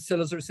of the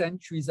Cellosaurus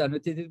entries are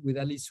annotated with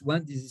at least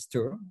one disease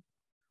term,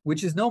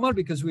 which is normal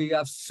because we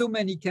have so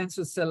many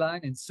cancer cell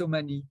lines and so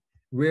many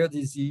rare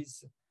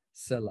disease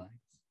cell lines.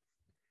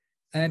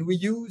 And we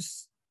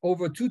use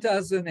over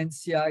 2,000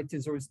 NCI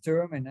thesaurus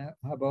term and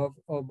about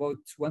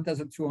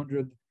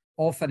 1,200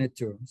 orphanet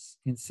terms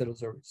in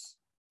Cellosaurus.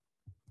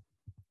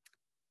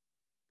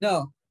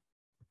 Now,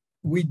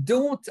 we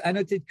don't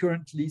annotate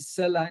currently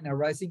cell line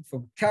arising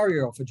from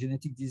carrier of a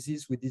genetic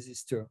disease with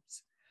disease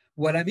terms.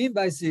 What I mean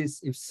by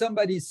this, if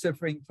somebody is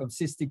suffering from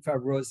cystic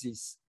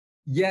fibrosis,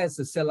 yes,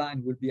 a cell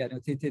line will be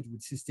annotated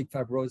with cystic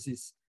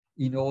fibrosis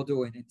in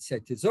ordo and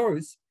NCI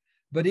thesaurus.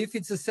 But if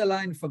it's a cell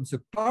line from the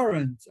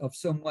parent of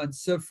someone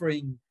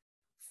suffering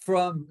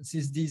from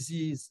this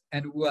disease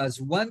and who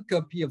has one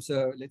copy of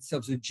the, let's say,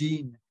 of the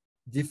gene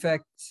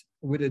defect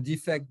with a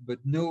defect, but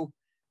no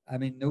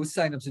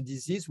sign of the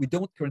disease, we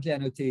don't currently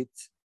annotate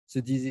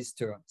the disease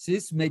term.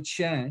 This may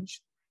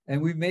change,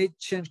 and we may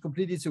change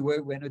completely the way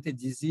we annotate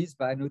disease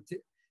by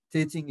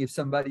annotating if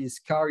somebody is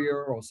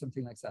carrier or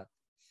something like that.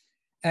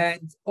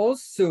 And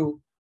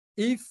also,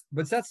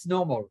 but that's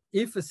normal.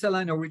 If a cell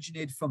line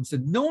originates from the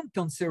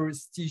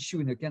non-cancerous tissue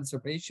in a cancer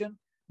patient,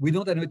 we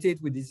don't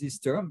annotate with disease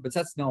term, but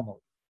that's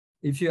normal.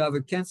 If you have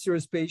a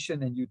cancerous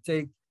patient and you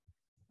take,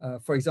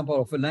 for example,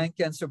 of a lung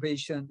cancer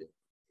patient,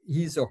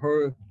 his or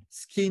her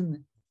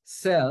skin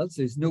cells,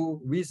 there's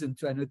no reason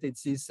to annotate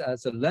this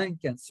as a lung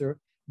cancer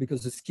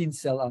because the skin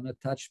cells are not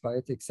touched by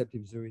it, except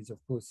if there is, of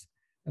course,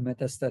 a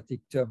metastatic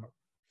tumor.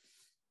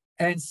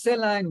 And cell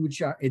lines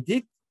which are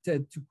edited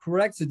to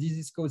correct the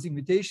disease-causing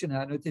mutation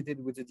are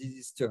annotated with the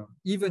disease term.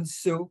 Even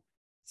so,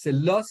 they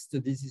lost the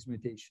disease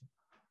mutation.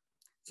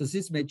 So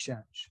this may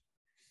change.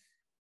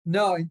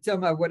 Now, in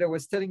terms of what I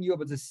was telling you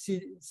about the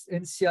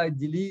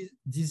NCI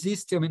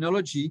disease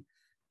terminology,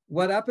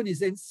 what happened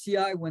is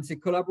NCI, when they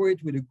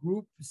collaborate with a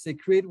group, they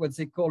create what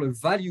they call a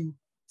value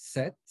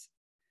set.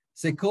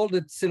 They call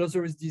it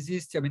Cellosaurus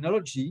disease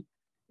terminology.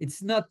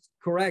 It's not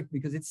correct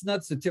because it's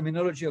not the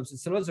terminology of the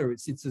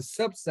Cellosaurus. It's a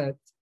subset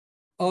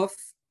of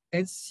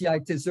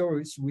NCI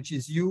thesaurus, which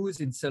is used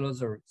in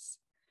Cellosaurus.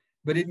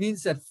 But it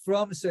means that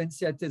from the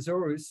NCI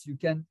thesaurus, you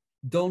can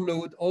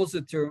download all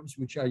the terms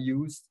which are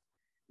used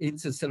in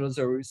the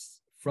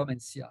Cellosaurus from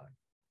NCI.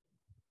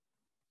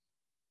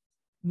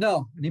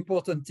 Now, an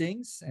important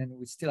things, and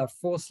we still have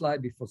 4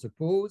 slides before the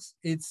pause,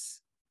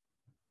 it's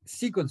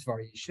sequence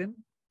variation,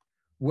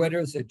 whether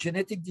it's a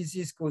genetic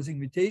disease causing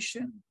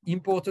mutation,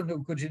 important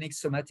oncogenic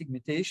somatic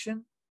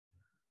mutation,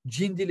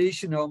 gene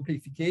deletion or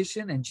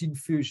amplification, and gene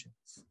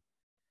fusions.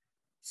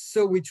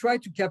 So we try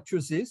to capture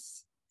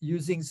this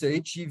using the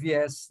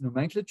HGVS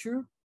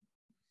nomenclature.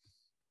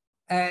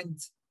 And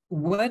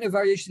when a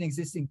variation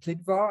exists in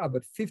ClinVar,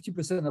 about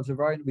 50% of the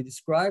variant we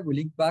describe will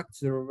link back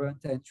to the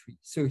relevant entry.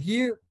 So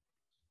here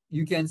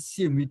you can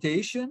see a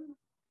mutation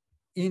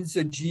in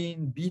the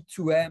gene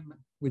B2M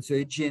with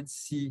the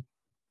HGNC,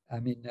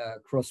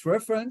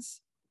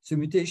 cross-reference. So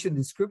mutation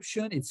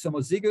description, it's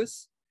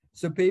homozygous,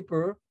 the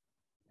paper,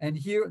 and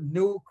here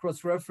no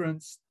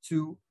cross-reference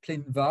to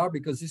ClinVar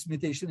because this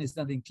mutation is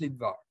not in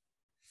ClinVar.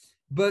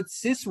 But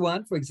this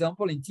one, for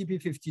example, in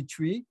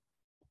TP53,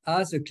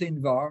 has a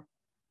ClinVar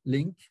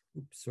link.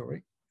 Oops,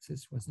 sorry,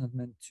 this was not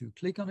meant to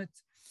click on it.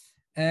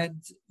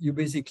 And you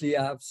basically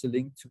have the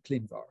link to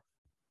ClinVar.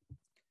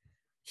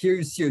 Here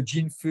you see a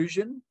gene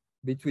fusion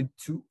between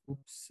two,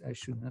 oops, I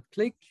should not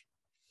click.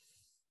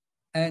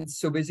 And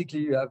so basically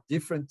you have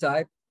different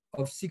type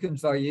of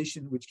sequence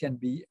variation which can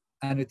be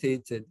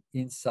annotated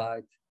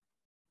inside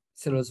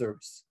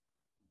Cellosaurus.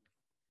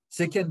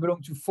 They can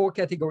belong to 4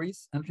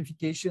 categories: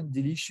 amplification,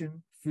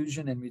 deletion,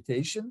 fusion, and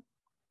mutation.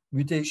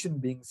 Mutation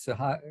being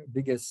the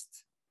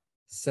biggest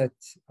set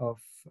of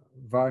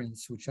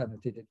variants which are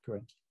annotated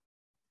currently.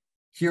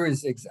 Here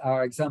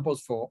are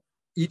examples for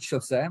each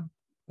of them.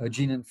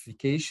 Gene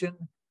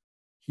amplification.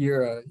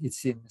 Here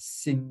it's in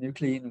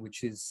synuclein,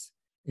 which is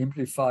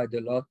amplified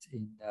a lot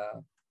in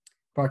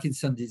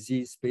Parkinson's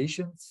disease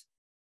patients.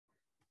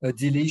 A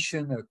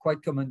deletion, a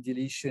quite common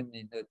deletion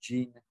in a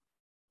gene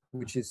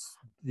which is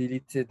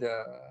deleted,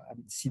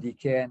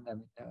 CDKN,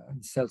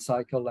 in cell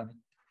cycle,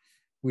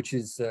 which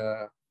is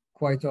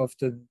quite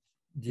often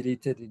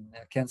deleted in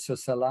cancer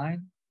cell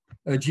line.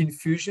 A gene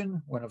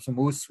fusion, one of the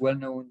most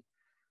well-known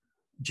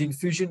gene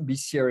fusion,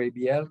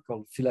 BCR-ABL,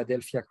 called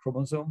Philadelphia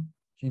chromosome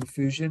gene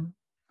fusion,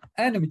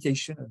 and a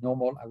mutation, a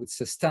normal, I would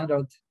say,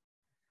 standard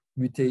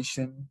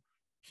mutation.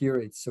 Here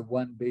it's a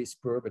 1 base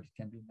pair, but it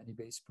can be many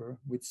base pair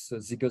with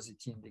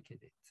zygosity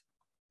indicated.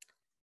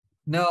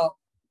 Now,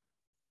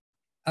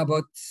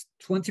 about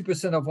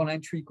 20% of one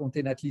entry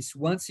contain at least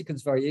one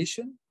sequence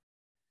variation.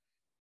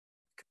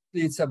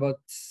 It's about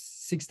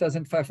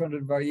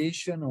 6,500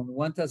 variation on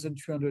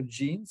 1,300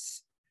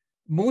 genes.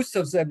 Most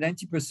of them,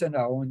 90%,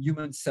 are on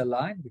human cell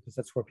line because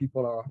that's what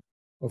people are,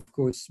 of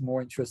course,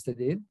 more interested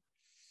in.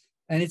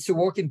 And it's a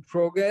work in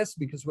progress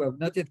because we have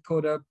not yet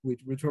caught up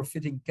with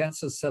retrofitting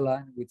cancer cell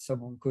line with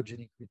some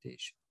oncogenic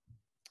mutation.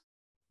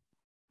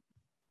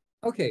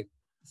 Okay,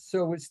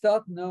 so we'll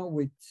start now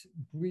with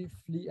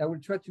briefly, I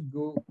will try to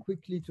go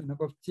quickly to a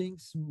number of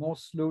things, more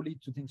slowly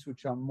to things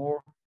which are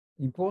more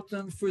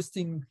important. First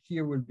thing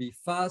here will be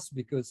fast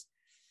because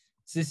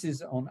this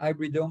is on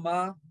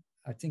hybridoma.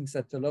 I think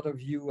that a lot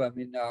of you, are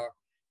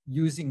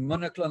using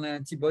monoclonal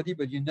antibody,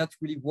 but you're not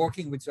really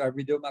working with the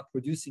hybridoma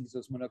producing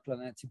those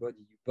monoclonal antibody.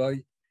 You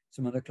buy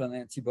the monoclonal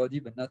antibody,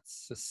 but not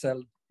the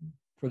cell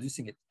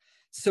producing it.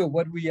 So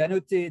what we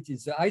annotate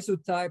is the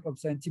isotype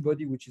of the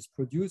antibody which is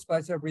produced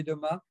by the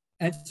hybridoma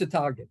and the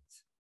target.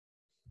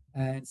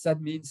 And that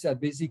means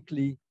that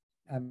basically,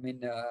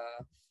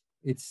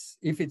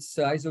 if it's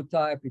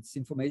isotype, it's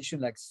information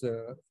like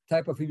the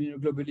type of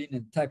immunoglobulin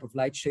and type of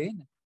light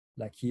chain,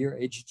 like here,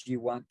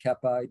 IgG1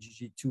 kappa,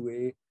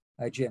 IgG2A,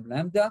 IgM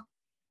lambda.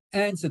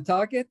 And the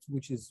target,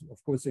 which is,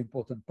 of course, the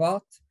important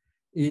part,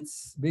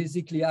 it's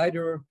basically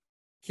either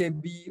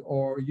KB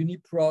or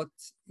UniProt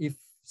if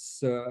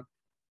the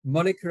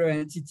molecular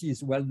entity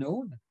is well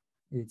known,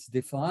 it's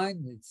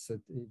defined, it's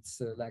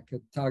like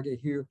a target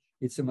here,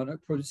 it's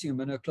producing a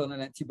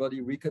monoclonal antibody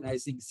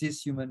recognizing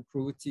this human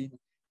protein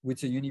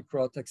with a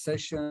UniProt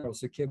accession or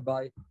the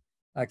KB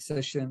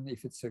accession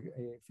if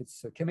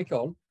it's a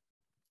chemical,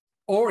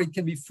 or it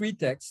can be free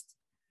text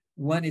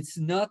when it's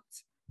not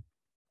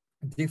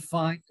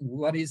defined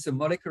what is the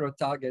molecular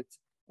target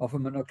of a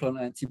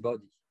monoclonal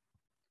antibody.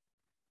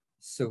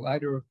 So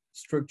either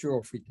structure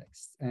or free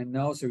text. And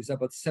now there is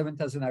about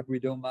 7,000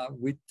 hybridoma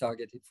with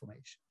target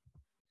information.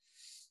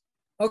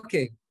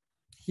 Okay,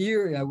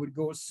 here I would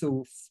go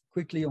so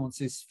quickly on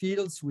these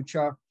fields, which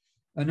are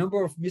a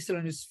number of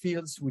miscellaneous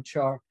fields, which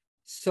are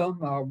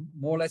some are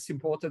more or less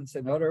important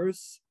than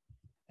others.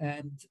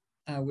 And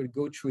I will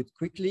go through it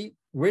quickly.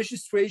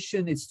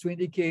 Registration is to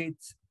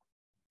indicate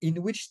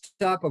in which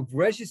type of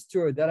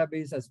register a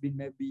database has been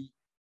maybe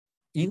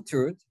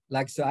entered,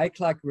 like the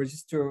ICLAC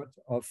register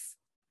of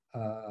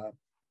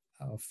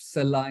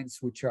cell lines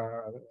which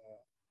are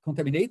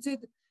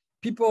contaminated.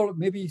 People,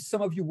 maybe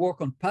some of you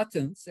work on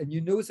patents, and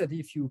you know that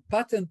if you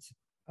patent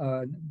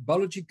a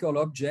biological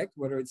object,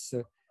 whether it's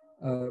a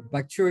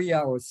bacteria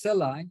or a cell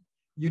line,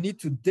 you need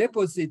to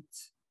deposit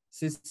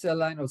this cell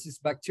line or this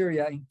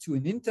bacteria into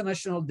an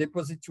international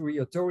depository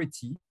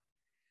authority,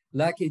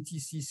 like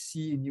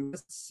ATCC in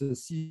US,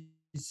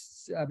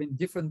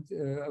 different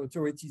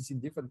authorities in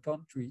different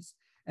countries,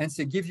 and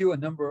they give you a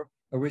number,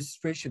 a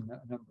registration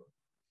number.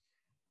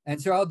 And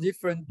there are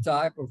different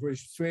type of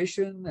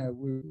registration.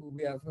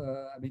 We have,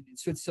 in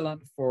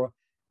Switzerland for,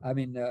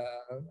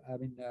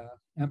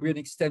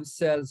 embryonic stem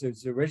cells,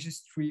 there's a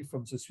registry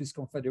from the Swiss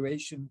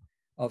Confederation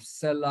of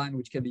cell line,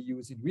 which can be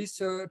used in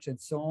research and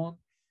so on.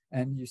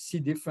 And you see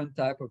different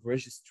type of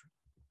registry.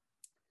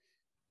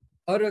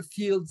 Other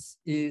fields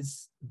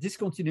is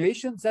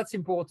discontinuation. That's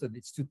important.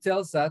 It's to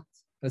tell that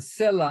a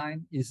cell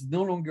line is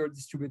no longer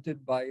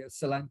distributed by a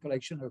cell line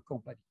collection or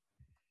company.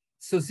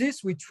 So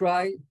this we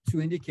try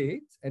to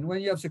indicate. And when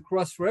you have the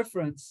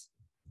cross-reference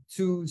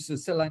to the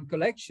cell line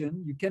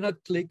collection, you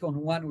cannot click on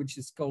one which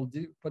is called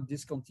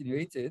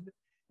discontinued.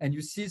 And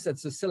you see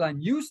that the cell line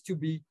used to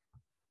be,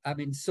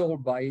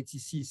 sold by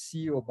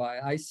ATCC or by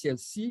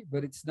ICLC,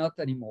 but it's not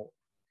anymore.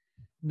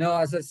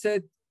 Now, as I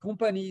said,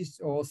 companies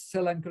or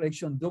cell line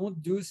collection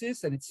don't do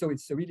this. And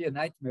it's really a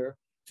nightmare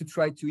to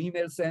try to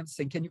email them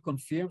saying, can you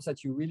confirm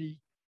that you really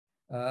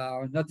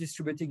are not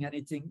distributing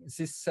anything,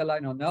 this cell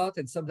line or not?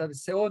 And sometimes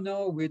they say, oh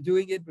no, we're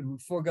doing it, but we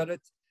forgot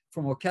it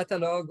from our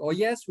catalog. Or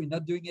yes, we're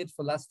not doing it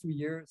for the last 2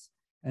 years,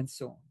 and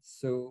so on.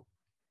 So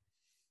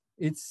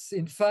it's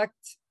in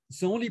fact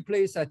the only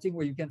place I think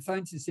where you can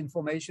find this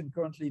information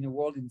currently in the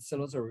world in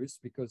Cellosaurus,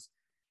 because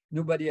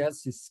nobody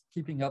else is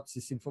keeping up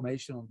this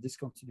information on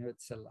discontinued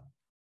cell line.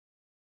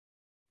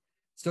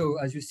 So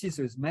as you see,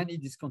 there's many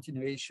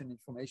discontinuation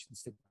information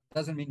statements.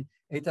 Doesn't mean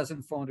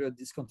 8,400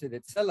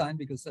 discontinued cell line,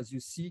 because as you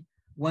see,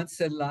 one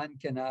cell line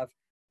can have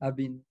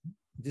been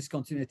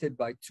discontinued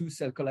by 2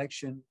 cell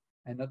collection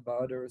and not by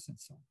others, and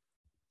so on.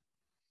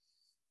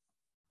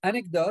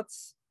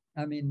 Anecdotes,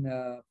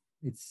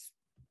 it's,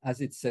 as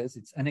it says,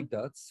 it's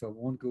anecdotes, so I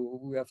won't go,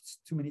 we have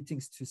too many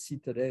things to see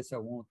today, so I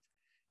won't.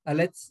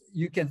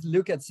 You can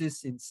look at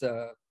this in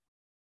a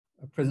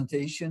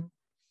presentation,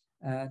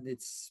 and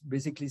it's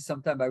basically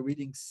sometimes by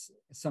reading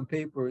some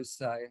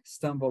papers, I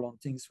stumble on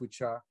things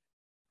which are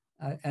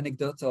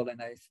anecdotal, and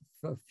I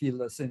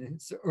feel it's an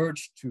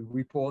urge to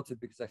report it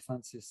because I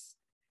find this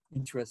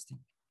interesting.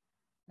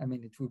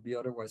 It would be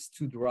otherwise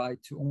too dry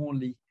to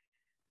only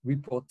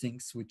report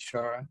things which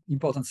are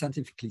important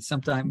scientifically.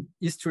 Sometimes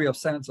history of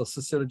science or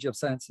sociology of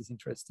science is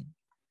interesting.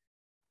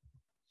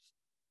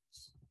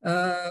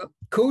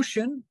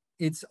 Caution,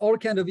 it's all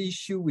kind of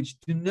issue which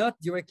do not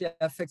directly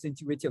affect the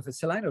integrity of a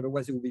cell line,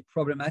 otherwise it will be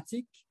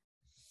problematic.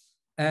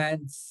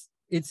 And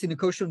it's in a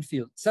caution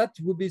field. That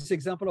would be the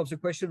example of the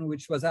question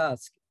which was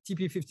asked,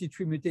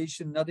 TP53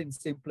 mutation not in the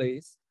same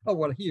place. Oh,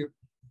 well, here,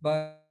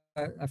 but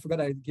I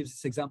forgot I give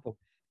this example.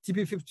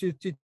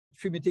 TP53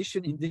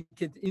 mutation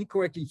indicated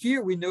incorrectly.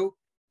 Here we know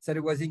that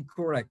it was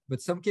incorrect,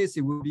 but some case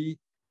it will be,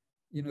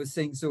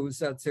 saying so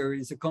that there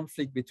is a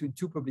conflict between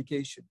 2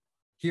 publications.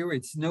 here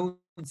it's known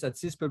that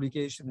this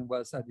publication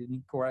was at an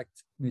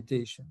incorrect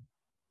mutation.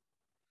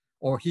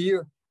 Or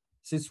here,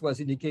 this was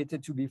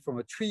indicated to be from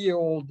a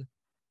 3-year-old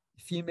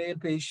female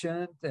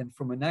patient and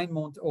from a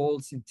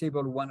 9-month-old in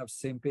table 1 of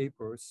same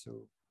paper. So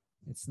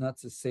it's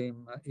not the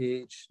same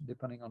age,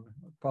 depending on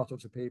part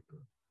of the paper.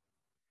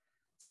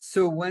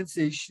 So once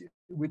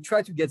we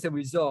try to get them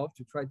resolved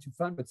to try to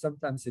find, but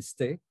sometimes they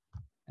stay.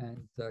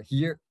 And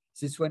here,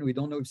 this one, we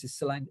don't know if this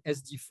saline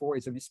SD4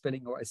 is a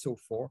misspelling or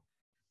SO4.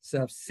 So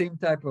have same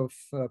type of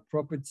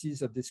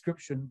properties of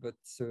description, but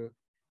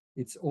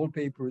it's all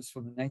papers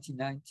from the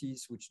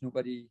 1990s, which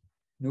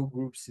no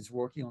groups is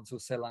working on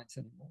those cell lines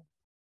anymore.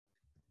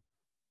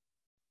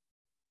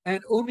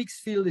 And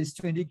omics field is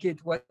to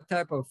indicate what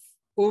type of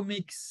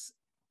omics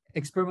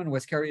experiment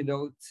was carried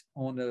out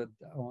on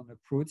a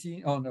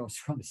protein, on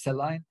a cell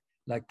line,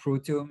 like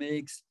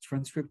proteomics,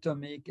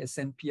 transcriptomics,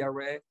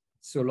 SNP-array.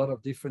 So a lot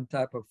of different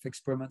type of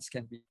experiments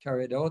can be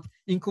carried out.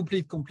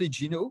 Complete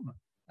genome,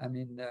 I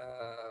mean,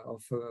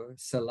 of a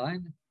cell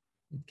line,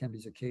 it can be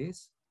the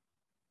case.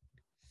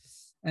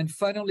 And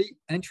finally,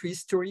 entry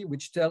history,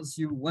 which tells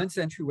you when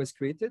the entry was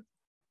created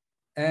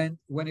and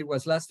when it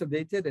was last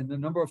updated and the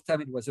number of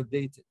times it was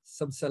updated.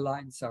 Some cell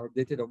lines are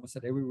updated almost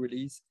at every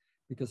release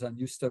because I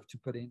new stuff to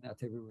put in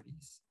at every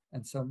release,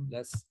 and some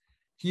less.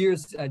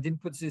 Here's, I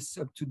didn't put this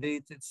up to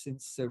date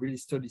since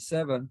release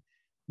 37.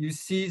 You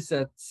see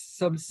that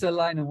some cell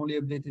lines are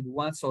only updated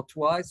once or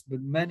twice, but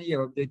many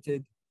are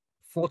updated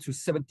 4 to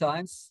 7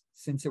 times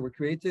since they were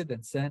created,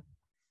 and then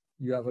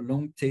you have a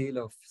long tail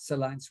of cell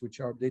lines which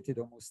are updated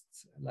almost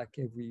like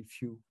every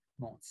few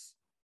months.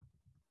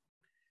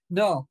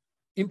 Now,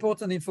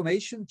 important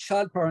information,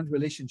 child-parent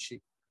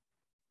relationship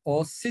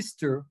or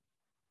sister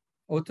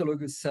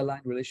autologous cell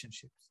line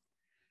relationships.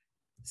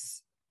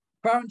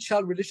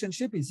 Parent-child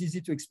relationship is easy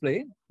to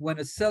explain. When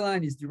a cell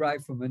line is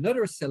derived from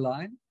another cell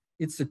line,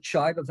 it's a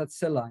child of that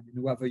cell line,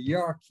 and we have a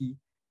hierarchy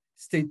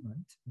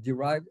statement,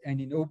 derived, and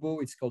in OBO,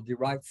 it's called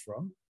derived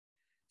from.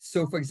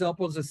 So for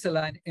example, the cell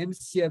line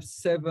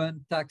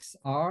MCF7 tax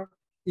R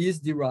is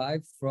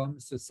derived from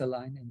the cell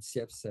line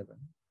MCF7.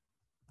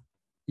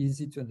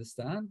 Easy to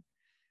understand.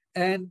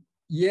 And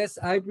yes,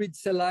 hybrid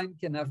cell line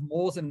can have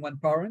more than one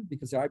parent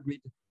because they're hybrid,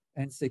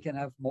 and they can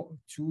have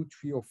 2,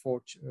 3, or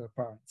 4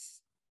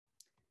 parents.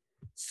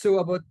 So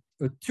about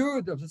a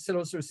third of the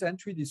Cellosaurus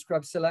entry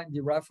describes cell line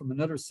derived from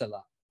another cell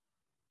line.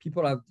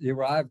 People have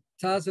derived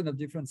thousands of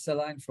different cell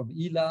lines from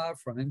ELA,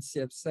 from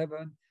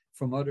MCF7,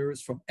 from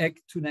others, from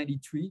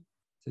EC293.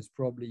 There's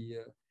probably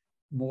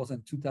more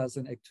than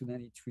 2,000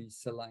 EC293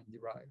 cell line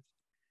derived.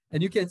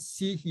 And you can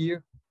see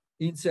here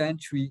in the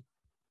entry,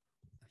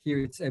 here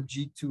it's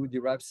FG2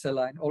 derived cell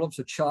line, all of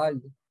the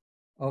child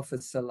of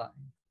a cell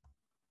line.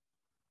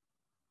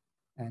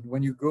 And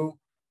when you go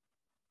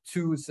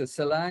to the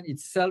cell line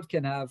itself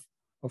can have,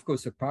 of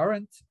course, a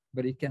parent,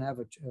 but it can have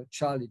a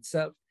child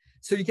itself.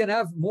 So you can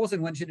have more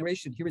than one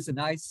generation. Here is a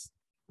nice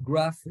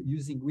graph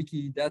using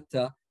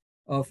Wikidata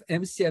of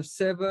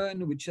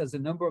MCF7, which has a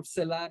number of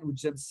cell lines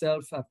which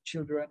themselves have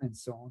children and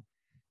so on.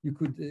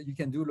 You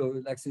can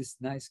do like this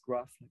nice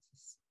graph like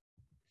this.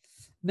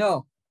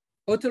 Now,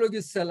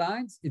 autologous cell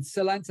lines, it's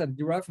cell lines that are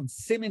derived from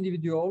same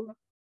individual.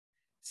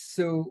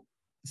 So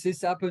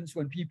this happens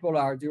when people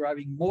are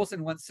deriving more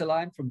than one cell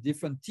line from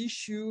different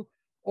tissue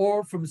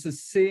or from the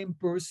same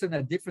person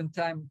at different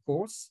time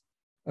course.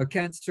 A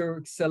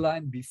cancer cell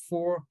line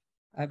before,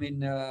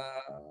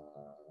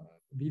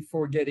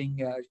 before getting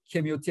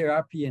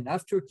chemotherapy and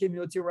after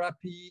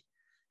chemotherapy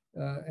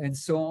and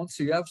so on.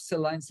 So you have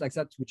cell lines like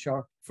that, which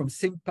are from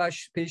same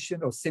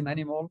patient or same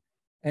animal.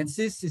 And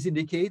this is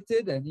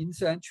indicated, and in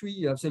the entry,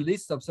 you have the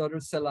list of the other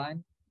cell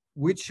lines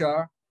which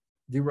are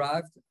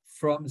derived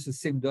from the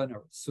same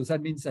donor. So that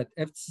means that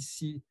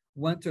FTC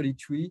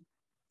 133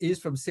 is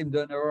from same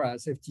donor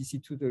as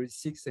FTC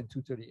 236 and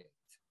 238.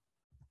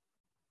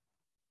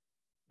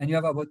 And you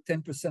have about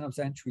 10% of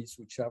the entries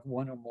which have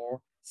one or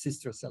more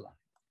sister cell lines.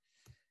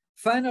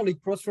 Finally,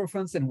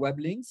 cross-reference and web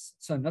links.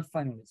 So not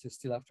finally, so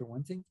still after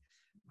one thing.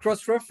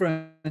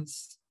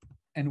 Cross-reference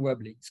and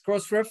web links.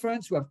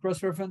 Cross-reference, we have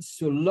cross-reference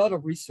to a lot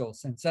of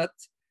resources, and that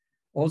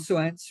also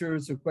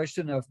answers the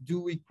question of,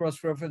 do we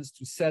cross-reference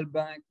to cell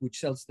bank, which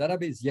sells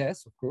database?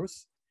 Yes, of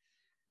course.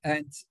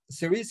 And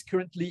there is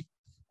currently,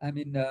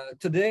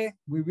 today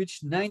we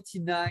reached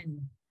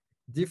 99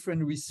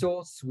 different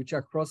resources which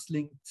are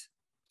cross-linked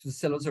to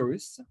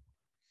Cellosaurus.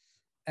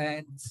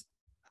 And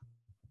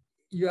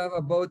you have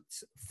about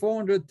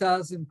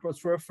 400,000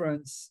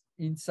 cross-reference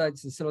inside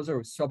the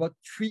Cellosaurus. So about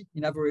 3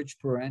 in average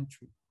per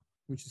entry,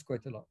 which is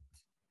quite a lot.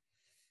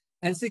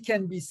 And they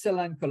can be cell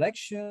line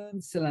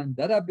collection, cell line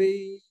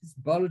database,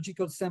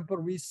 biological sample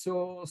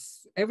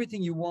resource,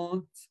 everything you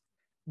want,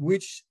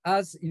 which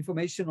has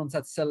information on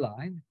that cell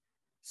line.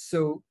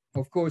 So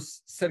of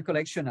course, cell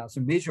collection has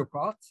a major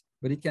part,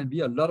 but it can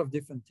be a lot of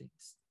different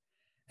things.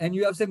 And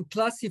you have them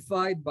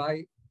classified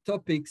by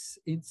topics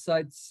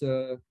inside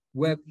the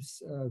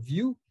web's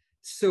view.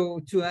 So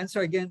to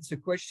answer again the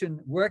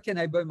question, where can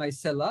I buy my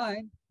cell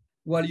line?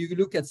 Well, you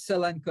look at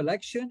cell line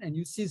collection, and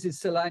you see this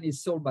cell line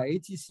is sold by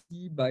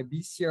ATC, by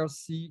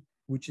BCRC,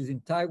 which is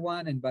in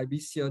Taiwan, and by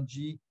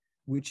BCRG,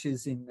 which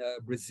is in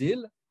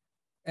Brazil.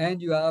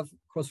 And you have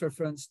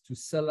cross-reference to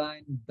cell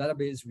line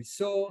database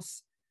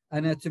resource,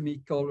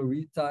 anatomical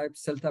retype,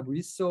 cell type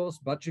resource,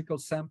 biological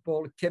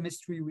sample,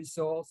 chemistry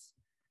resource,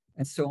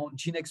 and so on,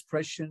 gene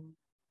expression,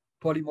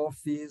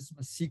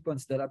 polymorphism,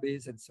 sequence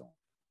database, and so on.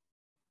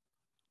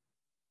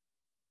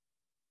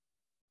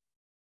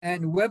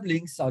 And web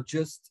links are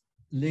just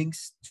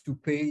links to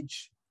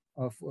page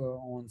of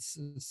on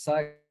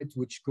site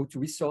which go to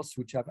resource,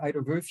 which have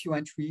either very few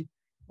entry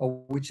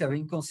or which have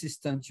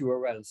inconsistent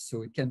URLs.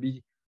 So it can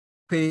be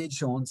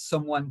page on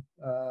someone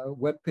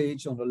web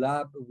page on the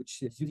lab,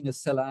 which is using a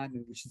cell line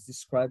and which is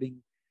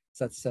describing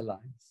that cell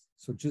lines.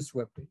 So just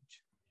web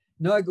page.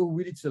 Now I go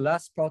really to the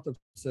last part of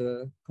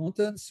the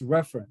contents,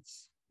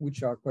 reference,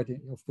 which are quite,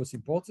 of course,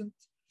 important.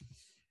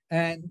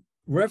 And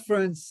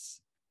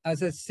reference,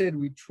 as I said,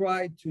 we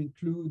tried to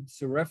include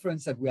the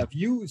reference that we have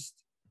used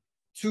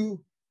to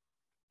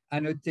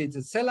annotate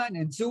the cell line,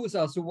 and those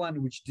are the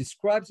one which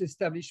describes the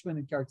establishment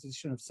and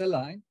characterization of cell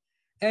line,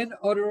 and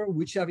other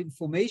which have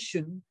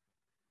information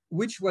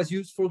which was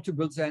useful to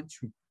build the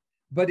entry.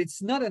 But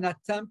it's not an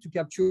attempt to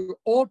capture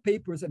all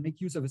papers and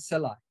make use of a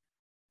cell line.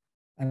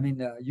 I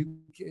mean,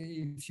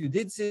 if you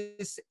did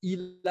this,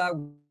 ELA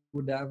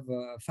would have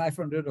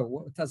 500 or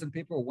 1,000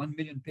 paper or 1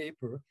 million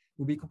paper,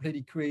 would be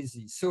completely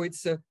crazy. So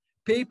it's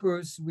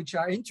papers which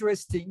are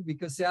interesting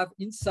because they have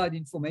inside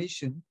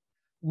information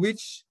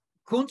which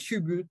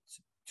contribute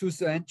to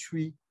the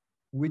entry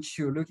which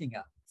you're looking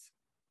at.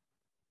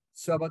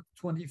 So about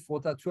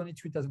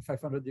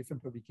 23,500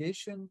 different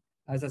publications.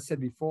 As I said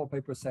before,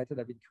 paper cited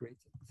have been created.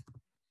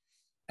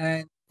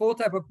 And for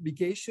type of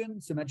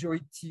publications, the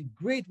majority,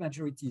 great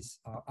majorities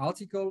are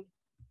article.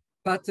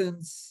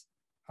 Patents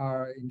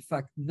are in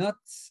fact not,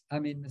 I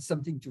mean,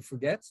 something to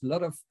forget. A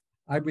lot of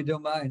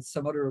hybridoma and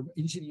some other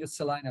engineered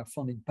cell line are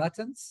found in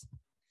patents.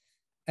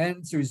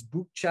 And there is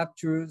book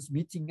chapters,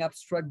 meeting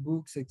abstract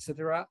books,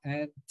 etc.,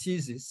 and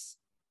thesis,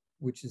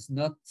 which is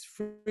not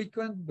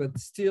frequent, but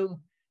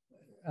still,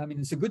 I mean,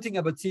 it's a good thing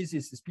about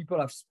thesis is people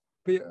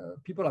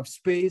have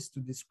space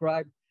to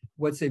describe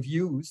what they've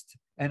used.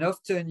 And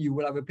often you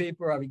will have a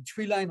paper having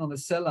 3 lines on a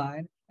cell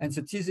line, and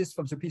the thesis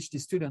from the PhD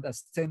student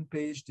has 10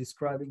 pages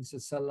describing the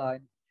cell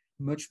line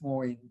much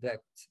more in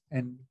depth.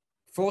 And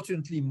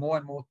fortunately, more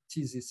and more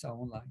theses are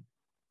online.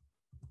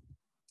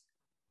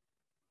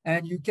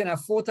 And you can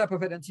have 4 types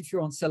of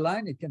identifier on cell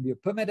line. It can be a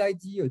PubMed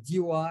ID, a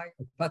DOI,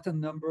 a patent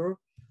number,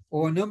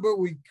 or a number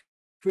we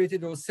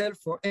created ourselves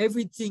for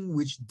everything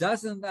which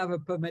doesn't have a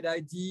PubMed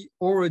ID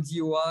or a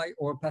DOI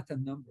or a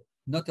patent number.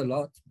 Not a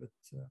lot, but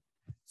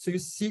so you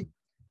see,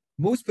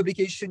 most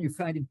publications you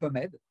find in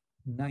PubMed,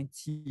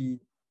 92%,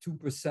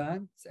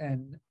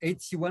 and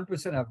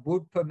 81% have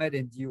both PubMed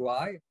and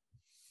DOI.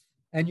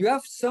 And you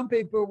have some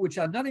papers which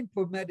are not in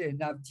PubMed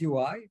and have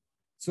DOI.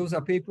 Those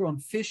are papers on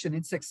fish and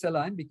insect cell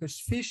line, because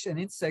fish and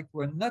insect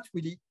were not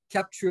really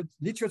captured,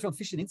 literature on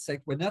fish and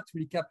insect were not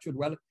really captured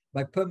well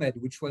by PubMed,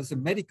 which was a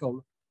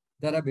medical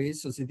database.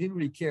 So they didn't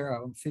really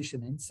care on fish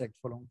and insect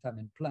for a long time,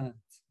 and plant.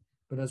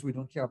 But as we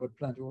don't care about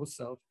plant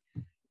ourselves,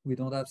 we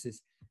don't have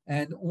this.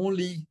 And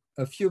only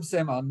a few of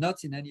them are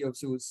not in any of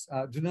those,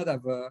 do not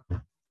have a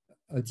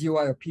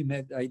DOI or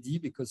PubMed ID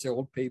because they're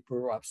all paper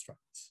or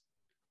abstracts.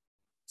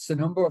 So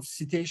number of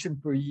citations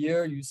per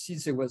year, you see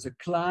there was a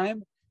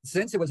climb,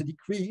 then there was a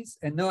decrease,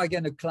 and now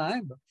again a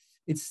climb.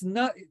 It's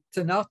not, it's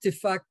an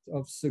artifact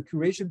of the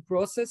curation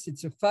process.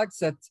 It's a fact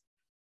that,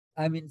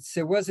 I mean,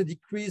 there was a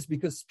decrease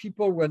because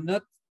people were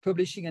not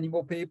publishing any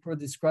more paper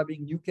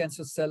describing new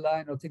cancer cell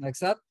line or things like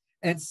that.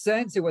 And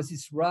then there was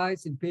this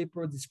rise in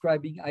paper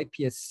describing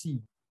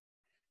iPSC.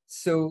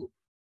 So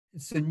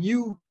it's a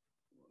new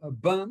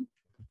bump.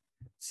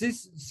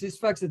 This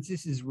fact that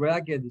this is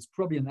ragged is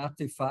probably an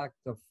artifact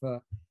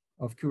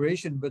of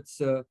curation, but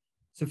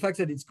the fact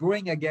that it's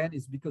growing again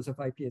is because of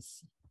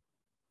iPSC.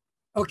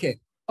 Okay,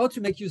 how to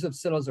make use of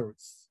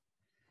Cellosaurus?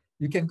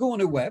 You can go on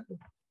the web.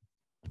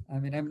 I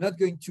mean, I'm not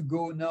going to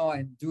go now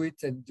and do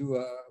it and do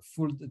a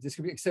full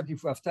description, except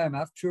if we have time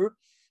after.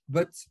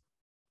 But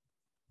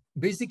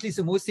basically,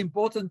 the most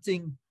important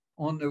thing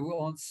on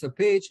the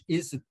page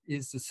is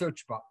the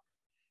search bar.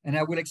 And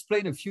I will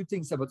explain a few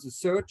things about the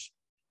search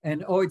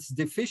and how it's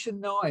deficient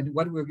now and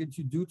what we're going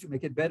to do to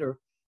make it better,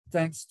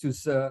 thanks to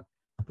the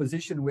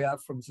position we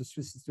have from the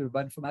Swiss Institute of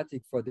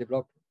Bioinformatics for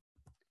developer.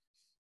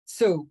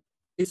 So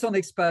it's on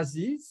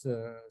Expasis,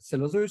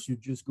 Cellosaurus, you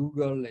just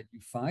Google and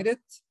you find it.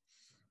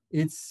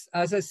 It's,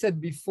 as I said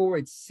before,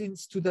 it's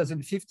since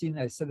 2015,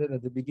 I said it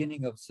at the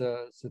beginning of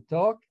the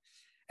talk,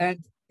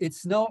 and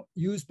it's now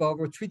used by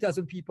over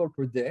 3,000 people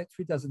per day,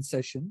 3,000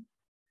 sessions.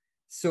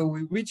 So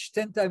we reached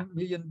 10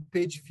 million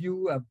page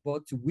view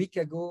about a week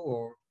ago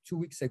or 2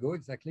 weeks ago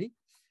exactly.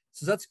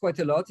 So that's quite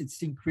a lot.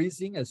 It's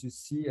increasing, as you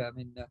see. I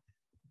mean,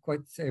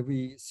 quite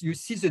every, so you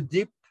see the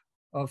dip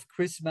of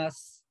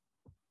Christmas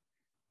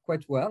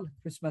quite well.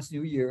 Christmas,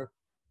 New Year,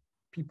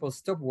 people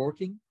stop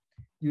working.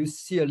 you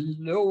see a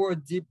lower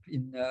dip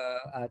in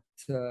at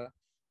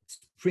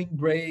spring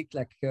break.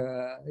 Like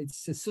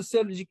it's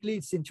sociologically,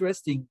 it's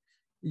interesting.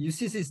 You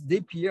see this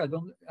dip here.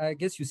 I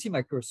guess you see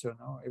my cursor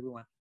now,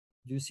 everyone.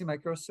 Do you see my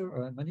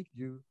cursor, Monique?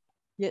 Do you?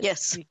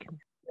 Yes.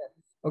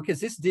 Okay,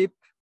 this dip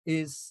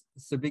is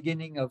the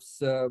beginning of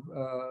the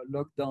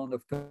lockdown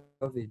of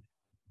COVID.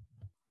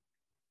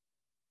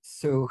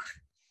 So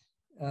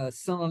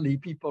suddenly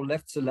people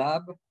left the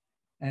lab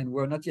and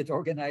were not yet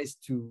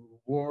organized to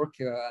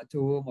work at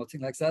home or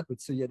things like that.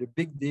 But so you had a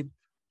big dip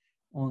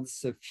on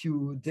the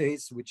few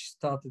days which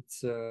started,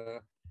 I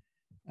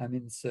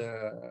mean,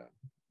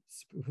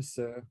 it was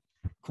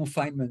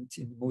confinement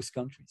in most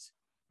countries.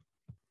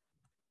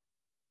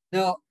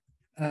 Now,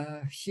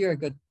 here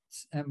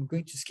I'm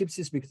going to skip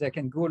this because I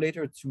can go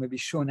later to maybe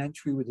show an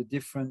entry with a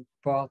different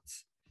part,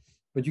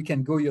 but you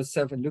can go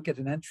yourself and look at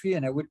an entry,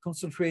 and I will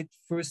concentrate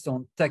first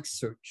on text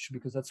search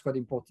because that's quite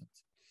important.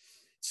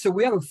 So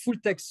we have a full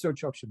text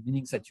search option,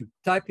 meaning that you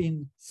type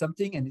in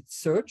something and it's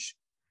search.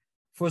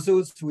 For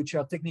those which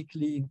are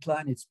technically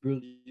inclined, it's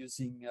built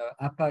using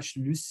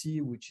Apache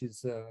Lucy, which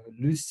is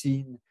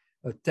Lucene,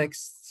 a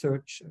text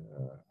search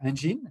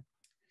engine.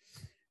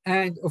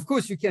 And of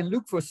course, you can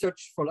look for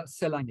search for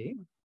cell line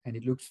name, and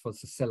it looks for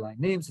the cell line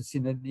names, the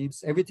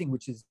synonyms, everything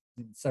which is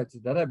inside the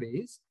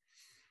database.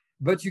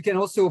 But you can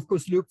also, of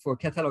course, look for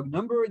catalog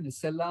number in the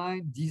cell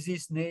line,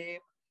 disease name,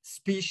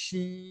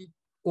 species,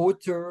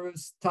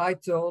 authors,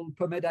 title,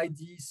 PubMed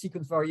ID,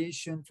 sequence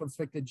variation,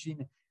 transfected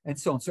gene, and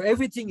so on. So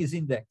everything is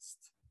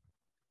indexed.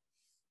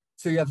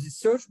 So you have this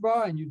search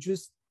bar and you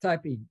just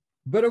type in.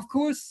 But of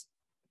course,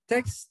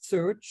 text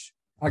search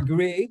are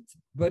great,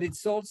 but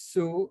it's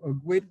also a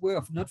great way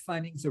of not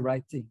finding the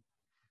right thing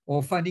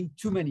or finding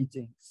too many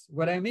things.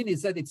 What I mean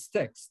is that it's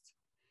text.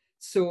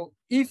 So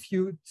if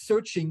you're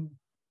searching,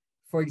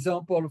 for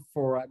example,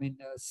 for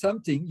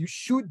something, you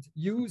should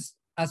use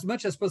as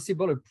much as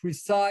possible a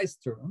precise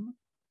term.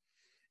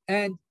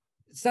 And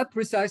that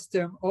precise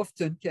term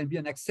often can be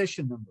an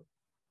accession number.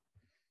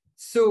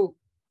 So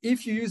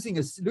if you're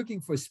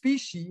looking for a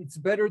species, it's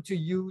better to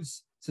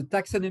use the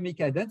taxonomic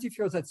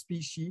identifier of that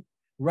species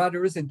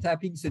rather than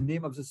typing the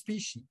name of the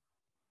species.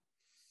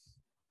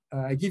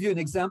 I give you an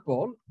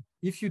example.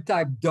 If you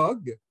type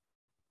dog,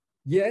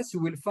 yes, you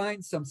will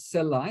find some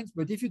cell lines,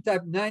 but if you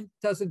type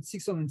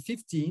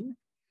 9615,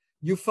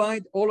 you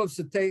find all of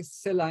the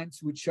cell lines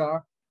which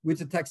are with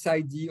the tax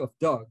ID of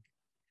dog.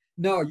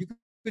 Now, you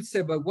could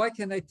say, but why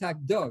can I type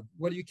dog?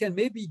 Well, you can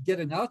maybe get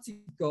an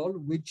article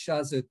which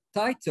has a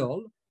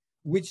title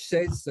which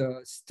says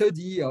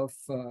study of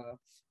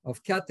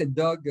cat and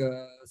dog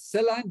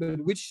cell line,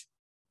 but which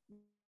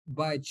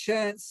by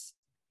chance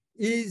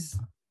is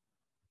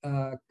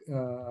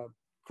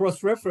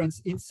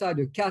cross-referenced inside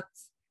a cat,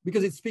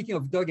 because it's speaking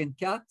of dog and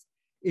cat,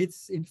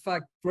 it's in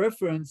fact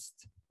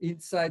referenced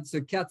inside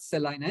the cat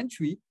cell line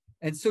entry.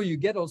 And so you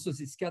get also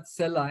this cat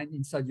cell line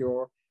inside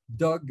your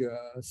dog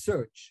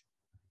search.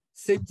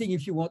 Same thing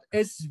if you want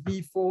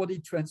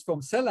SV40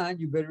 transform cell line,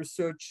 you better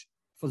search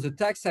for the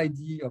tax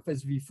ID of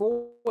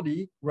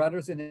SV40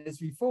 rather than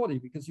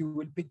SV40, because you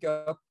will pick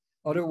up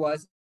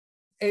otherwise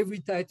every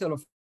title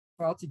of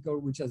article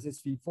which has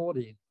SV40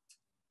 in it.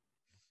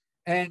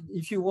 And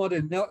if you want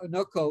a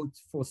knockout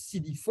for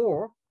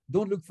CD4,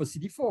 don't look for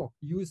CD4,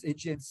 use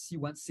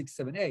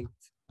AGNC1678.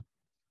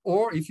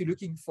 Or if you're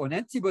looking for an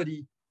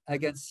antibody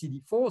against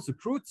CD4, the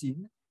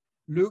protein,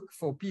 look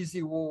for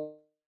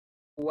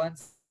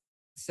P0176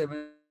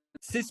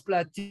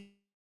 cisplatin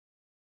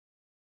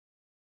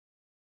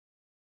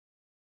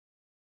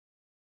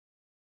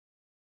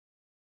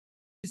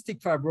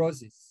cystic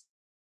fibrosis.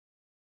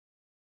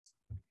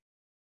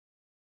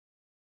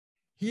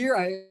 Here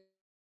I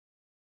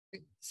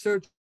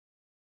search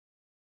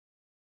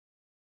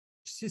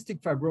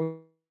cystic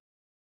fibrosis.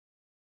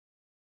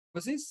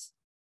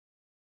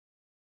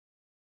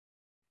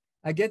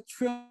 I get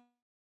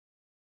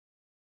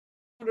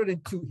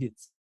 302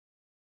 hits.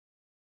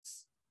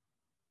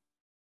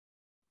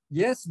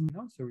 Yes,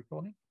 no, it's a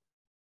recording.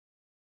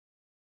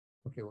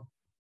 Okay, well.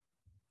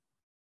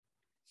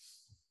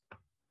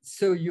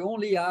 So you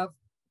only have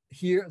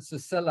here the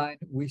cell line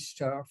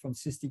which are from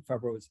cystic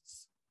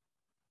fibrosis.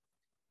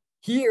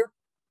 Here,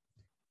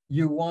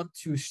 you want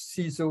to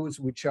see those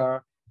which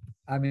are,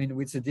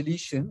 with the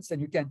deletions,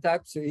 and you can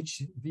type the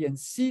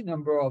HVNC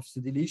number of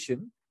the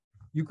deletion.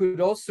 You could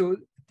also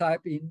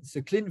type in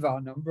the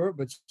ClinVar number,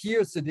 but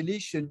here the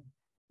deletion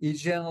is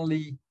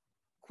generally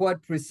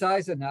quite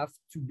precise enough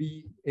to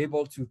be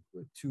able to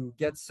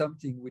get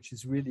something which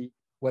is really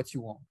what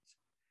you want.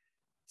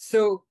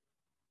 So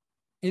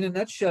in a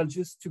nutshell,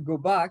 just to go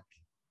back,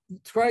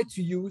 try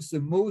to use the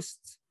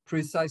most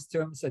precise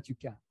terms that you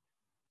can.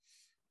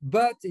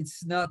 But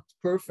it's not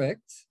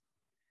perfect.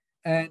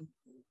 And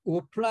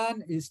our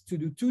plan is to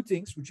do two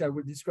things, which I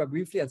will describe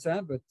briefly at the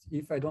end, but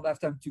if I don't have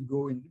time to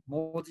go in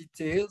more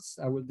details,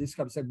 I will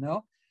describe them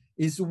now,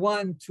 is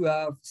one, to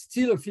have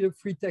still a full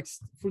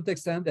text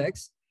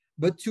index,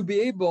 but to be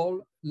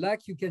able,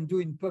 like you can do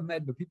in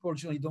PubMed, but people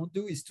generally don't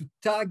do, is to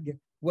tag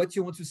what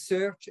you want to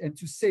search and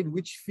to say in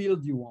which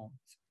field you want.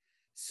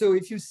 So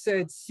if you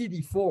said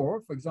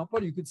CD4, for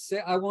example, you could say,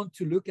 I want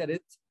to look at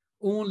it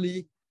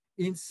only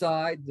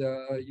inside,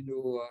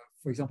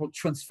 for example,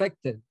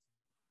 transfected.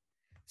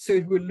 So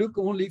it will look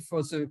only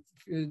for the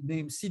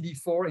name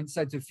CD4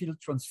 inside the field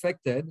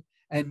transfected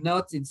and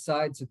not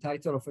inside the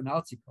title of an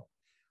article.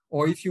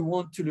 Or if you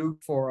want to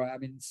look for,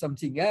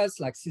 something else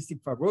like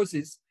cystic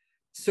fibrosis,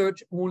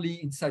 search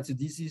only inside the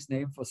disease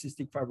name for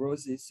cystic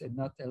fibrosis and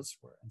not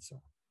elsewhere, and so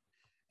on.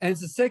 And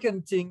the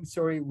second thing,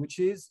 which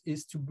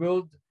is to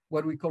build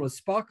what we call a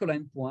Sparkle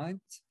endpoint.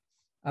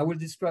 I will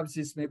describe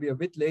this maybe a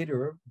bit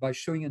later by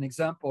showing an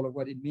example of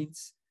what it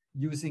means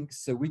using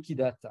the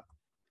Wikidata.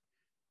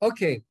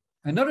 Okay,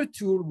 another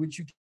tool which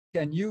you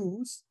can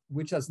use,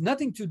 which has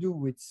nothing to do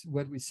with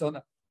what we saw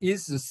now,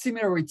 is the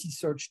similarity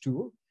search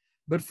tool,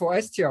 but for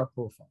STR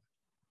profile.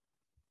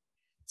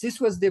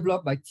 This was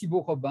developed by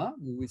Thibault Robin,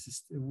 who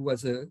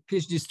was a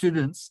PhD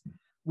student,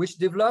 which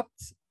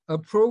developed a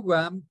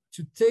program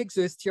to take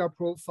the STR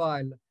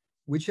profile,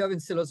 which you have in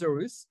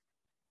Cellosaurus,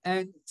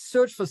 and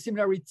search for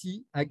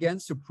similarity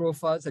against the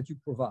profiles that you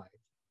provide.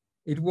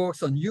 It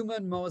works on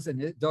human, mouse,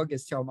 and dog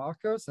STR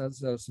markers, as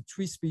the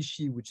 3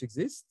 species which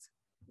exist.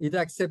 It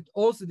accepts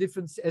all the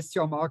different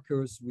STR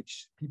markers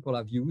which people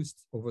have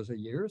used over the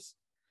years.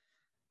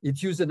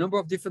 It uses a number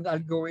of different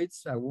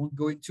algorithms. I won't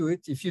go into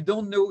it. If you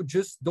don't know,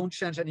 just don't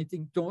change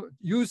anything. Don't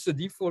use the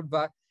default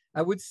back.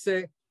 I would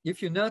say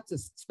if you're not a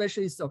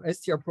specialist of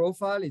STR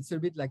profile, it's a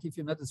bit like if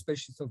you're not a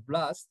specialist of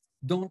BLAST,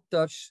 don't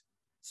touch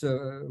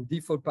the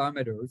default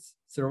parameters.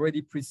 It's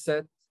already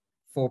preset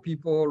for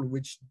people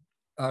which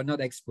are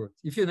not experts.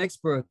 If you're an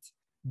expert,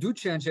 do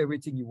change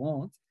everything you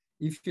want.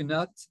 If you're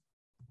not,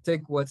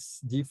 take what's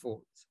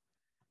default.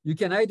 You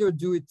can either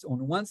do it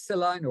on one cell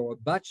line or a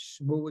batch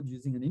mode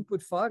using an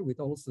input file with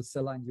all the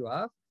cell line you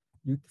have.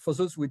 For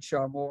those which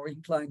are more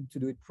inclined to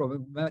do it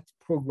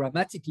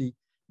programmatically,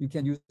 you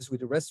can use this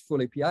with a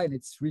RESTful API, and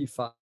it's really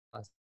fast.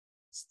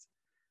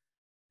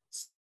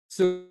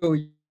 So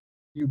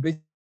you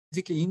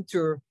basically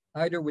enter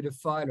either with a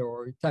file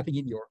or typing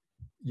in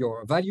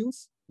your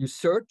values, you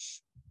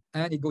search,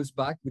 and it goes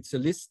back with a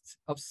list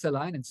of cell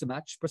line and the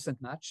match,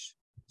 percent match.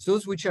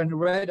 Those which are in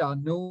red are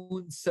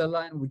known cell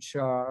lines which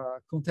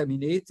are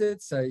contaminated.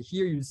 So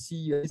here you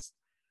see a list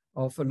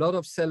of a lot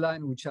of cell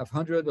lines which have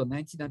 100 or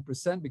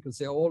 99% because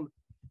they're all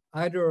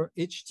either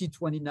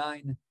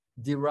HT29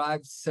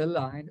 derived cell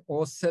line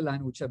or cell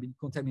line which have been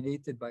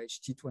contaminated by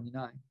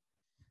HT29.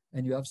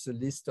 And you have the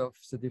list of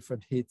the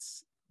different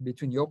hits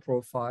between your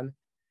profile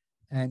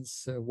and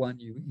the one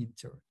you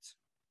entered.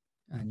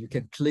 And you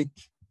can click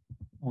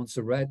on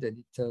the red and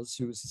it tells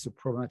you it's a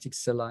problematic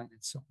cell line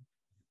and so on.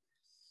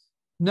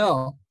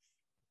 Now,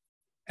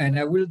 and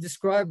I will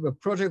describe a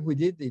project we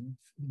did in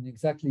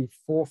exactly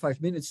 4 or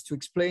 5 minutes to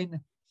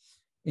explain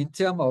in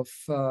terms of,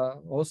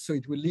 also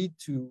it will lead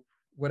to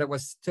what I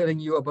was telling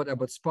you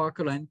about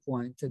Sparkle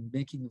endpoint and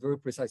making very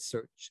precise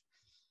search.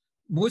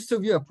 Most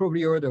of you have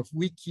probably heard of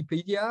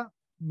Wikipedia.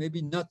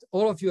 Maybe not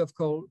all of you have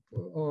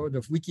heard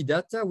of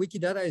Wikidata.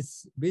 Wikidata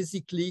is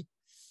basically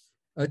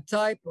a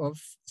type of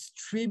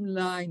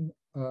streamlined,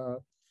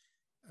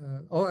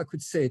 or I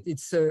could say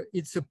it's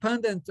a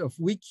pendant of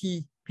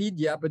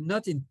Wikipedia, but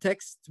not in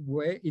text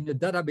way, in a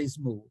database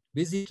mode.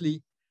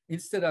 Basically,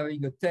 instead of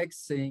having a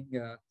text saying,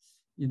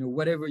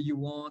 whatever you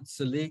want,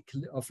 the lake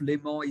of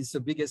Léman is the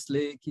biggest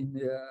lake in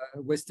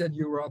Western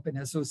Europe and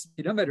associated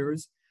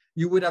kilometers,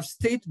 you would have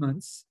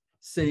statements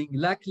saying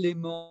Lac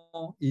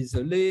Léman is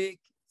a lake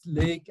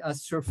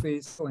has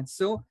surface, so and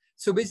so.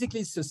 So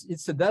basically,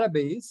 it's a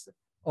database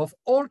of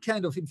all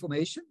kinds of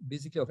information,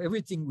 basically of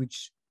everything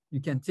which you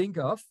can think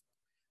of,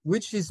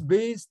 which is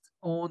based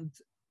on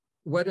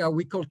what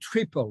we call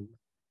triple.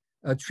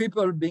 A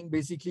triple being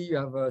basically you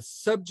have a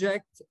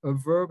subject, a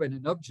verb, and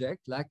an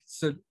object. Lac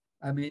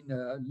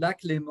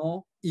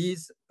Léman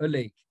is a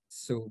lake.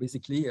 So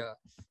basically,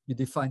 you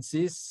define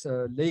this.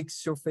 Lake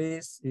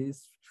surface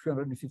is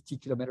 350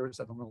 kilometers.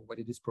 I don't know what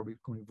it is, probably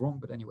wrong,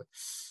 but anyway,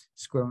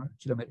 square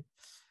kilometer.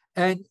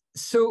 And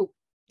so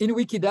in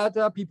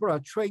Wikidata, people are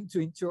trying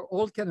to enter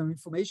all kinds of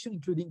information,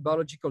 including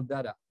biological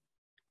data.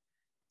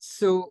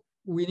 So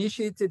we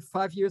initiated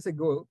 5 years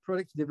ago a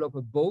project to develop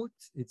a boat.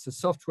 It's a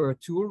software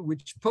tool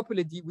which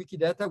populates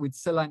Wikidata with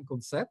cell line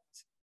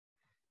concept.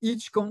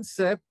 Each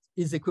concept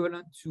is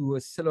equivalent to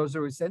a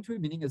Cellosaurus entry,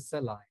 meaning a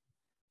cell line.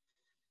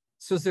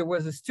 So there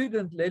was a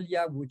student,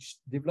 Lelia, which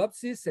developed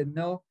this, and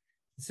now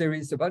there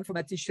is a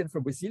bioinformatician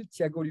from Brazil,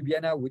 Tiago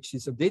Lubiana, which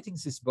is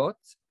updating this bot.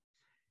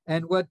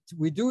 And what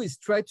we do is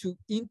try to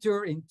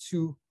enter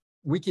into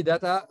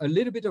Wikidata a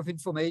little bit of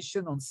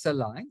information on cell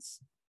lines.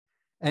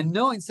 And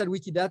now inside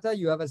Wikidata,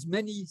 you have as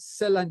many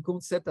cell line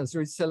concepts as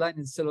there is cell line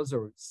in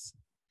Cellosaurus.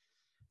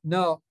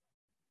 Now,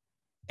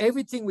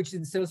 everything which is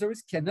in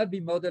Cellosaurus cannot be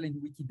modeled in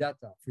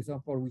Wikidata. For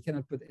example, we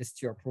cannot put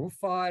STR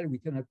profile, we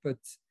cannot put,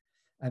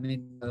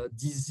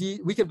 disease.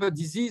 We can put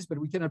disease, but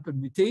we cannot put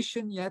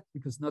mutation yet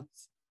because not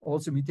all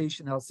the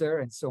mutation are there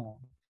and so on.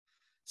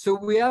 So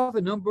we have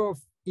a number of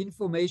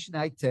information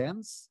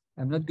items.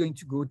 I'm not going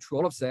to go through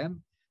all of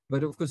them,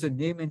 but of course, the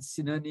name and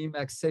synonym,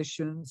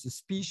 accession, the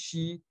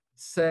species,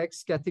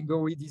 sex,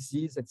 category,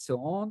 disease, and so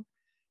on,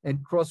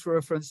 and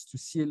cross-reference to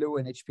CLO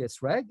and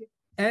HPS reg,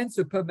 and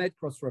the PubMed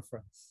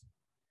cross-reference.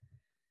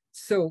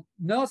 So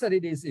now that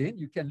it is in,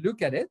 you can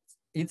look at it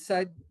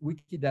inside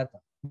Wikidata.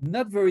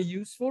 Not very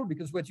useful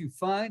because what you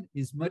find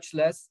is much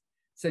less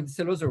than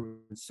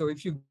Cellosaurus. So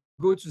if you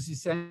go to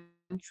this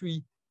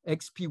entry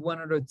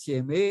XP100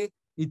 TMA,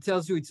 it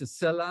tells you it's a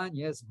cell line.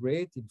 Yes,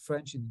 great, in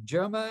French and in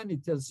German.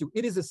 It tells you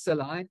it is a cell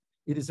line.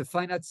 It is a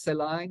finite cell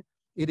line.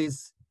 It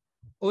is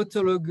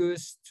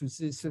autologous to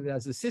this, so it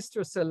has a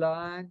sister cell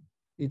line.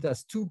 It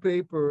has 2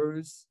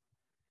 papers.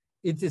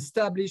 It's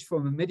established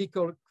from a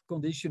medical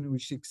condition,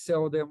 which is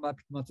Xeroderma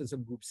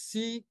pigmentosum group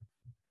C,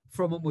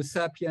 from Homo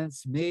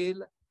sapiens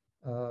male.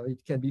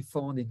 It can be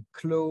found in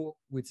Clo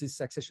with this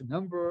accession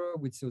number,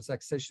 with those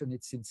accession,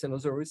 it's in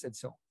Cellosaurus and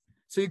so on.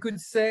 So you could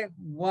say,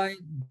 why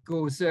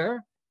go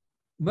there?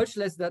 Much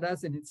less data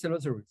than in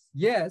Cellosaurus.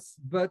 Yes,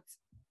 but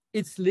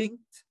it's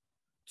linked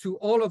to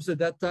all of the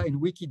data in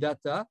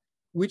Wikidata,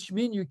 which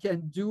means you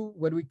can do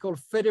what we call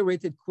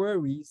federated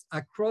queries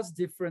across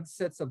different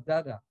sets of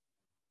data.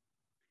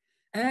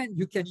 And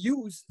you can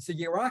use the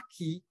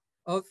hierarchy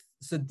of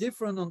the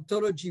different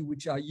ontology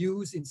which are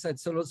used inside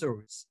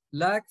Cellosaurus.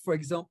 Like, for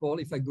example,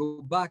 if I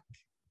go back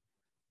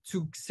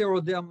to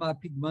Xeroderma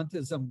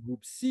pigmentosum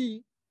group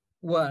C,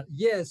 well,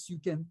 yes, you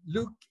can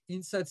look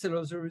inside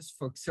Cellosaurus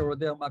for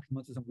Xeroderma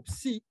pigmentosum group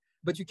C,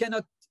 but you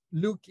cannot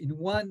look in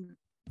one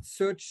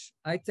search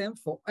item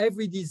for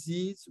every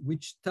disease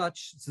which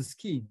touch the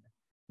skin,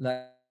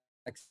 like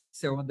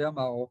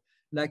Xeroderma, or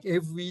like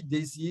every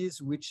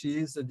disease which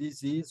is a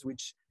disease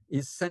which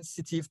is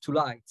sensitive to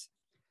light.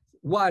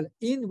 While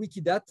in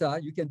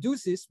Wikidata, you can do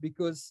this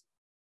because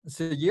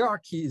the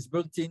hierarchy is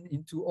built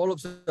into all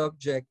of the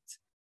objects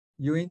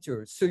you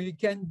enter. So you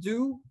can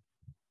do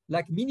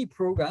like mini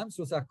programs,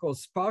 those are called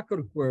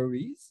Sparkle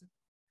queries,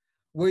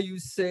 where you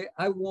say,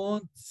 I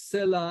want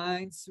cell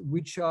lines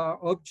which are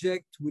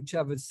objects which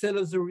have a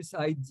Cellosaurus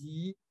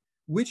ID,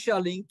 which are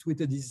linked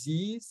with a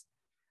disease.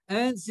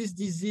 And this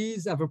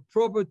disease have a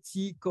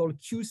property called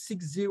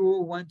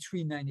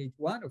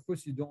Q6013981. Of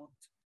course, you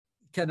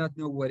cannot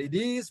know what it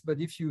is, but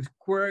if you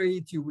query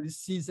it, you will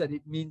see that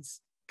it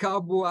means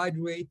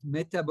carbohydrate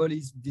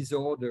metabolism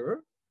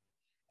disorder.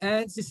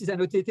 And this is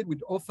annotated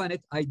with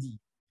orphanet ID.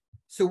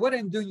 So what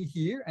I'm doing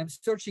here, I'm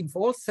searching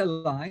for all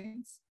cell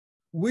lines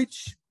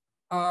which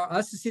are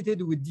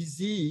associated with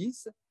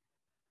disease,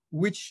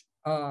 which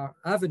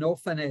have an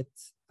orphanet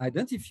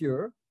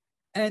identifier,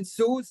 and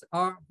those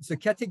are the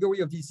category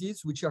of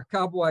disease which are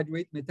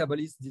carbohydrate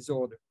metabolism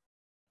disorder.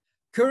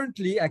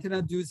 Currently, I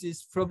cannot do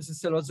this from the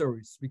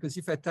Cellosaurus because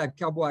if I type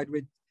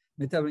carbohydrate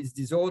metabolism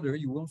disorder,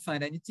 you won't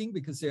find anything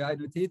because they are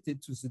annotated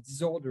to the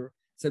disorder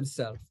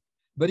themselves.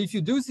 But if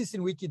you do this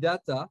in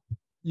Wikidata,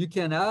 you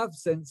can have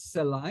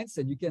cell lines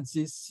and you can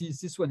see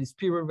this one is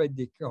pyruvate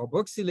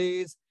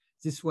decarboxylase,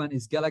 this one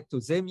is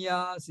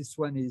galactosemia, this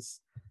one is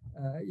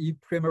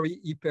primary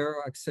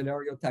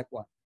hyperaccelerator type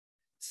 1.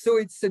 So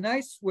it's a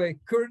nice way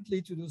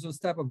currently to do those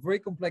type of very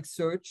complex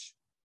search,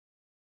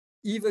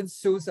 even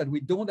so that we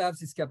don't have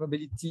this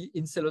capability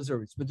in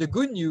Cellosaurus. But the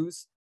good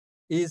news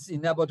is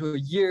in about a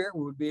year,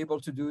 we will be able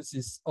to do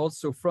this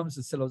also from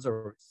the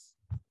Cellosaurus.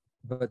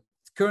 But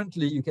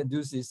currently you can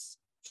do this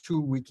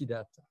through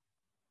Wikidata.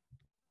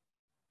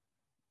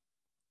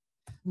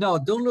 Now,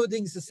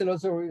 downloading the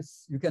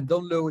Cellosaurus, you can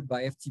download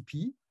by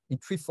FTP in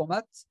 3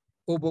 formats: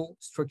 OBO,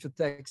 structured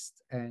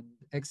text, and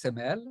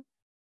XML.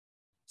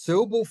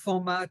 So OBO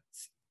format,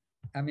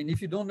 I mean,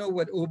 if you don't know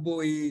what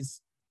OBO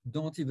is,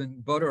 don't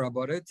even bother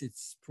about it.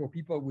 It's for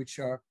people which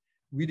are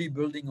really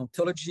building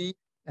ontology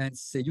and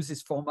say use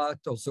this format,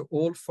 also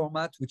all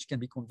format, which can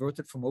be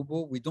converted from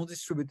OBO. We don't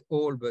distribute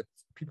all, but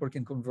people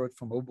can convert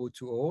from OBO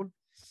to all.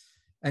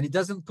 And it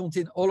doesn't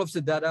contain all of the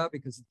data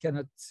because it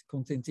cannot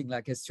contain things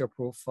like STR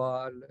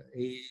profile,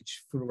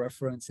 age, full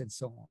reference, and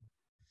so on.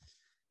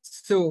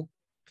 So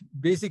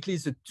basically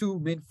the 2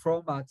 main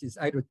formats is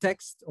either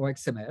text or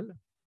XML.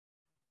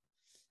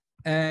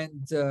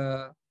 And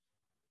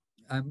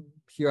I'm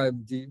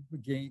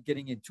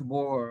getting into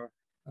more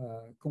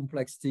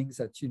complex things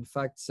that in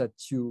fact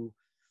don't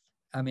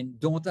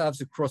have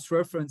the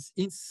cross-reference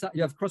inside.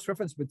 You have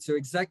cross-reference, but the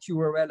exact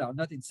URL are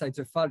not inside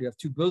the file. You have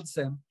to build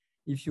them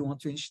if you want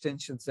to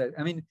instantiate that.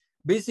 I mean,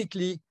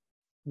 basically,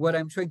 what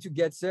I'm trying to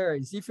get there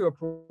is if you're a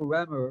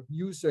programmer,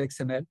 use the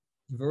XML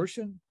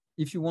version.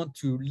 If you want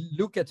to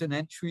look at an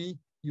entry,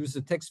 use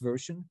the text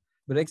version.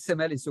 But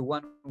XML is the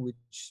one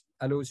which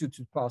allows you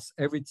to parse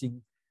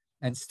everything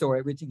and store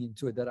everything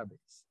into a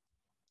database.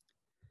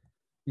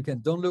 You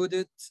can download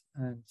it.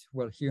 And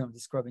well, here I'm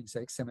describing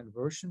the XML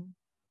version.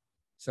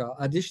 So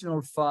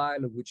additional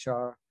files which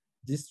are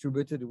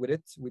distributed with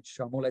it, which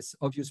are more or less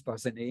obvious by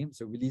the name,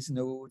 the release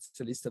notes,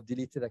 the list of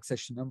deleted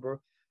accession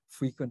number,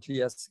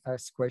 frequently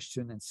asked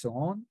question, and so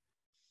on.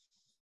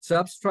 So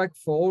abstract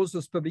for all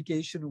those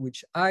publications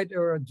which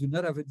either do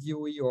not have a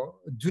DOE or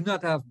do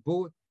not have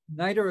both,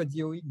 neither a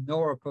DOE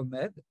nor a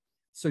PubMed.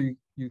 So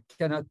you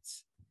cannot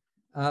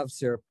have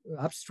their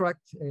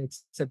abstract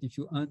except if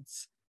you hunt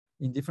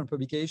in different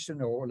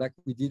publications, or like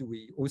we did,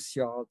 we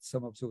OCR'd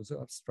some of those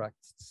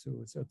abstracts, so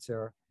that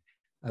they're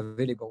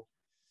available.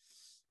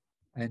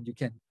 And you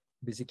can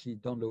basically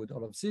download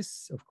all of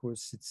this. Of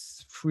course,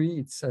 it's free.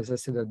 It's, as I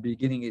said at the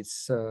beginning,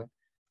 it's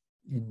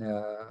in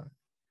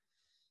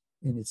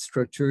its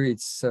structure.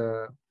 It's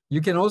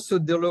you can also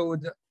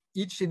download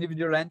each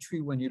individual entry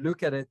when you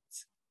look at it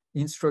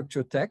in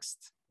structure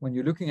text. When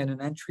you're looking at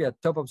an entry,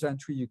 at top of the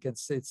entry, you can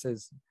say it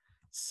says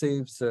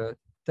saves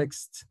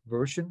text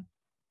version,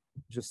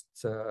 just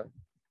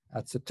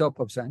at the top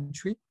of the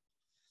entry.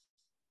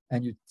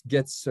 And you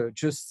get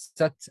just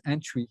that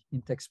entry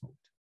in text mode,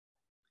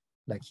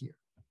 like here,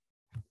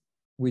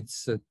 with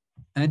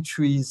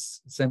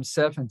entries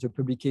themselves and the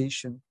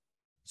publication,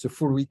 the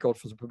full record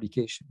for the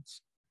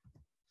publications.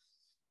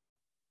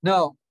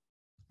 Now,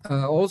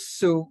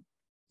 also,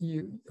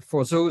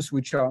 for those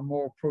which are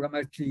more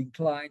programmatically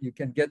inclined, you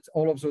can get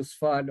all of those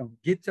files on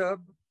GitHub.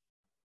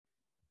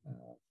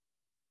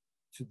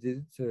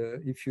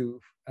 If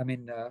you,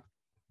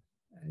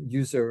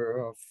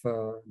 user of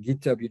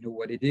GitHub, you know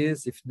what it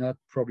is. If not,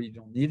 probably you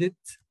don't need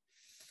it.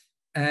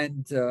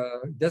 And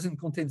it doesn't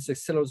contain the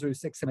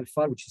Cellosaurus XML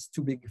file, which is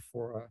too big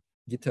for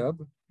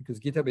GitHub, because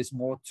GitHub is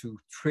more to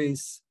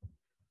trace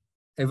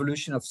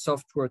evolution of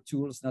software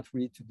tools, not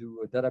really to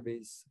do a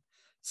database.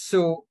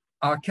 So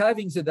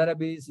archiving the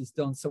database is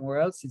done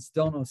somewhere else. It's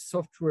done on a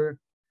software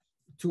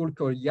tool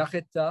called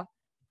Yareta,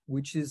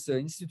 which is the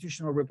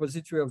institutional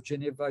repository of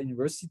Geneva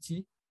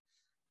University.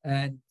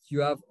 And you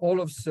have all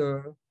of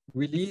the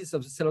release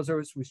of the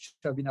Cellosaurus which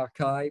have been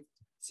archived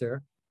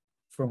there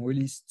from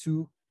release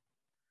 2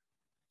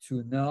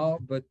 to now,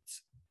 but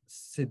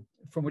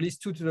from release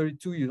 2 to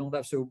 32, you don't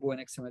have the OBO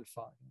and XML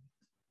file.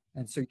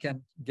 And so you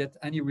can get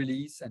any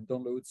release and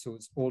download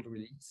those old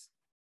release.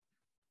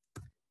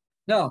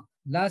 Now,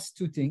 last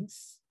two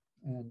things,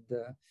 and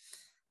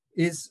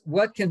is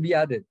what can be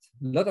added.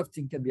 A lot of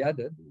things can be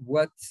added.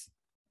 What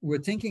we're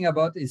thinking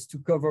about is to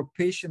cover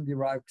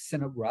patient-derived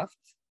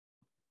xenograft,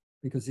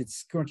 because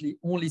it's currently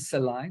only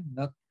cell line,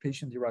 not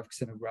patient-derived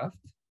xenograft.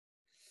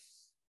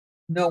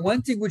 Now,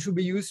 one thing which would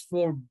be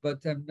useful,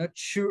 but I'm not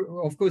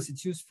sure, of course,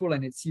 it's useful,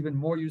 and it's even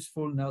more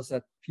useful now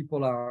that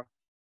people are,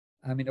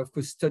 of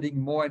course, studying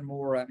more and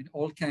more,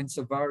 all kinds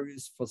of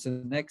virus for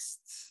the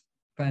next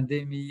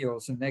pandemic or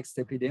the next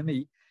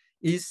epidemic,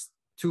 is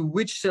to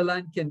which cell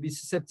line can be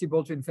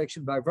susceptible to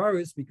infection by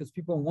virus, because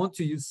people want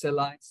to use cell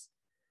lines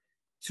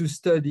to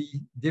study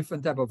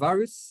different type of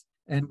virus.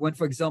 And when,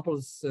 for example,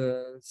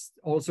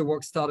 also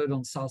work started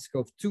on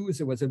SARS-CoV-2,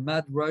 there was a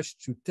mad rush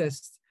to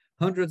test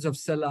hundreds of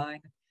cell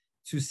lines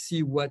to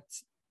see what,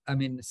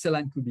 cell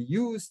line could be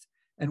used.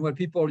 And what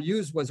people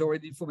used was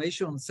already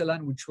information on cell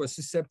line which was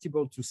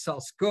susceptible to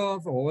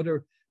SARS-CoV or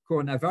other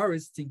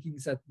coronavirus, thinking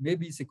that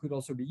maybe they could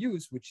also be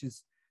used, which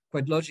is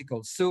quite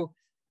logical. So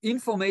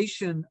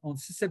information on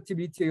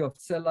susceptibility of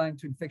cell line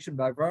to infection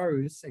by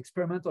virus,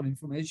 experimental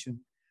information,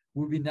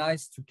 would be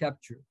nice to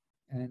capture.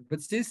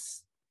 But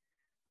this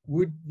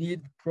would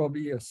need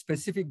probably a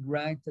specific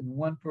grant and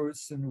one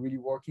person really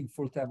working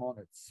full-time on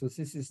it. So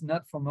this is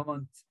not for the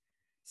moment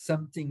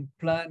something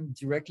planned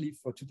directly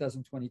for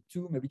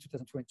 2022, maybe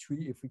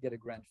 2023 if we get a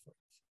grant for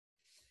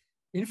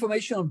it.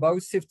 Information on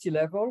biosafety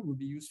level would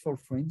be useful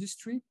for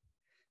industry.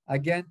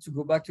 Again, to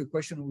go back to a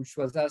question which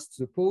was asked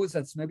to the pose,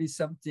 that's maybe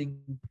something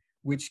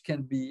which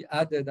can be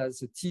added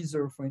as a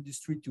teaser for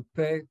industry to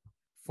pay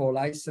for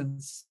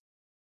license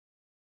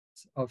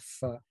of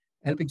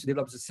helping to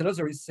develop the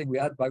Cellosaurus, saying we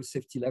add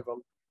biosafety level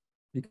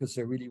because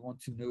they really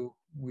want to know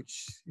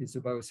which is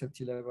the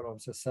biosafety level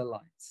of the cell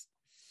lines.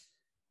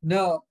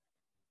 Now,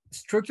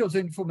 structural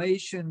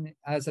information,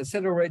 as I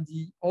said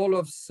already, all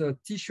of the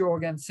tissue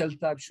organ cell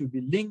types should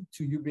be linked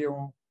to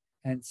Bairoch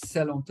and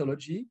cell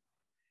ontology.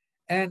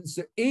 And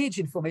the age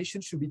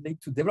information should be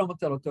linked to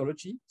developmental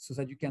ontology so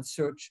that you can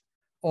search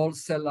all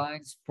cell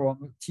lines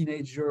from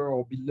teenager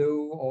or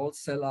below, all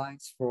cell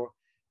lines for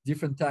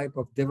different type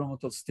of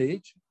developmental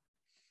stage.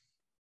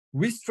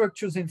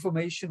 Restructures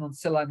information on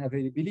cell line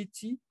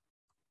availability,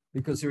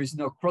 because there is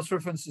no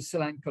cross-reference to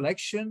cell line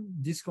collection,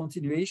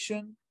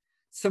 discontinuation,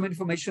 some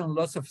information on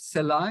loss of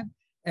cell line,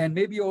 and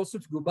maybe also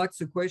to go back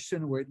to the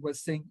question where it was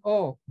saying,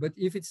 oh, but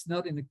if it's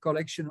not in the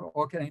collection,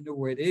 or can I know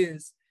where it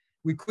is?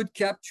 We could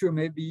capture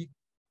maybe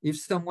if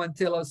someone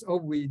tell us, oh,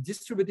 we're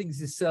distributing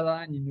this cell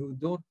line,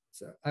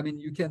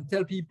 you can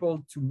tell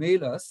people to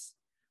mail us.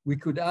 We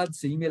could add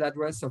the email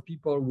address of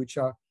people which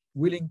are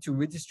willing to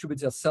redistribute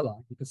their cell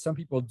line, because some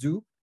people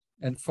do,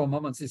 and for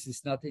moments this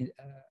is not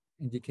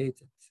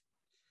indicated.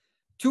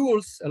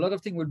 Tools, a lot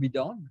of things will be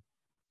done,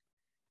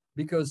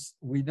 because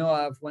we now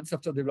have one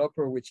software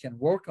developer which can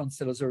work on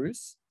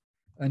Cellosaurus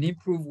and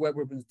improve web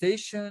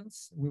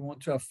representations. We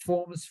want to have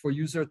forms for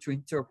user to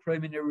enter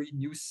preliminary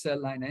new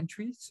cell line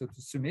entries, so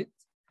to submit.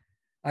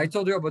 I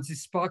told you about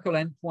this Sparkle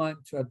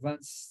endpoint to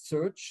advanced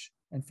search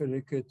and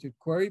federated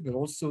query, but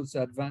also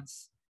the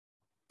advanced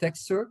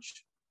text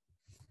search.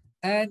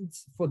 And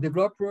for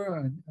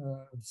developer,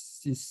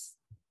 this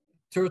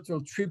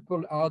Turtle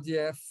triple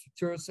RDF,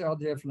 Turtle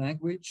RDF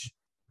language,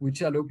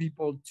 which allow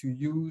people to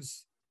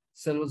use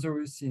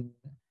Cellosaurus in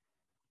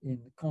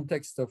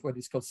context of what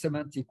is called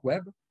semantic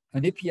web,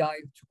 an API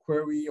to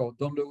query or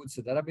download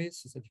the database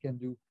so that you can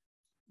do,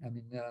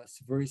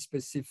 it's a very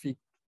specific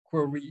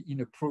query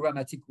in a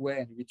programmatic way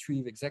and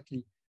retrieve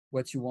exactly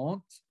what you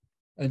want.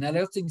 An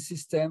alerting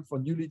system for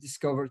newly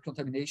discovered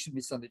contamination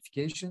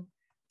misidentification.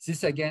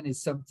 This again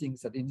is something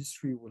that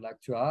industry would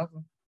like to have.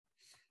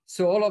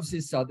 So all of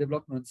these are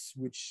developments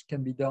which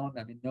can be done.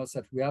 Now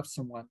that we have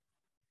someone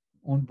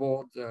on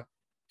board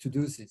to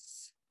do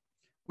this.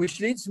 Which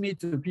leads me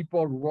to the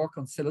people who work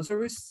on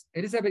Cellosaurus.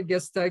 Elizabeth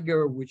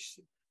Gastager,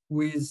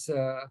 who is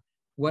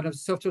one of the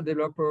software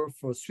developers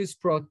for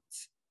SwissProt,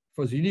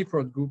 for the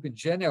UniProt group in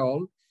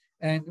general,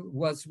 and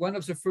was one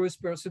of the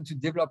first person to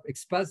develop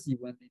XPASI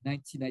in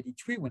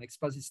 1993, when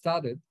XPASI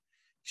started.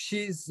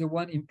 She's the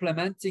one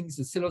implementing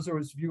the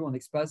Cellosaurus view on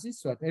XPASI.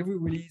 So at every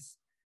release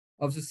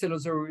of the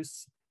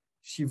Cellosaurus,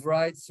 she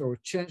writes or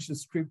changes the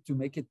script to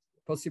make it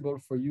possible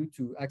for you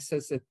to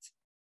access it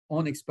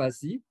on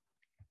XPASI.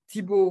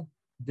 Thibault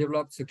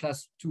developed the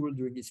class tool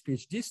during his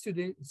PhD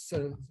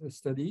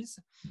studies.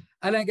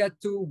 Alain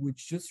Gatto,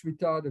 which just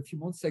retired a few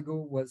months ago,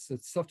 was a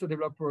software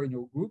developer in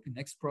our group, in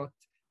XProt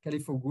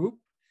California group.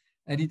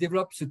 And he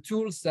developed the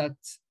tools that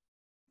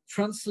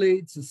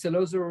translate the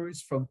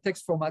Cellosaurus from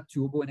text format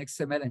to OBO and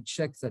XML and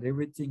checks that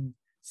everything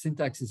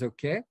syntax is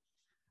okay.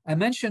 I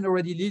mentioned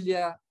already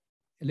Lelia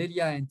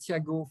and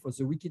Thiago for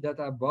the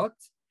Wikidata bot,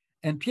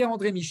 and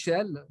Pierre-André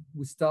Michel,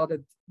 who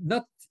started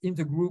not in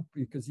the group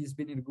because he's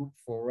been in the group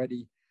for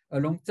already a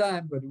long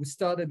time, but who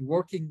started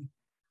working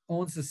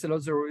on the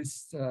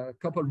Cellosaurus a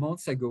couple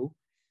months ago,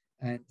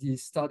 and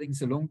he's starting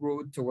the long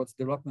road towards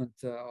development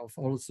of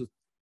all the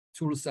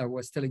tools I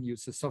was telling you,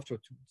 the software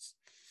tools.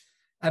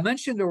 I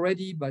mentioned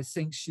already by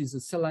saying she's a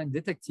cell line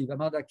detective,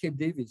 Amanda Cape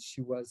Davis.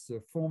 She was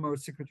the former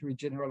Secretary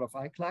General of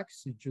ICLAC.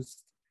 She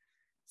just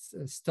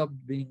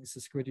stopped being the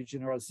Secretary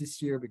General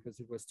this year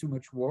because it was too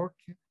much work.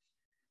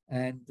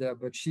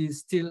 But she's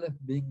still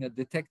being a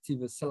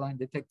detective, a cell line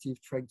detective,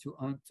 trying to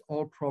hunt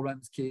all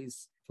problems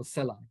case for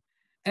cell line.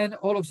 And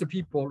all of the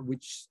people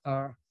which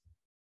are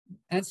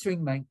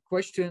answering my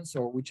questions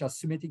or which are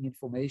submitting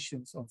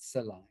information on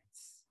cell lines.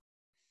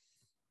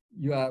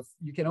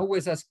 You can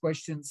always ask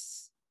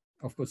questions,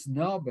 of course,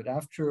 now, but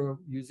after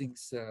using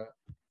the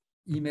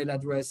email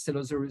address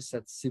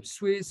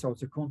cellosaurus@CIPSwiss or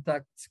the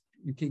contact,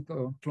 you click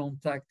on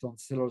contact on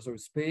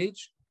Cellosaurus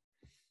page.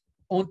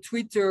 On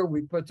Twitter,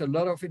 we put a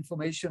lot of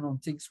information on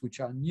things which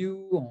are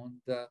new,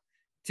 on the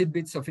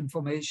tidbits of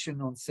information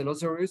on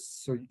Cellosaurus,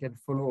 so you can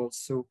follow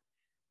also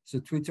the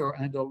Twitter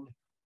handle.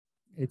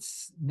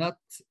 It's not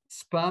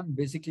spam.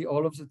 Basically,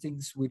 all of the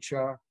things which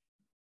are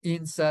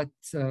in that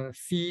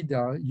feed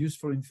are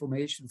useful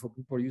information for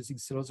people using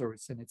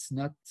Cellosaurus, and it's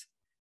not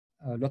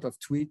a lot of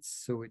tweets,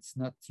 so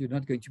you're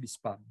not going to be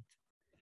spammed.